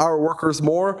pay our workers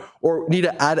more or need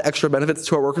to add extra benefits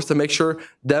to our workers to make sure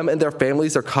them and their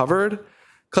families are covered,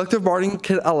 collective bargaining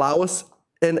can allow us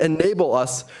and enable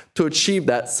us to achieve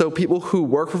that so people who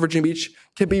work for Virginia Beach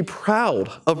can be proud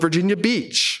of Virginia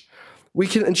Beach. We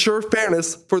can ensure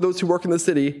fairness for those who work in the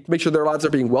city to make sure their lives are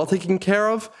being well taken care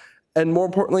of, and more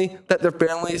importantly, that their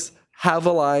families have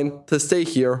a line to stay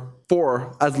here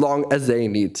for as long as they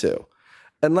need to.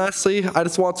 And lastly, I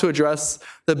just want to address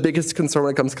the biggest concern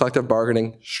when it comes to collective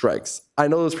bargaining, strikes. I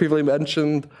know it was previously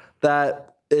mentioned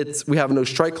that we have no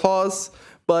strike clause,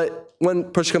 but when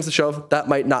push comes to shove, that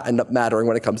might not end up mattering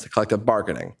when it comes to collective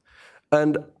bargaining.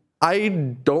 And I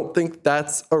don't think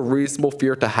that's a reasonable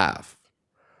fear to have.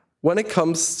 When it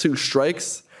comes to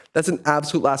strikes, that's an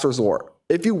absolute last resort.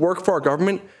 If you work for our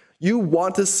government, You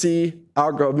want to see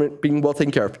our government being well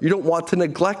taken care of. You don't want to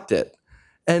neglect it.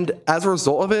 And as a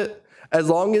result of it, as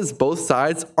long as both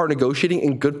sides are negotiating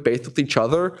in good faith with each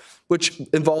other, which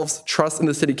involves trust in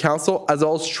the city council, as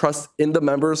well as trust in the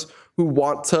members who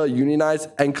want to unionize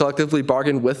and collectively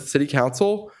bargain with city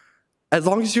council, as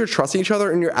long as you're trusting each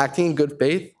other and you're acting in good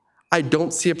faith, I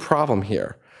don't see a problem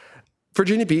here.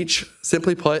 Virginia Beach,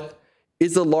 simply put,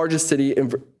 is the largest city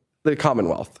in the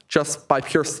Commonwealth, just by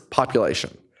pure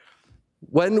population.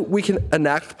 When we can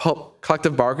enact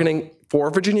collective bargaining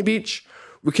for Virginia Beach,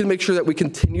 we can make sure that we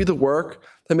continue the work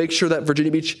to make sure that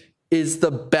Virginia Beach is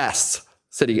the best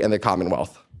city in the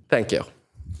Commonwealth. Thank you.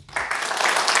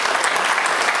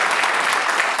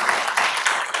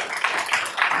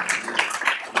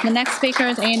 The next speaker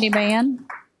is Andy Bann.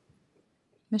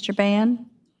 Mr. Bann.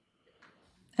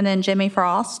 And then Jimmy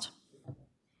Frost.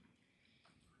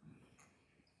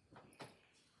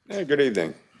 Hey, good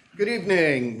evening. Good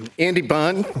evening. Andy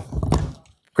Bond.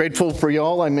 Grateful for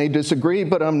y'all. I may disagree,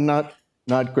 but I'm not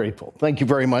grateful. Thank you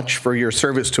very much for your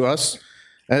service to us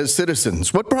as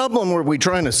citizens. What problem were we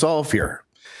trying to solve here?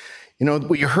 You know,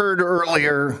 we heard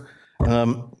earlier,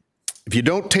 if you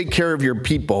don't take care of your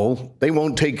people, they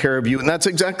won't take care of you, and that's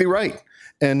exactly right.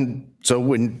 And so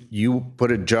when you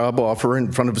put a job offer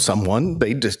in front of someone,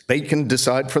 they can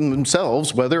decide for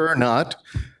themselves whether or not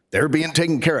they're being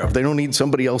taken care of. They don't need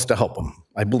somebody else to help them.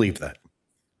 I believe that.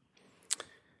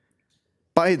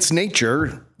 By its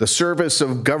nature, the service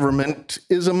of government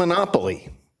is a monopoly.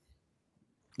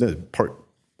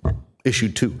 Issue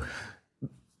 2.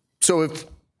 So if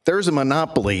there's a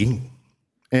monopoly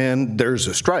and there's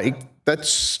a strike,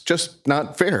 that's just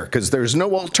not fair because there's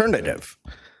no alternative.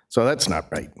 So that's not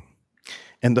right.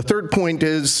 And the third point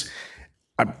is,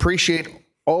 I appreciate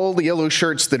all the yellow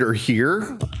shirts that are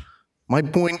here. My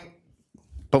point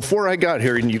before I got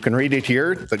here, and you can read it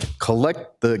here,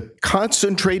 the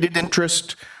concentrated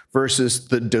interest versus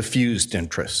the diffused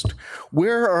interest.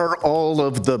 Where are all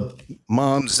of the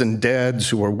moms and dads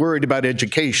who are worried about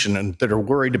education and that are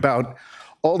worried about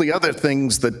all the other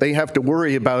things that they have to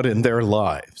worry about in their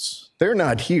lives? They're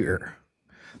not here.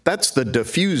 That's the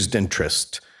diffused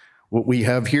interest. What we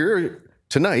have here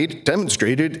tonight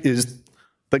demonstrated is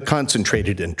the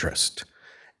concentrated interest.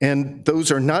 And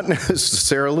those are not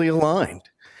necessarily aligned.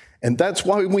 And that's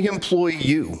why we employ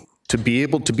you, to be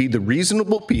able to be the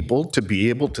reasonable people, to be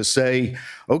able to say,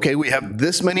 okay, we have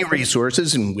this many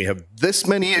resources and we have this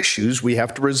many issues, we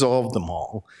have to resolve them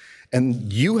all.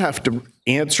 And you have to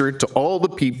answer to all the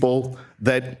people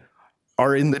that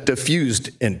are in the diffused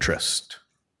interest.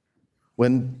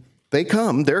 When they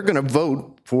come, they're going to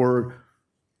vote for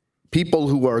people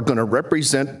who are going to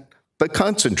represent the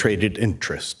concentrated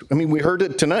interest. I mean, we heard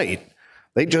it tonight.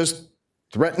 They just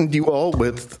threatened you all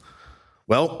with,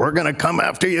 well, we're going to come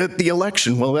after you at the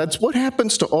election. Well, that's what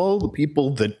happens to all the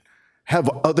people that have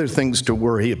other things to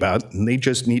worry about, and they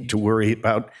just need to worry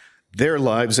about their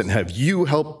lives and have you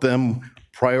help them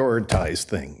prioritize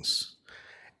things.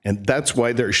 And that's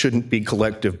why there shouldn't be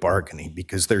collective bargaining,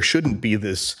 because there shouldn't be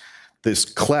this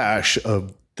clash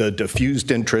of the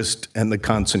diffused interest and the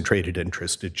concentrated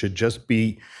interest. It should just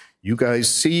be, you guys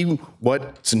see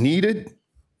what's needed.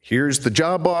 Here's the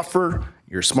job offer.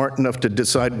 You're smart enough to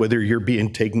decide whether you're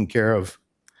being taken care of.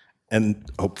 And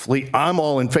hopefully I'm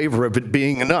all in favor of it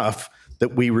being enough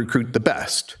that we recruit the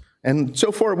best. And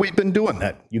so far we've been doing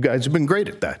that. You guys have been great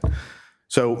at that.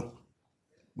 So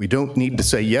we don't need to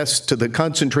say yes to the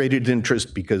concentrated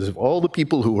interest because of all the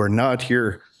people who are not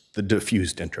here, the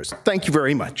diffused interest. Thank you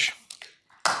very much.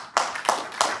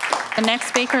 The next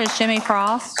speaker is Jimmy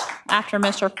Frost. After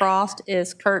Mr. Frost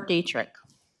is Kurt Dietrich.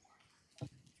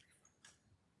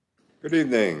 Good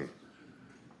evening.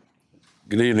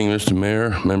 Good evening, Mr.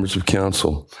 Mayor, members of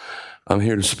council. I'm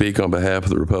here to speak on behalf of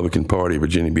the Republican Party of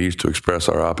Virginia Beach to express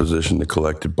our opposition to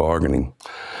collective bargaining.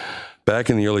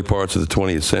 Back in the early parts of the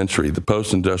 20th century, the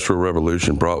post-industrial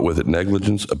revolution brought with it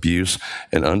negligence, abuse,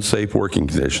 and unsafe working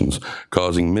conditions,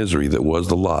 causing misery that was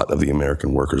the lot of the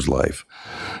American worker's life.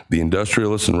 The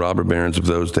industrialists and robber barons of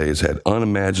those days had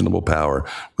unimaginable power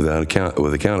with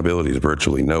accountability to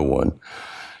virtually no one.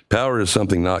 Power is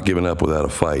something not given up without a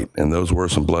fight, and those were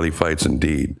some bloody fights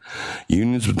indeed.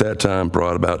 Unions at that time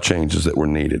brought about changes that were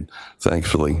needed.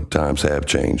 Thankfully, times have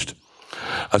changed.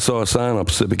 I saw a sign on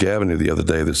Pacific Avenue the other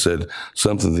day that said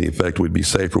something to the effect we'd be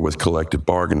safer with collective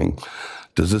bargaining.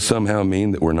 Does this somehow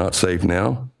mean that we're not safe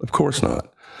now? Of course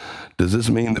not. Does this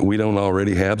mean that we don't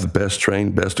already have the best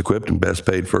trained, best equipped, and best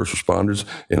paid first responders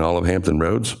in all of Hampton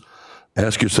Roads?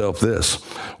 Ask yourself this,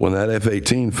 when that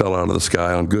F-18 fell out of the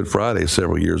sky on Good Friday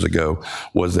several years ago,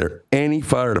 was there any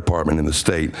fire department in the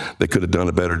state that could have done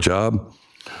a better job?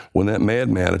 When that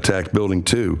madman attacked Building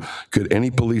 2, could any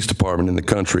police department in the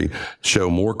country show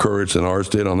more courage than ours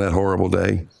did on that horrible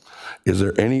day? Is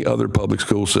there any other public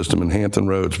school system in Hampton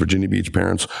Roads Virginia Beach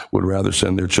parents would rather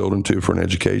send their children to for an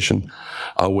education?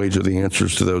 I'll wager the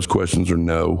answers to those questions are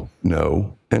no,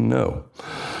 no, and no.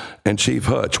 And Chief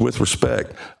Hutch, with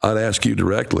respect, I'd ask you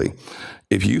directly,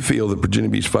 if you feel that Virginia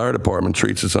Beach Fire Department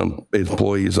treats its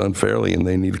employees unfairly and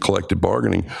they need collective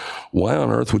bargaining, why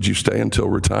on earth would you stay until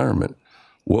retirement?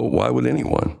 Well, why would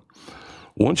anyone?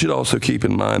 One should also keep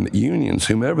in mind that unions,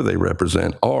 whomever they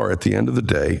represent, are, at the end of the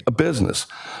day, a business.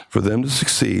 For them to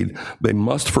succeed, they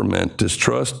must ferment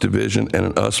distrust, division, and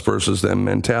an us versus them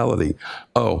mentality.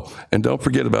 Oh, and don't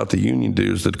forget about the union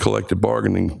dues that collective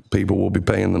bargaining people will be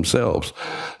paying themselves,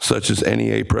 such as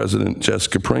NEA President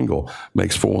Jessica Pringle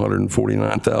makes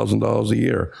 $449,000 a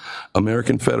year.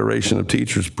 American Federation of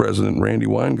Teachers President Randy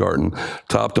Weingarten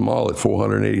topped them all at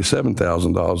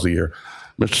 $487,000 a year.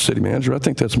 Mr. City Manager, I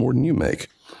think that's more than you make.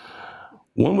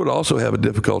 One would also have a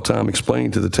difficult time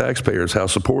explaining to the taxpayers how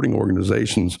supporting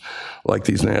organizations like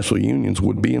these national unions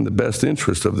would be in the best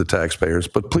interest of the taxpayers,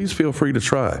 but please feel free to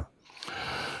try.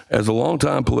 As a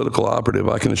longtime political operative,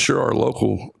 I can assure our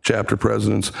local chapter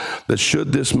presidents that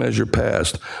should this measure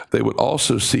pass, they would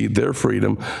also cede their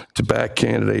freedom to back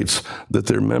candidates that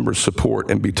their members support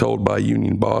and be told by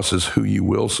union bosses who you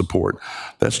will support.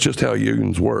 That's just how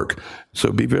unions work.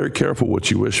 So be very careful what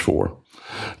you wish for.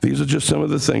 These are just some of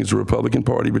the things the Republican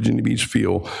Party Virginia Beach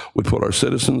feel would put our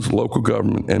citizens, local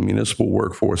government, and municipal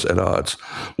workforce at odds.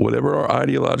 Whatever our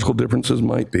ideological differences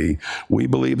might be, we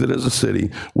believe that as a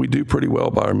city, we do pretty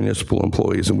well by our municipal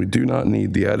employees, and we do not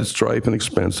need the added strife and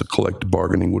expense that collective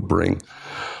bargaining would bring.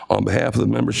 On behalf of the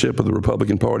membership of the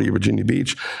Republican Party of Virginia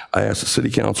Beach, I ask the City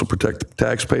Council protect the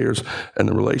taxpayers and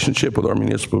the relationship with our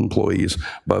municipal employees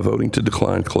by voting to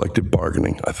decline collective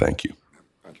bargaining. I thank you.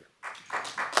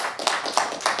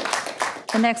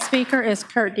 The next speaker is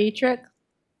Kurt Dietrich.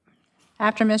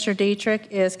 After Mr. Dietrich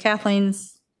is Kathleen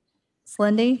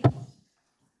Slindy.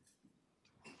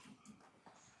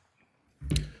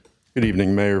 Good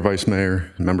evening, Mayor, Vice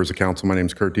Mayor, and members of council. My name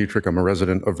is Kurt Dietrich. I'm a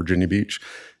resident of Virginia Beach,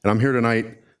 and I'm here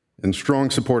tonight in strong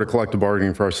support of collective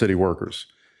bargaining for our city workers.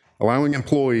 Allowing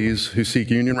employees who seek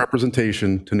union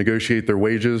representation to negotiate their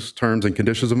wages, terms, and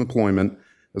conditions of employment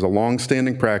is a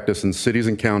long-standing practice in cities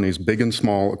and counties, big and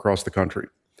small, across the country.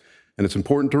 And it's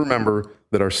important to remember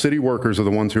that our city workers are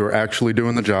the ones who are actually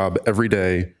doing the job every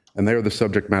day, and they are the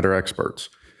subject matter experts.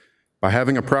 By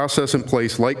having a process in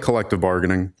place like collective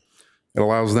bargaining, it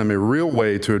allows them a real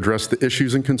way to address the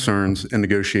issues and concerns and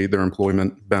negotiate their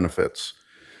employment benefits.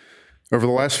 Over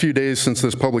the last few days since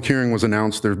this public hearing was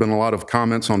announced, there have been a lot of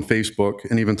comments on Facebook,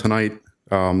 and even tonight,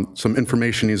 some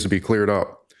information needs to be cleared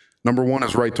up. Number one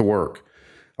is right to work.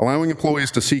 Allowing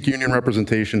employees to seek union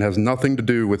representation has nothing to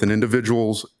do with an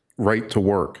individual's right to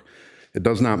work. It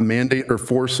does not mandate or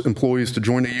force employees to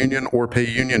join a union or pay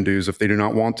union dues if they do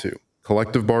not want to.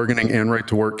 Collective bargaining and right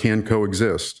to work can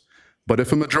coexist. But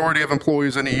if a majority of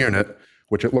employees in a unit,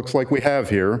 which it looks like we have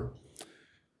here,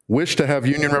 wish to have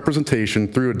union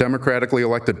representation through a democratically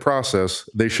elected process,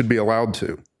 they should be allowed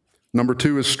to. Number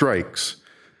two is strikes.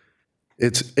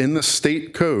 It's in the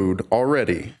state code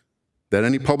already that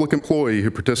any public employee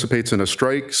who participates in a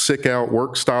strike, sick out,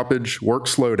 work stoppage, work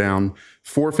slowdown,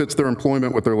 forfeits their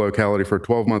employment with their locality for a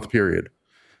 12-month period.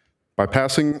 By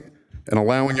passing and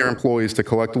allowing your employees to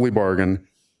collectively bargain,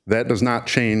 that does not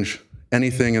change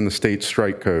anything in the state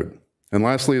strike code. And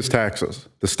lastly is taxes.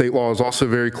 The state law is also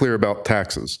very clear about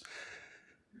taxes.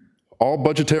 All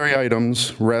budgetary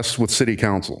items rest with City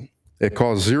Council. It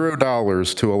costs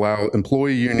 $0 to allow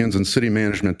employee unions and city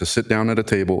management to sit down at a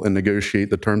table and negotiate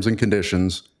the terms and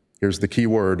conditions, here's the key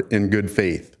word, in good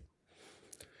faith.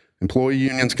 Employee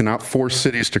unions cannot force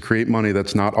cities to create money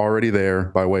that's not already there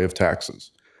by way of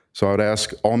taxes. So I would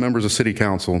ask all members of City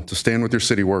Council to stand with your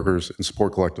city workers and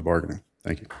support collective bargaining.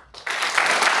 Thank you.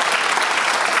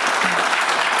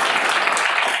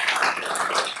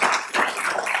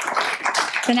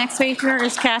 The next speaker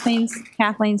is Kathleen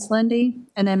Slindy,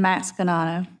 and then Max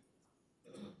Ganano.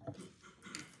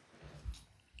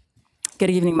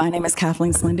 Good evening. My name is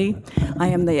Kathleen Slindy. I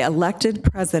am the elected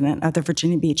president of the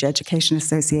Virginia Beach Education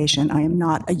Association. I am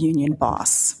not a union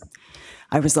boss.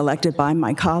 I was elected by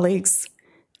my colleagues,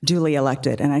 duly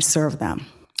elected, and I serve them.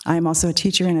 I am also a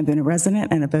teacher, and I've been a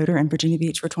resident and a voter in Virginia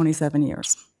Beach for 27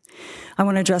 years. I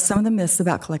want to address some of the myths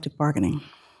about collective bargaining.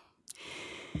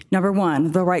 Number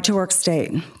one, the right to work state.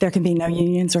 There can be no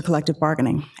unions or collective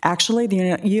bargaining. Actually,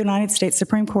 the United States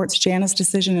Supreme Court's Janus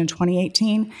decision in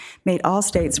 2018 made all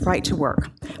states right to work,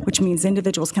 which means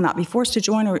individuals cannot be forced to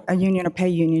join a union or pay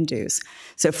union dues.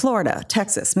 So Florida,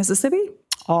 Texas, Mississippi,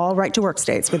 all right-to-work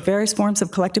states with various forms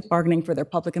of collective bargaining for their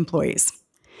public employees.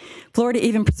 Florida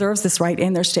even preserves this right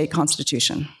in their state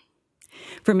constitution.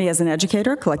 For me as an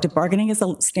educator, collective bargaining is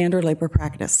a standard labor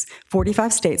practice.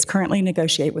 45 states currently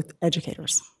negotiate with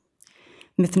educators.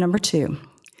 Myth number 2,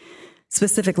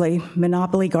 specifically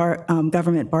monopoly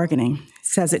government bargaining,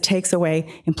 says it takes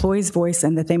away employees' voice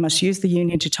and that they must use the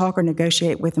union to talk or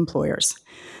negotiate with employers.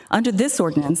 Under this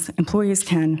ordinance, employees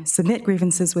can submit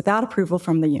grievances without approval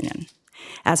from the union.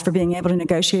 As for being able to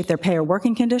negotiate their pay or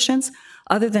working conditions,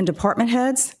 other than department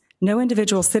heads, no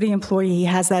individual city employee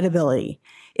has that ability.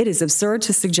 It is absurd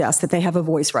to suggest that they have a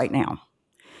voice right now.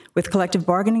 With collective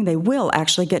bargaining, they will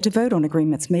actually get to vote on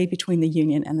agreements made between the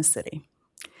union and the city.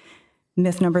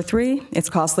 Myth number 3, it's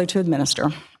costly to administer.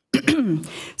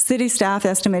 City staff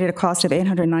estimated a cost of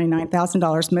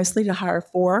 $899,000, mostly to hire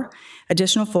 4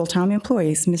 additional full-time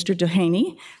employees. Mr.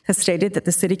 Dehaney has stated that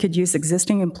the city could use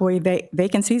existing employee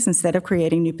vacancies instead of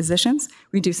creating new positions,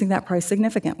 reducing that price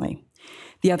significantly.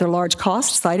 The other large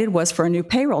cost cited was for a new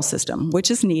payroll system, which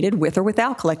is needed with or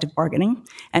without collective bargaining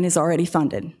and is already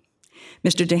funded.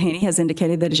 Mr. Dehaney has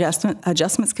indicated that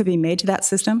adjustments could be made to that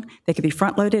system. They could be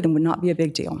front-loaded and would not be a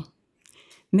big deal.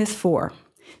 Myth 4,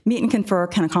 meet and confer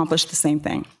can accomplish the same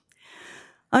thing.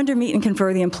 Under meet and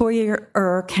confer, the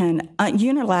employer can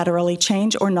unilaterally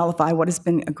change or nullify what has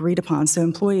been agreed upon, so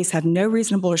employees have no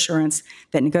reasonable assurance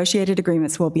that negotiated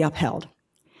agreements will be upheld.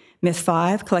 Myth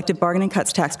 5, collective bargaining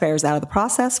cuts taxpayers out of the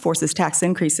process, forces tax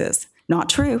increases. Not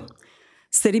true.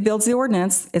 City builds the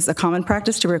ordinance. It's a common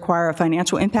practice to require a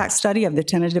financial impact study of the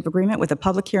tentative agreement with a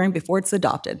public hearing before it's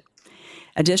adopted.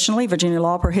 Additionally, Virginia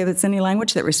law prohibits any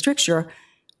language that restricts your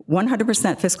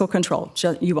 100% fiscal control.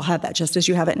 You will have that just as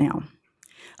you have it now.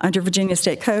 Under Virginia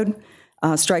State Code,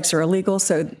 strikes are illegal,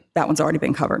 so that one's already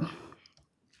been covered.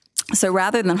 So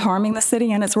rather than harming the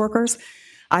city and its workers,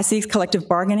 I see collective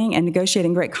bargaining and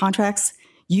negotiating great contracts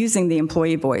using the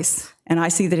employee voice, and I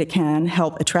see that it can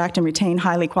help attract and retain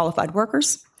highly qualified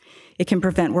workers. It can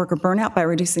prevent worker burnout by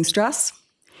reducing stress.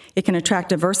 It can attract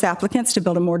diverse applicants to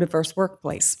build a more diverse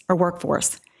workplace or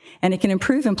workforce. And it can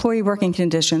improve employee working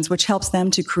conditions, which helps them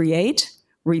to create,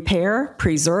 repair,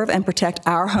 preserve, and protect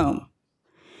our home,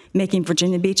 making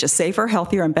Virginia Beach a safer,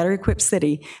 healthier, and better equipped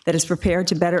city that is prepared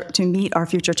to meet our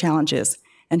future challenges.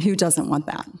 And who doesn't want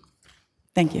that?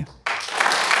 Thank you.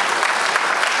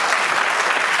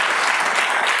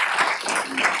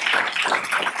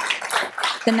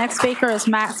 The next speaker is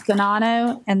Max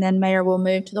Ganano, and then Mayor will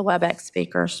move to the WebEx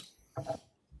speakers.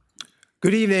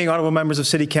 Good evening, honorable members of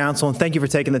City Council, and thank you for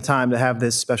taking the time to have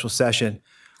this special session.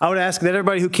 I would ask that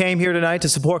everybody who came here tonight to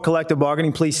support collective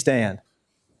bargaining, please stand.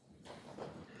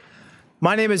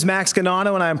 My name is Max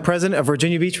Ganano, and I am president of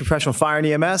Virginia Beach Professional Fire and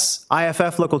EMS,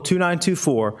 IFF Local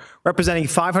 2924, representing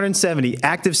 570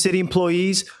 active city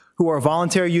employees who are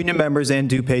voluntary union members and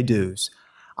do pay dues.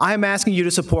 I am asking you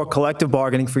to support collective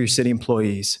bargaining for your city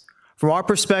employees. From our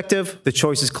perspective, the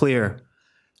choice is clear.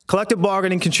 Collective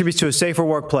bargaining contributes to a safer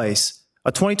workplace.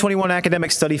 A 2021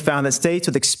 academic study found that states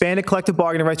with expanded collective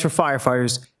bargaining rights for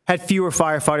firefighters had fewer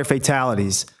firefighter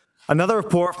fatalities. Another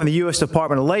report from the U.S.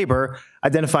 Department of Labor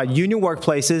identified union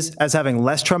workplaces as having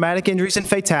less traumatic injuries and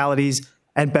fatalities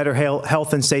and better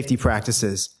health and safety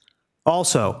practices.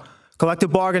 Also,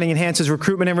 collective bargaining enhances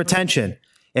recruitment and retention.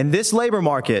 In this labor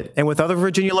market and with other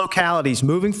Virginia localities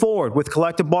moving forward with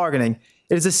collective bargaining,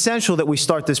 it is essential that we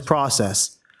start this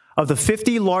process. Of the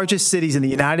 50 largest cities in the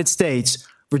United States,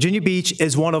 Virginia Beach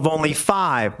is one of only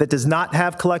 5 that does not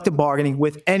have collective bargaining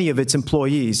with any of its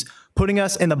employees, putting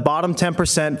us in the bottom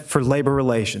 10% for labor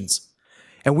relations.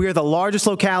 And we are the largest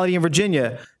locality in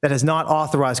Virginia that has not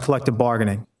authorized collective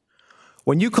bargaining.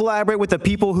 When you collaborate with the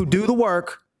people who do the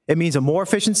work, it means a more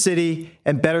efficient city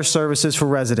and better services for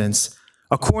residents.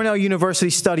 A Cornell University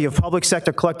study of public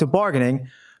sector collective bargaining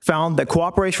found that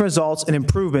cooperation results in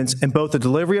improvements in both the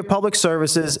delivery of public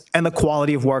services and the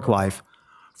quality of work life.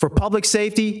 For public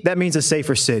safety, that means a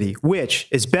safer city, which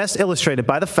is best illustrated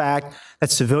by the fact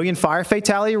that civilian fire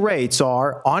fatality rates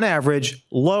are, on average,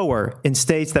 lower in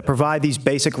states that provide these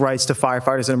basic rights to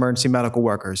firefighters and emergency medical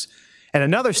workers. And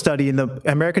another study in the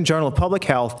American Journal of Public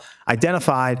Health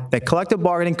identified that collective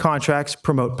bargaining contracts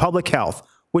promote public health,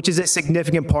 which is a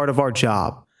significant part of our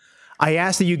job. I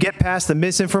ask that you get past the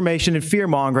misinformation and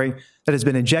fear-mongering that has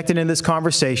been injected in this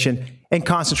conversation and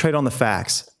concentrate on the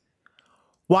facts.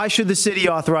 Why should the city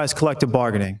authorize collective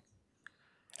bargaining?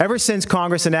 Ever since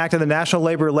Congress enacted the National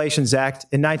Labor Relations Act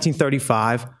in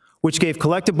 1935, which gave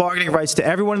collective bargaining rights to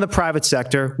everyone in the private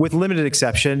sector, with limited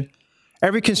exception,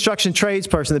 every construction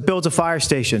tradesperson that builds a fire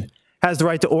station has the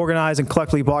right to organize and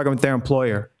collectively bargain with their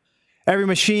employer. Every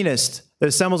machinist that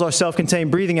assembles our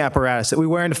self-contained breathing apparatus that we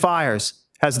wear into fires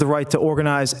has the right to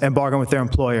organize and bargain with their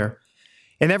employer.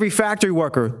 And every factory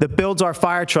worker that builds our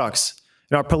fire trucks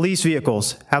and our police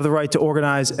vehicles have the right to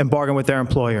organize and bargain with their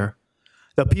employer.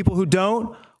 The people who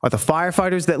don't are the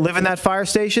firefighters that live in that fire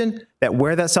station, that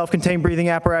wear that self-contained breathing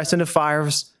apparatus into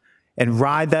fires and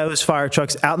ride those fire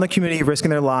trucks out in the community risking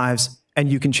their lives,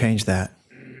 and you can change that.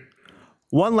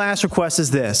 One last request is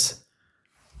this.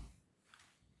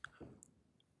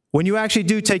 When you actually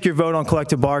do take your vote on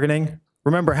collective bargaining,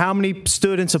 remember how many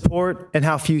stood in support and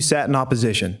how few sat in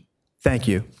opposition. Thank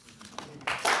you.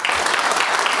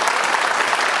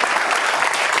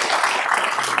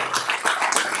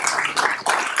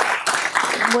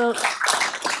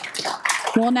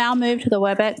 We'll now move to the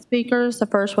WebEx speakers. The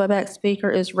first WebEx speaker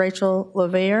is Rachel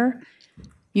Lavier.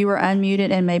 You are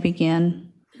unmuted and may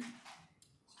begin.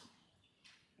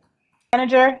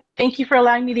 Manager, thank you for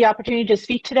allowing me the opportunity to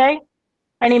speak today.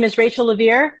 My name is Rachel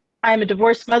Lavier. I am a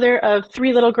divorced mother of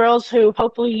 3 little girls who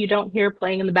hopefully you don't hear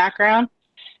playing in the background.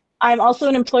 I'm also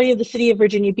an employee of the City of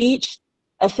Virginia Beach,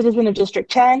 a citizen of District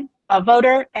 10, a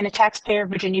voter, and a taxpayer of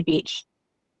Virginia Beach.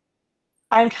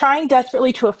 I'm trying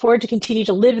desperately to afford to continue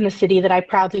to live in the city that I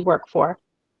proudly work for,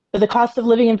 but the cost of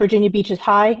living in Virginia Beach is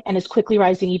high and is quickly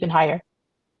rising even higher.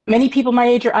 Many people my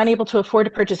age are unable to afford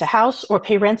to purchase a house or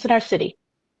pay rents in our city.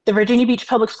 The Virginia Beach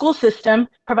public school system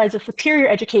provides a superior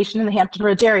education in the Hampton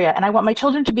Roads area, and I want my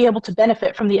children to be able to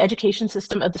benefit from the education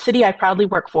system of the city I proudly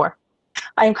work for.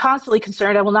 I am constantly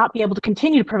concerned I will not be able to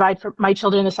continue to provide for my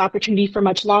children this opportunity for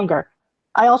much longer.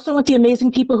 I also want the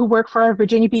amazing people who work for our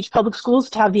Virginia Beach public schools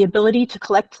to have the ability to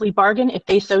collectively bargain if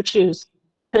they so choose,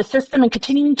 to assist them in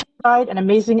continuing to provide an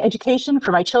amazing education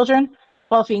for my children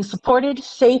while being supported,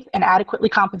 safe, and adequately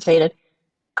compensated.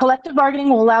 Collective bargaining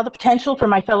will allow the potential for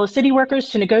my fellow city workers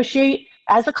to negotiate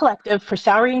as a collective for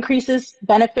salary increases,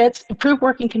 benefits, improved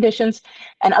working conditions,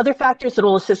 and other factors that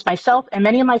will assist myself and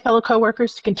many of my fellow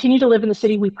coworkers to continue to live in the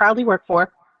city we proudly work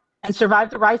for and survive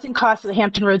the rising costs of the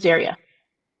Hampton Roads area.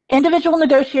 Individual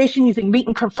negotiation using meet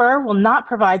and confer will not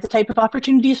provide the type of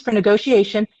opportunities for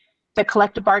negotiation that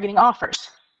collective bargaining offers.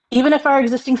 Even if our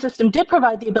existing system did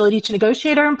provide the ability to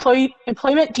negotiate our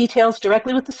employment details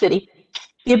directly with the city,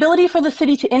 the ability for the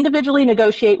city to individually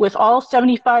negotiate with all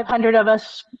 7,500 of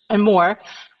us and more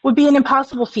would be an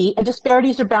impossible feat, and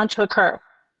disparities are bound to occur.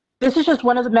 This is just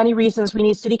one of the many reasons we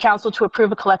need City Council to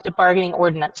approve a collective bargaining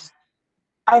ordinance.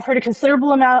 I've heard a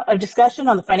considerable amount of discussion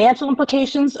on the financial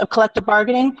implications of collective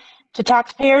bargaining to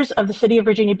taxpayers of the City of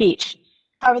Virginia Beach.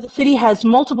 However, the city has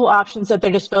multiple options at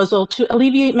their disposal to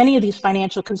alleviate many of these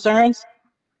financial concerns,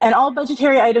 and all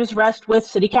budgetary items rest with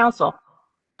City Council.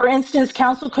 For instance,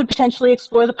 Council could potentially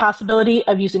explore the possibility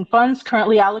of using funds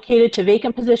currently allocated to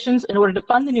vacant positions in order to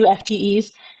fund the new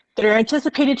FTEs that are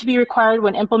anticipated to be required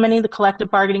when implementing the collective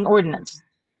bargaining ordinance.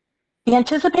 The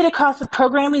anticipated cost of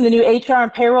programming the new HR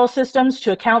and payroll systems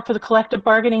to account for the collective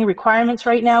bargaining requirements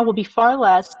right now will be far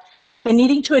less than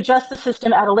needing to adjust the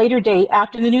system at a later date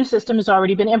after the new system has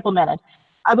already been implemented.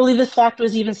 I believe this fact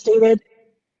was even stated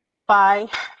by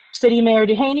City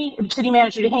Manager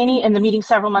Duhaney in the meeting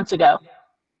several months ago.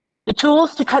 The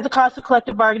tools to cut the cost of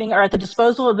collective bargaining are at the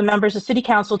disposal of the members of City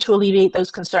Council to alleviate those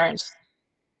concerns.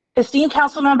 Esteemed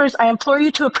council members, I implore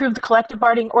you to approve the collective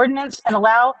bargaining ordinance and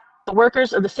allow the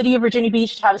workers of the City of Virginia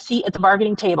Beach to have a seat at the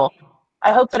bargaining table.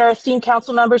 I hope that our esteemed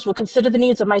council members will consider the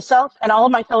needs of myself and all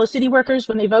of my fellow city workers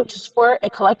when they vote to support a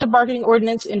collective bargaining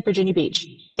ordinance in Virginia Beach.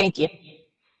 Thank you.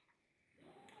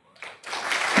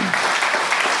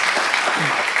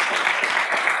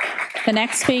 The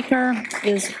next speaker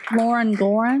is Lauren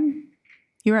Gorin.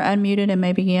 You are unmuted and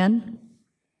may begin.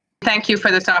 Thank you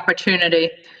for this opportunity.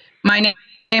 My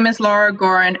name is Laura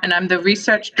Gorin, and I'm the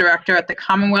Research Director at the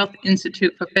Commonwealth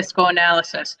Institute for Fiscal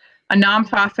Analysis, a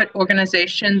nonprofit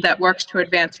organization that works to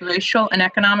advance racial and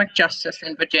economic justice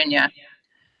in Virginia.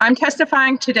 I'm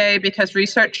testifying today because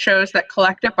research shows that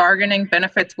collective bargaining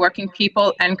benefits working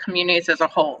people and communities as a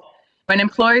whole. When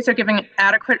employees are given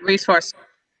adequate resources,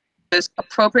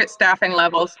 appropriate staffing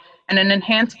levels, and an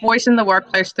enhanced voice in the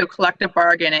workplace through collective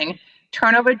bargaining,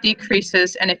 turnover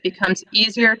decreases and it becomes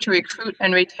easier to recruit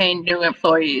and retain new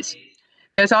employees.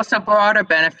 There's also broader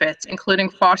benefits, including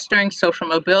fostering social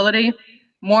mobility,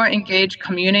 more engaged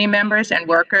community members and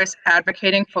workers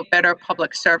advocating for better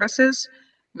public services,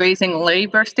 raising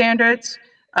labor standards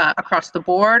across the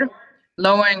board,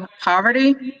 lowering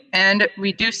poverty, and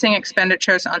reducing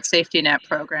expenditures on safety net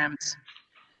programs.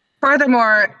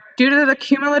 Furthermore, due to the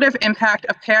cumulative impact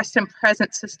of past and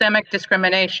present systemic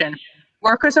discrimination,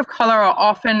 workers of color are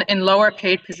often in lower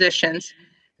paid positions,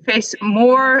 face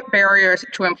more barriers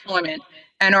to employment,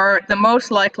 and are the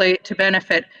most likely to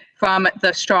benefit from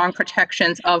the strong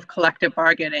protections of collective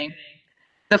bargaining.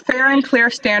 The fair and clear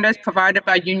standards provided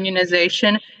by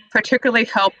unionization particularly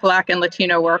help Black and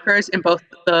Latino workers in both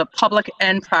the public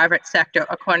and private sector,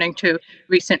 according to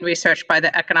recent research by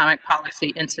the Economic Policy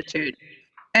Institute.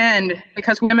 And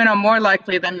because women are more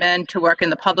likely than men to work in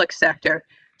the public sector,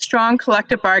 strong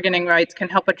collective bargaining rights can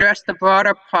help address the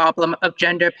broader problem of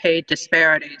gender pay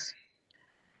disparities.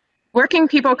 Working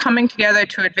people coming together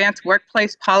to advance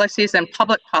workplace policies and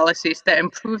public policies that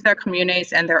improve their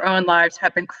communities and their own lives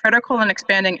have been critical in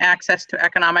expanding access to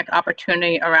economic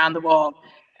opportunity around the world.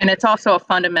 And it's also a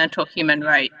fundamental human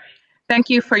right. Thank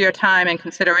you for your time and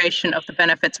consideration of the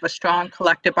benefits of a strong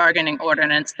collective bargaining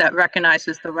ordinance that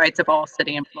recognizes the rights of all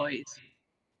city employees.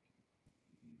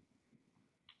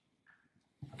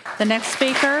 The next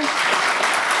speaker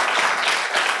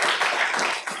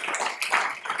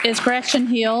is Gretchen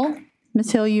Hill.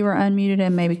 Ms. Hill, you are unmuted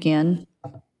and may begin.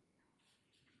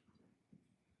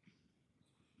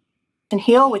 And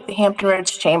Hill with the Hampton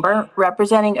Roads Chamber,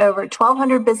 representing over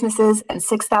 1,200 businesses and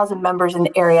 6,000 members in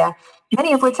the area,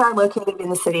 many of which are located in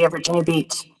the city of Virginia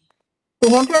Beach. The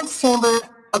Hampton Roads Chamber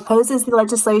opposes the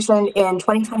legislation in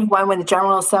 2021 when the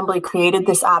General Assembly created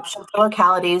this option for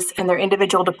localities and their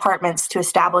individual departments to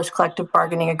establish collective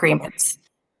bargaining agreements.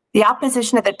 The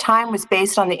opposition at the time was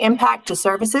based on the impact to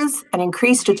services and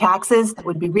increase to taxes that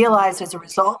would be realized as a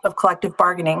result of collective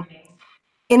bargaining.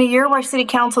 In a year where City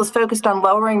Council is focused on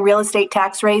lowering real estate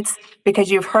tax rates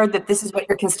because you've heard that this is what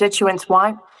your constituents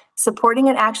want, supporting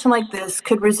an action like this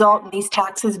could result in these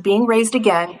taxes being raised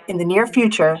again in the near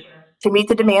future to meet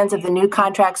the demands of the new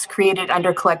contracts created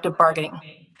under collective bargaining.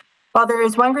 While there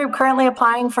is one group currently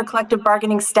applying for collective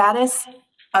bargaining status,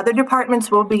 other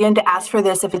departments will begin to ask for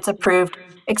this if it's approved,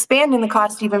 expanding the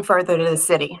cost even further to the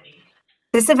city.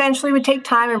 This eventually would take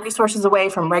time and resources away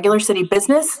from regular city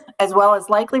business, as well as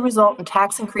likely result in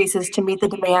tax increases to meet the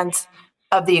demands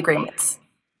of the agreements.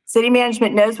 City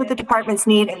management knows what the departments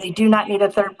need, and they do not need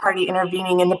a third party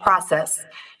intervening in the process.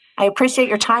 I appreciate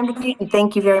your time today, and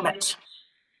thank you very much.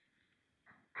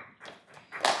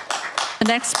 The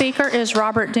next speaker is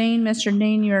Robert Dean. Mr.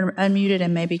 Dean, you're unmuted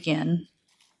and may begin.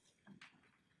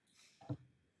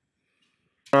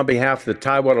 On behalf of the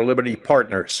Tidewater Liberty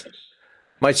Partners,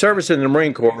 my service in the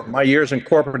Marine Corps, my years in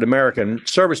corporate America, and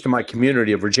service to my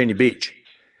community of Virginia Beach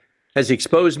has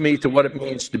exposed me to what it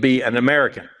means to be an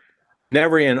American.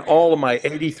 Never in all of my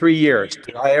 83 years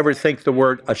did I ever think the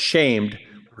word ashamed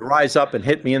would rise up and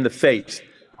hit me in the face,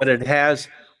 but it has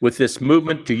with this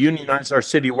movement to unionize our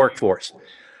city workforce.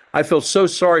 I feel so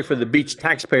sorry for the beach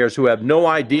taxpayers who have no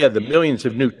idea the millions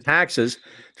of new taxes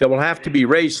that will have to be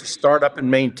raised to start up and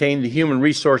maintain the human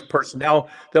resource personnel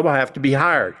that will have to be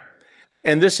hired.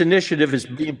 And this initiative is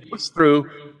being pushed through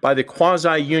by the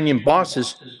quasi-union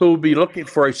bosses who will be looking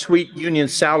for a sweet union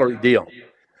salary deal.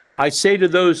 I say to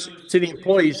those city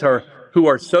employees who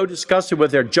are so disgusted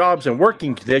with their jobs and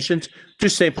working conditions to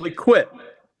simply quit.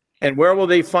 And where will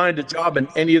they find a job in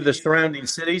any of the surrounding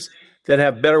cities that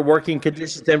have better working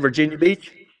conditions than Virginia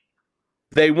Beach?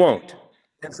 They won't.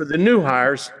 And for the new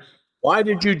hires, why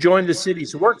did you join the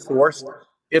city's workforce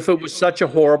if it was such a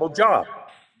horrible job?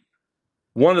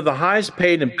 One of the highest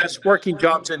paid and best working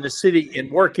jobs in the city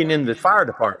in working in the fire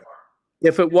department.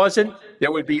 If it wasn't,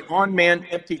 there would be on-man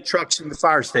empty trucks in the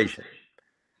fire station.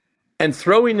 And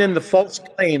throwing in the false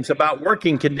claims about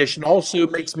working condition also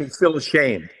makes me feel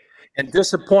ashamed and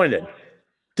disappointed.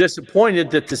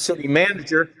 Disappointed that the city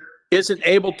manager isn't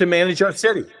able to manage our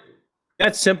city.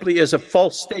 That simply is a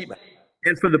false statement.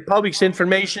 And for the public's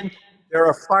information, there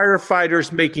are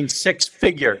firefighters making six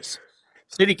figures.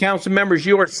 City council members,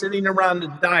 you are sitting around the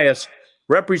dais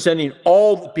representing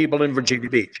all the people in Virginia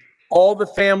Beach, all the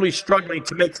families struggling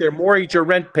to make their mortgage or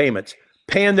rent payments,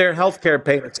 paying their health care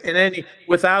payments, and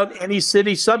without any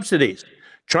city subsidies,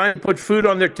 trying to put food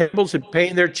on their tables and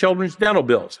paying their children's dental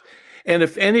bills. And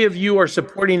if any of you are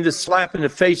supporting this slap in the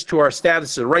face to our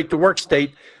status as a right-to-work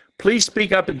state, please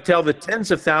speak up and tell the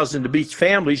tens of thousands of beach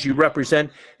families you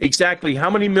represent exactly how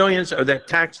many millions of their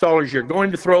tax dollars you're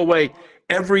going to throw away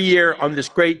every year on this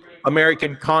great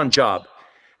American con job.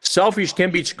 Selfish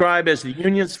can be described as the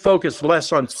unions focus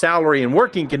less on salary and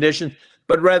working conditions,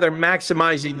 but rather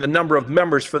maximizing the number of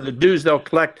members for the dues they'll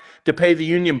collect to pay the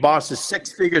union bosses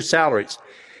six-figure salaries.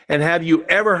 And have you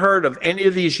ever heard of any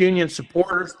of these union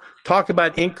supporters talk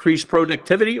about increased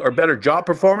productivity or better job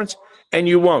performance? And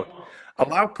you won't.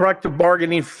 Allow collective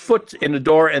bargaining foot in the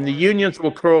door, and the unions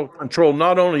will control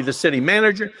not only the city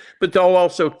manager, but they'll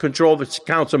also control the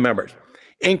council members.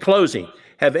 In closing,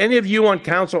 have any of you on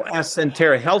council asked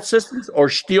Centera Health Systems or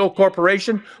Steel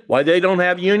Corporation why they don't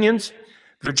have unions?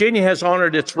 Virginia has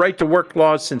honored its right to work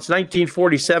laws since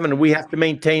 1947, and we have to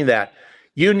maintain that.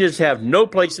 Unions have no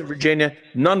place in Virginia,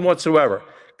 none whatsoever.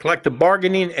 Collective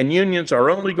bargaining and unions are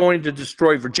only going to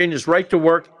destroy Virginia's right to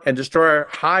work and destroy our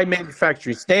high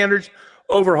manufacturing standards,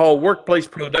 overhaul workplace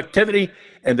productivity,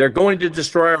 and they're going to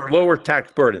destroy our lower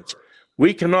tax burdens.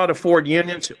 We cannot afford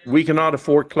unions. We cannot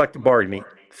afford collective bargaining.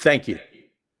 Thank you.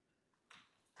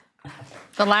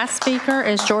 The last speaker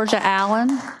is Georgia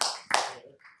Allen.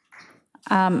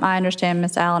 I understand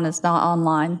Ms. Allen is not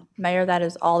online. Mayor, that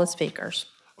is all the speakers.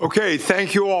 Okay,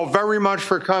 thank you all very much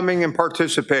for coming and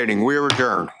participating. We are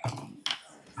adjourned.